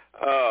from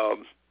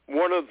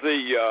one of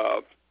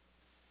the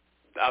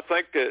I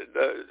think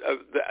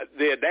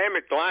the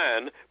Adamic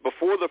line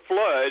before the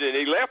flood, and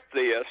he left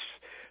this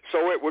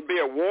so it would be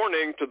a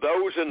warning to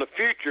those in the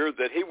future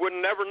that he would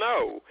never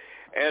know.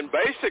 And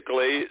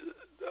basically,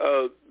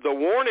 the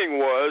warning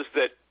was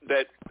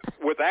that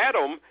with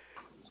Adam,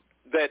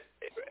 that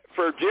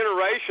for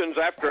generations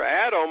after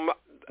Adam,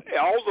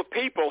 all the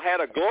people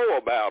had a glow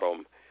about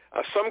them,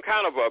 some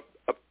kind of a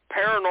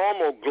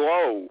paranormal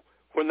glow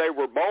when they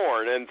were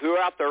born and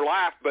throughout their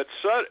life. But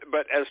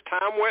as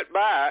time went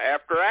by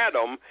after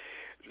Adam,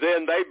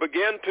 then they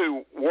began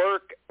to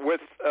work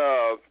with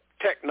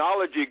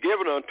technology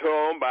given unto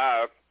them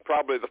by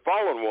probably the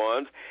fallen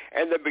ones,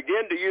 and they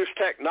began to use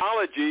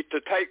technology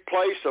to take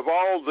place of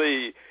all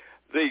the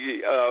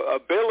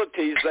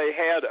abilities they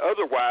had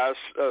otherwise,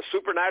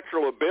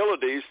 supernatural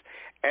abilities,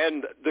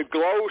 and the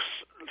glow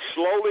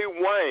slowly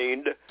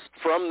waned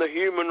from the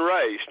human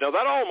race. Now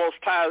that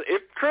almost ties,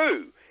 if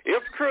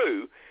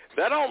true,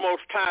 that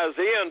almost ties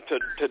in to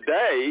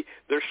today.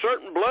 There's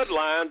certain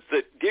bloodlines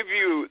that give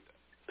you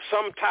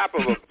some type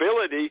of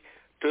ability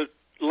to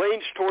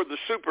leans toward the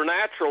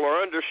supernatural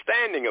or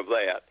understanding of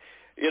that.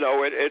 You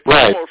know, it's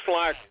right. Almost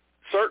like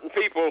certain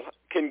people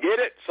can get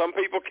it, some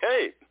people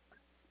can't.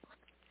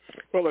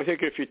 Well, I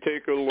think if you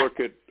take a look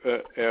at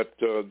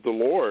the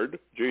Lord,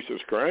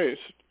 Jesus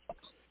Christ,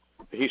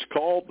 he's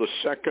called the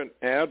second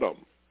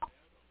Adam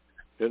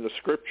in the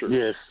Scriptures.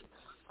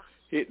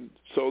 Yes.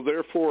 So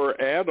therefore,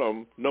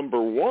 Adam,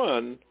 number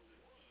one,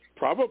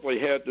 probably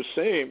had the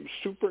same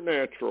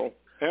supernatural,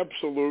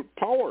 absolute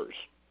powers.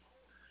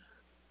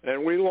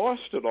 And we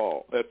lost it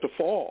all at the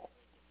fall.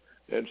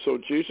 And so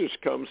Jesus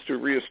comes to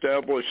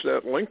reestablish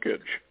that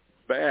linkage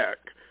back.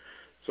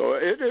 So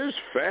it is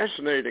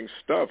fascinating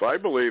stuff. I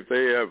believe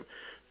they have,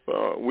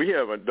 we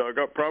haven't dug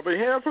up probably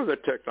half of the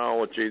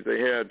technology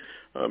they had.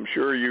 I'm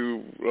sure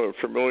you are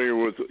familiar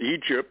with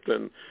Egypt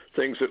and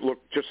things that look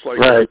just like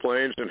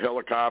airplanes and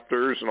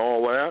helicopters and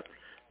all that.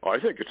 I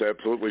think it's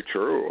absolutely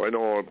true. I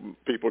know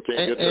people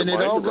can't get their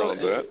mind around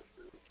that.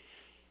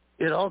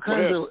 It all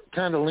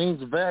kind of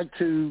leans back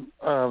to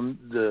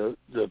the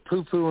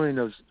poo-pooing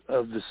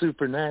of the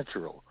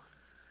supernatural,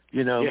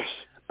 you know. Yes.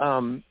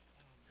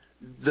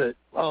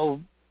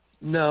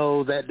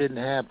 No, that didn't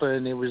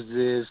happen. It was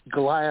this.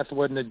 Goliath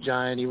wasn't a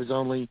giant. He was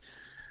only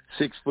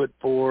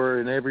 6'4",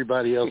 and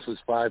everybody else was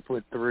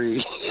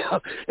 5'3".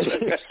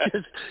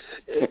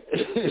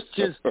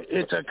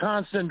 It's a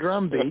constant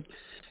drumbeat,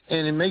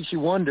 and it makes you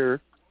wonder.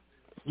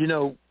 You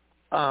know,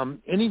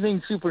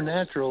 anything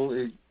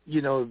supernatural.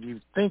 You know, if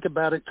you think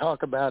about it,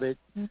 talk about it,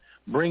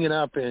 bring it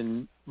up,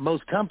 in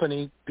most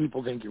companies,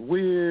 people think you're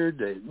weird.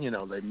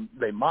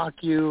 They mock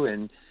you,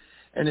 and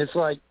it's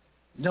like,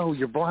 no,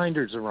 your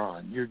blinders are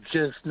on. You're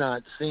just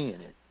not seeing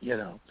it, you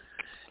know.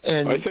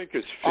 And I think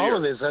it's fear. All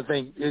of this, I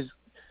think, is,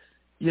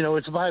 you know,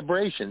 it's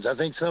vibrations. I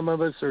think some of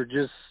us are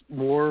just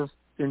more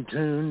in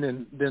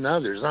tune than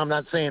others. I'm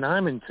not saying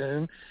I'm in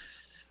tune,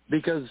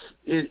 because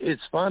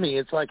it's funny.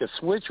 It's like a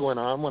switch went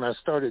on when I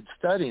started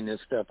studying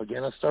this stuff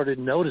again. I started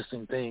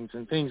noticing things,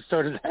 and things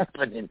started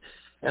happening.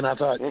 And I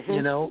thought,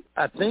 you know,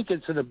 I think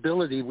it's an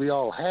ability we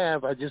all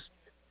have. I just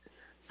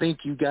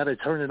think you got to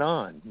turn it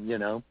on, you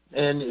know.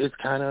 And it's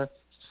kind of,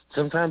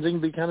 sometimes it can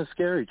be kind of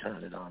scary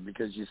turning it on,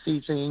 because you see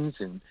things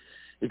and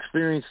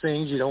experience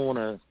things you don't want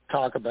to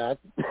talk about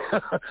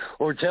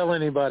or tell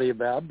anybody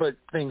about, but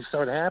things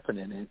start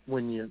happening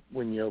when you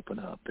open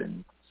up.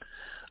 And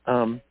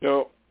I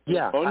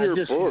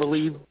just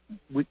believe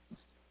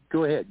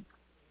go ahead.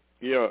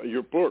 Yeah,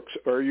 your books,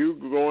 are you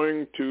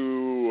going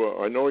to,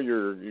 I know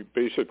you're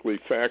basically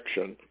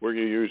faction, where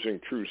you're using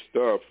true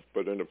stuff,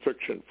 but in a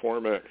fiction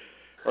format.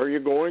 Are you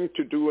going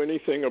to do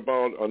anything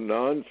about a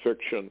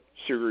nonfiction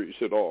series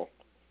at all?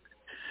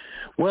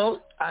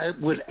 Well, I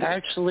would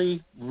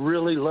actually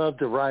really love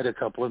to write a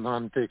couple of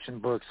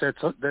nonfiction books.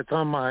 That's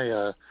on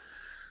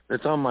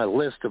my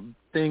list of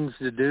things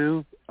to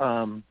do.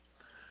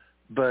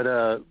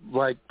 But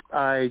like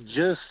I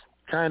just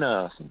kind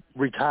of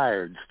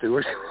retired,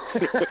 Stuart,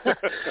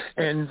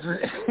 and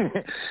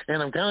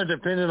I'm kind of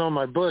dependent on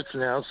my books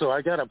now. So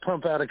I got to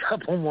pump out a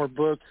couple more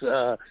books.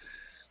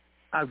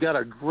 I've got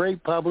a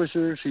great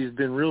publisher. She's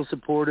been real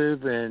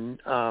supportive, and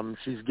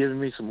she's given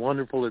me some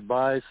wonderful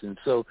advice. And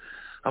so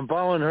I'm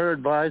following her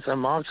advice.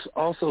 I'm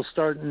also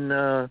starting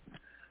a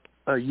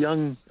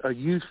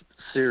youth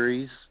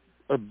series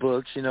of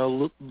books,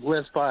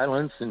 less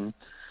violence and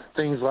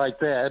things like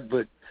that,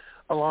 but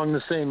along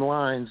the same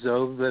lines,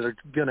 though, that are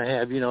going to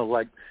have,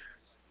 going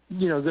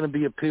to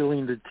be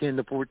appealing to 10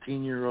 to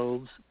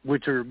 14-year-olds,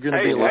 which are going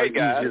to be a lot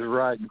easier to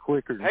write and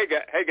quicker. Hey,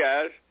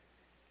 guys.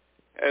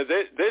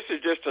 This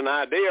is just an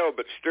idea,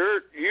 but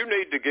Stuart, you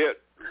need to get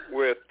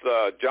with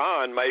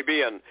John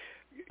maybe and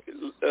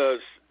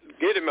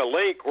get him a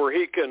link where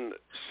he can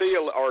see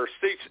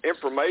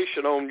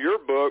information on your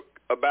book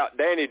about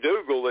Danny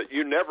Dougal that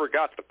you never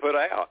got to put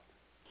out.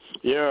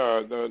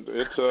 Yeah,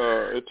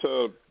 it's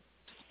a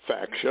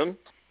faction,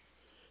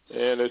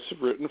 and it's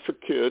written for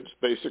kids,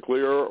 basically,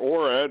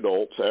 or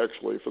adults,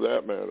 actually, for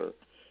that matter.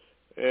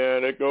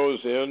 And it goes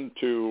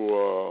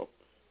into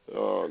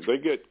they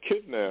get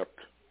kidnapped.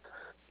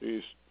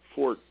 These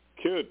 4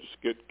 kids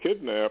get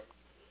kidnapped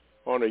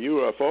on a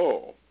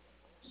UFO.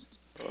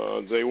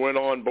 They went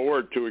on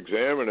board to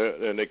examine it,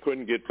 and they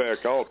couldn't get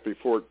back out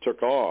before it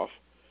took off.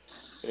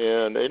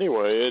 And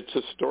anyway, it's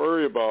a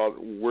story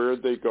about where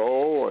they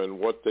go and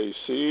what they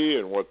see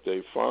and what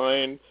they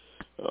find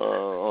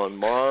on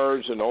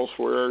Mars and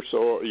elsewhere.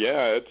 So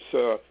yeah,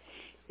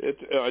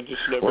 I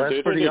just never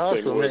did anything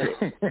awesome, with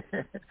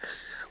it.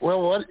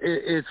 Well,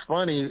 it's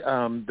funny.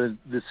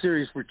 The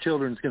series for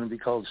children is going to be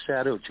called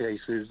Shadow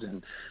Chasers,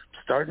 and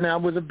starting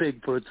out with a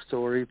Bigfoot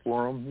story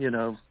for them,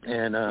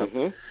 And I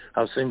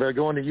was thinking about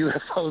going to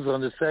UFOs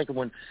on the second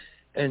one,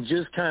 and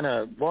just kind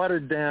of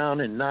watered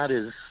down and not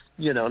as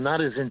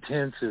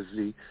intense as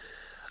the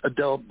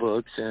adult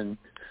books. And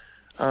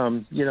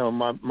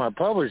my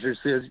publisher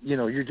says,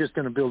 you're just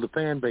going to build a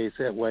fan base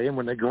that way, and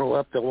when they grow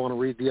up, they'll want to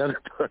read the other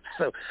books.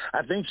 So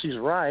I think she's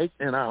right,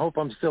 and I hope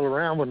I'm still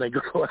around when they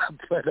grow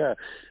up.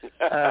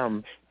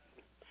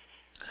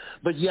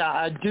 But yeah,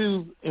 I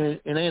do. In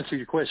answer to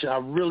your question, I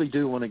really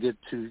do want to get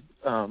to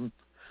some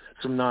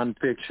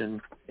nonfiction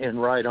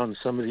and write on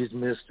some of these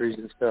mysteries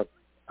and stuff.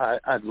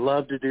 I'd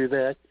love to do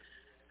that.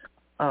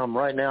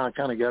 Right now, I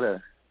kind of got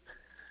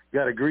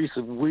to grease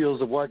the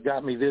wheels of what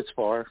got me this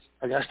far.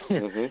 I got,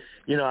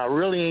 I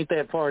really ain't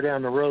that far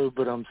down the road,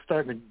 but I'm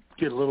starting to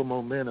get a little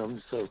momentum.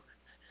 So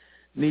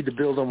need to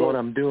build on what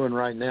I'm doing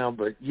right now.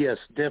 But yes,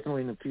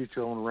 definitely in the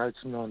future, I want to write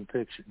some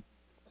nonfiction.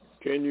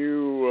 Can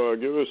you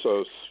give us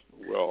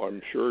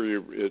I'm sure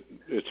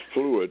it's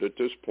fluid at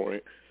this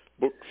point,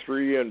 book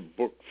 3 and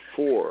book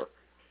 4.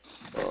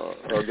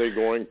 Are they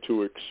going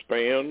to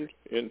expand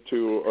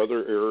into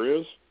other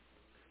areas?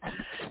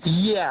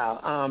 Yeah,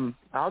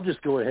 I'll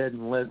just go ahead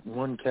and let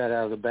one cat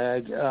out of the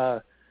bag.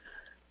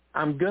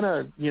 I'm kind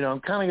of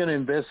gonna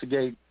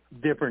investigate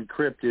different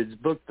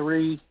cryptids. Book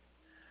 3,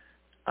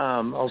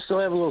 I'll still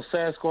have a little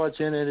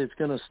Sasquatch in it. It's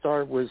going to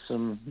start with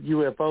some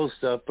UFO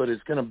stuff, but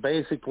it's going to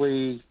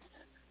basically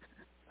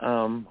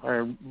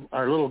our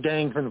little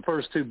gang from the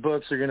first 2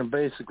 books are going to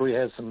basically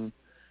have some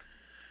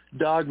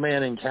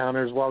dogman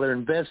encounters while they're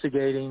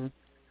investigating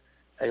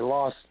a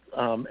lost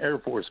Air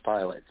Force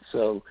pilot.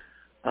 So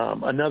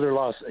another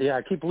loss. Yeah,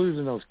 I keep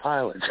losing those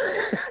pilots.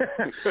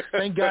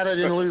 Thank God I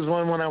didn't lose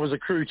one when I was a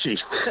crew chief.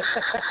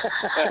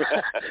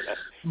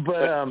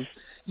 But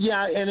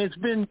yeah, and it's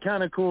been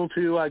kind of cool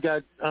too. I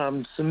got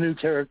some new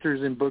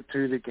characters in book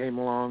 2 that came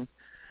along,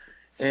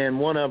 and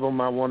one of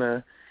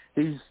them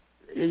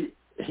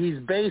he's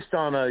based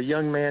on a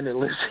young man that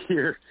lives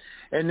here,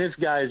 and this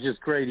guy is just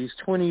great. He's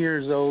 20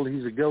 years old.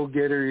 He's a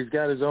go-getter. He's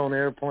got his own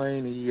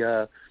airplane.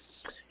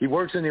 He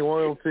works in the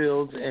oil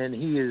fields, and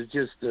he is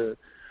just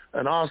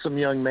an awesome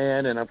young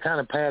man, and I've kind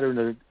of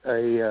patterned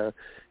a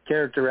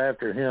character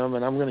after him,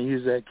 and I'm going to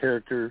use that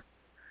character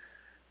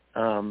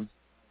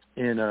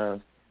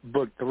in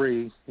book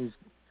 3.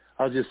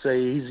 I'll just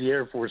say he's the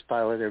Air Force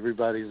pilot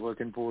everybody's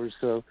looking for.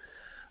 So,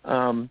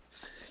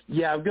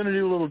 yeah, I'm going to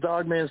do a little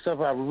Dogman stuff.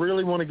 I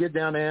really want to get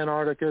down to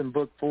Antarctica in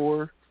book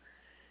 4,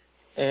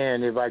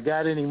 and if I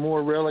got any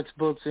more Relics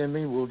books in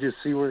me, we'll just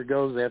see where it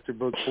goes after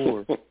book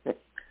 4.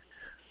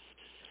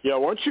 Yeah,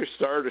 once you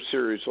start a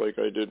series like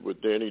I did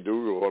with Danny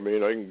Dougal, I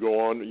mean,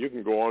 you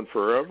can go on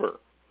forever.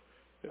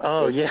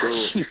 Oh, That's yeah,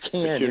 true. you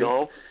can. But, you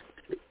know,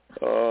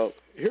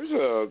 here's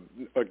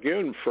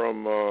again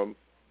from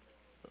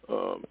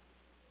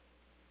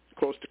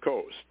Coast to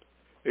Coast.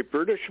 A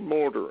British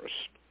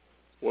motorist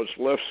was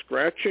left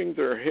scratching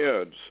their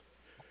heads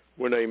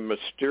when a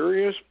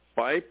mysterious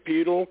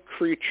bipedal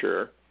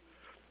creature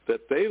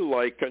that they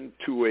likened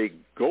to a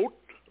goat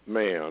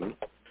man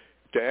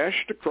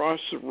dashed across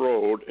the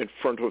road in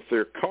front of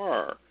their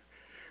car.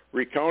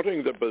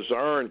 Recounting the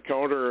bizarre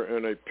encounter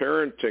in a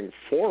parenting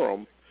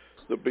forum,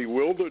 the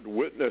bewildered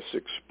witness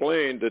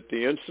explained that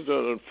the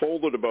incident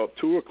unfolded about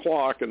 2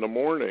 o'clock in the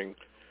morning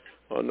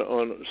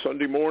on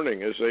Sunday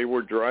morning as they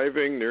were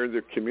driving near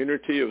the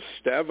community of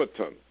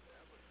Staverton.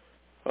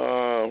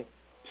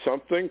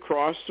 Something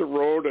crossed the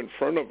road in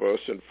front of us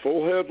in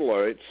full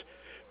headlights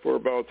for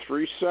about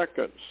 3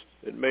 seconds.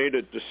 It made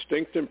a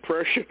distinct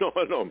impression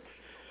on them.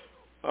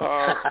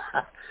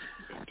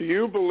 Do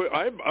you believe?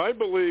 I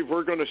believe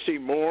we're going to see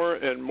more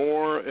and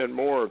more and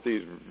more of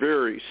these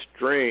very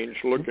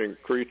strange-looking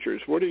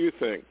creatures. What do you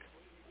think?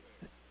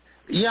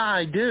 Yeah,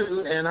 I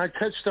do, and I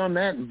touched on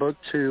that in book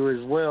 2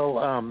 as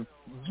well.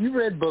 You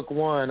read book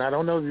 1. I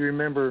don't know if you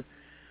remember.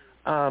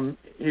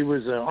 He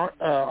was an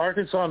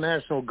Arkansas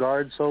National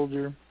Guard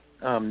soldier,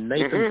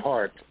 Nathan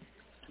Park.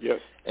 Yes.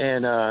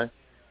 And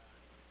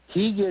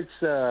he gets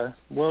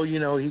well, you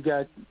know, he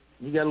got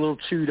a little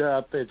chewed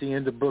up at the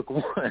end of book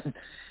 1,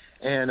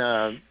 and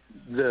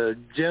the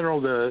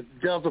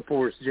Delta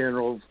Force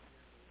General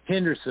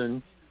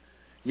Henderson,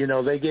 you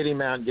know, they get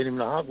him out and get him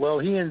to well,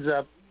 he ends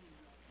up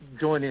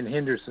joining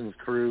Henderson's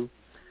crew,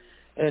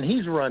 and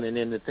he's running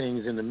into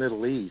things in the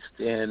Middle East,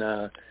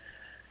 and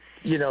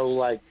you know,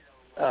 like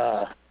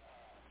I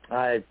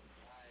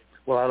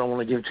don't want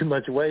to give too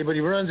much away, but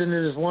he runs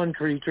into this one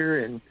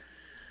creature and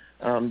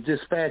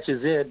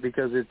dispatches it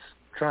because it's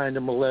trying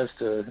to molest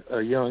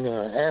a young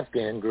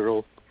Afghan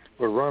girl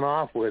or run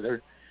off with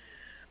her.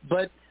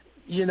 But,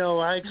 you know,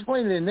 I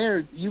explained it in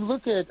there. You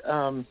look at,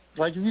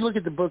 like if you look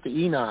at the book of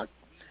Enoch,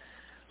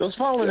 those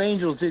fallen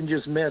angels didn't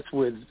just mess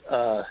with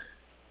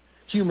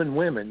human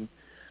women.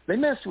 They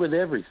messed with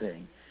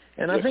everything.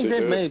 And I think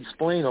that may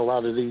explain a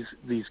lot of these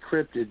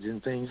cryptids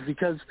and things,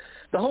 because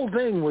the whole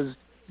thing was,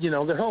 you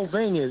know, the whole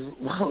thing is,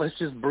 well, let's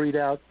just breed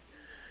out,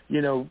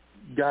 you know,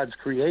 God's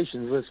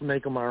creations. Let's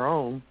make them our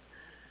own,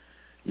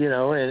 you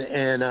know,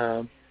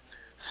 and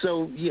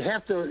so you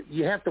have to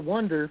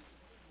wonder,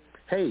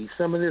 hey,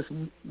 some of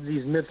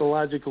these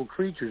mythological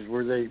creatures,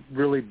 were they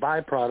really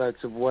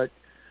byproducts of what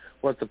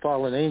the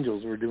fallen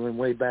angels were doing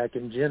way back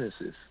in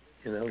Genesis?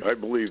 You know, I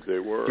believe they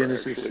were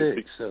Genesis actually.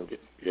 6. So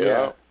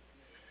yeah.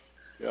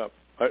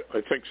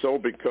 I think so,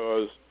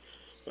 because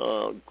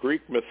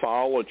Greek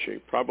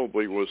mythology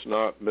probably was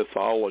not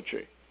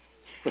mythology.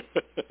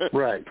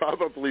 Right.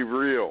 Probably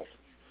real.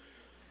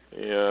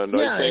 And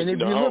yeah, I think and if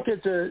you look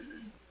at the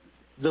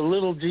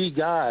little G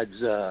gods,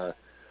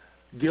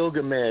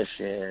 Gilgamesh,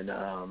 and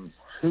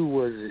who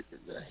was it?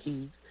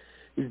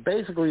 He's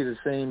basically the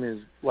same as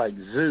like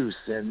Zeus,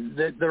 and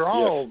they're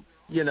all,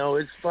 you know,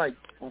 it's like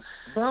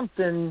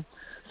something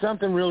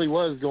really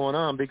was going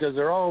on, because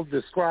they're all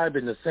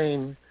describing the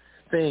same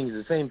things,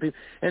 the same people,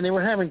 and they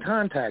were having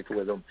contact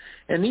with them.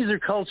 And these are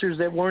cultures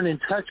that weren't in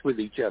touch with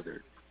each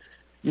other.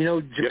 You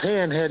know,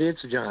 Japan had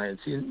its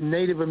giants.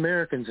 Native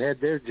Americans had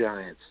their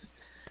giants.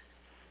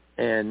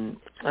 And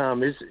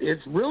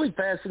it's really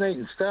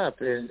fascinating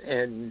stuff.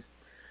 And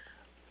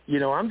you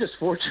know, I'm just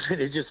fortunate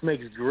it just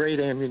makes great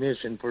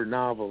ammunition for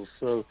novels.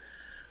 So,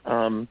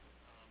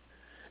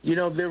 you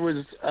know, there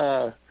was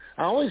I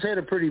always had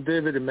a pretty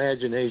vivid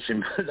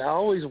imagination, but I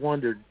always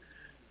wondered,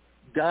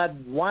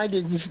 God, why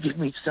didn't you give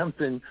me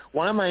something?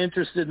 Why am I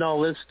interested in all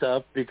this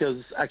stuff?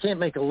 Because I can't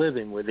make a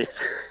living with it.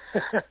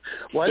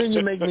 Why didn't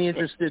you make me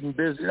interested in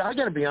business? I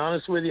got to be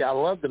honest with you. I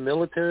love the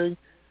military,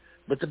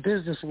 but the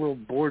business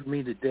world bored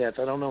me to death.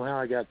 I don't know how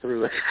I got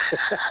through it.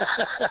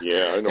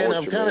 Yeah, I know. And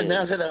I'm kind of,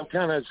 now that I'm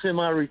kind of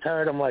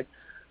semi-retired, I'm like,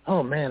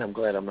 oh man, I'm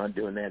glad I'm not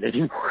doing that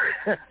anymore.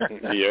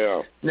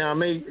 Yeah. Now I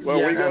may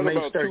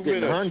start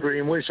getting hungry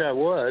and wish I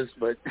was,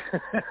 but.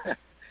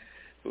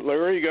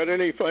 Larry, you got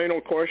any final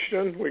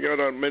question? We got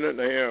a minute and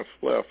a half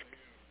left.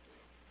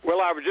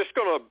 Well, I was just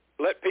going to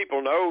let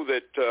people know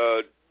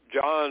that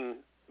John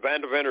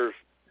Vandeventer's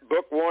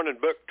book 1 and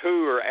book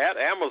 2 are at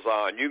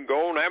Amazon. You can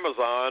go on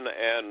Amazon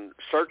and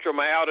search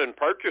them out and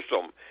purchase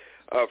them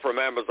from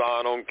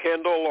Amazon on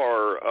Kindle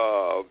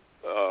or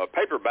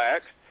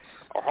paperback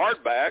or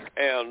hardback.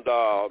 And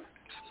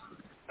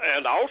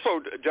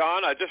also,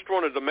 John, I just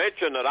wanted to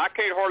mention that I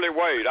can't hardly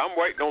wait. I'm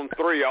waiting on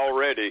 3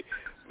 already.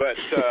 But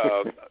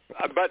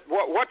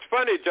what's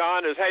funny,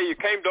 John, is hey, you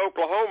came to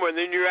Oklahoma and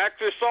then you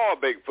actually saw a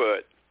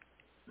Bigfoot.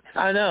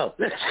 I know.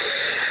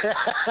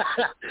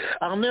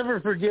 I'll never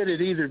forget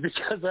it either,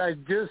 because I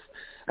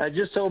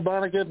just told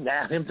Monica,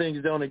 them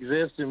things don't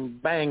exist,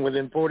 and bang,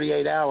 within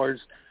 48 hours,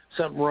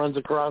 something runs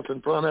across in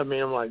front of me.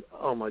 I'm like,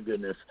 oh my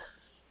goodness.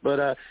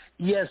 But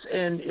yes,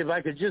 and if I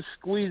could just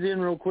squeeze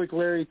in real quick,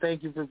 Larry,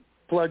 thank you for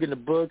plugging the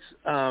books.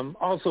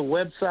 Also,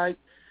 website,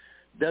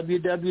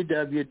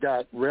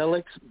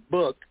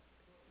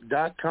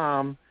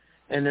 www.relicsbook.com,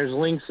 and there's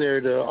links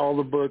there to all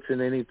the books in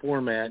any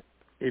format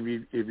if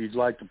you'd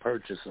like to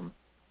purchase them.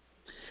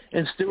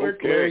 And Stuart,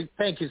 Okay. Larry,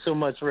 thank you so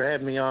much for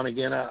having me on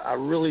again. I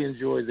really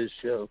enjoy this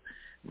show.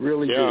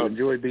 Really do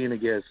enjoy being a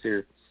guest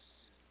here.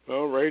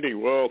 All righty.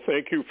 Well,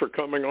 thank you for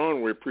coming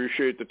on. We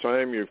appreciate the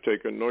time you've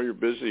taken. I know you're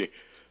busy.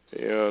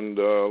 And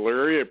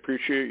Larry, I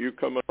appreciate you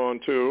coming on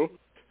too.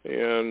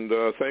 And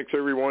thanks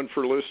everyone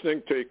for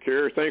listening. Take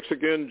care. Thanks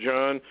again,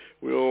 John.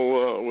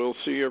 We'll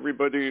see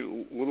everybody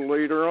a little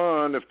later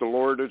on if the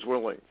Lord is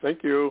willing.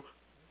 Thank you.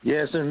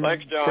 Yes, and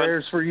thanks, John.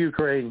 prayers for you,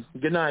 Craig.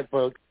 Good night,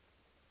 folks.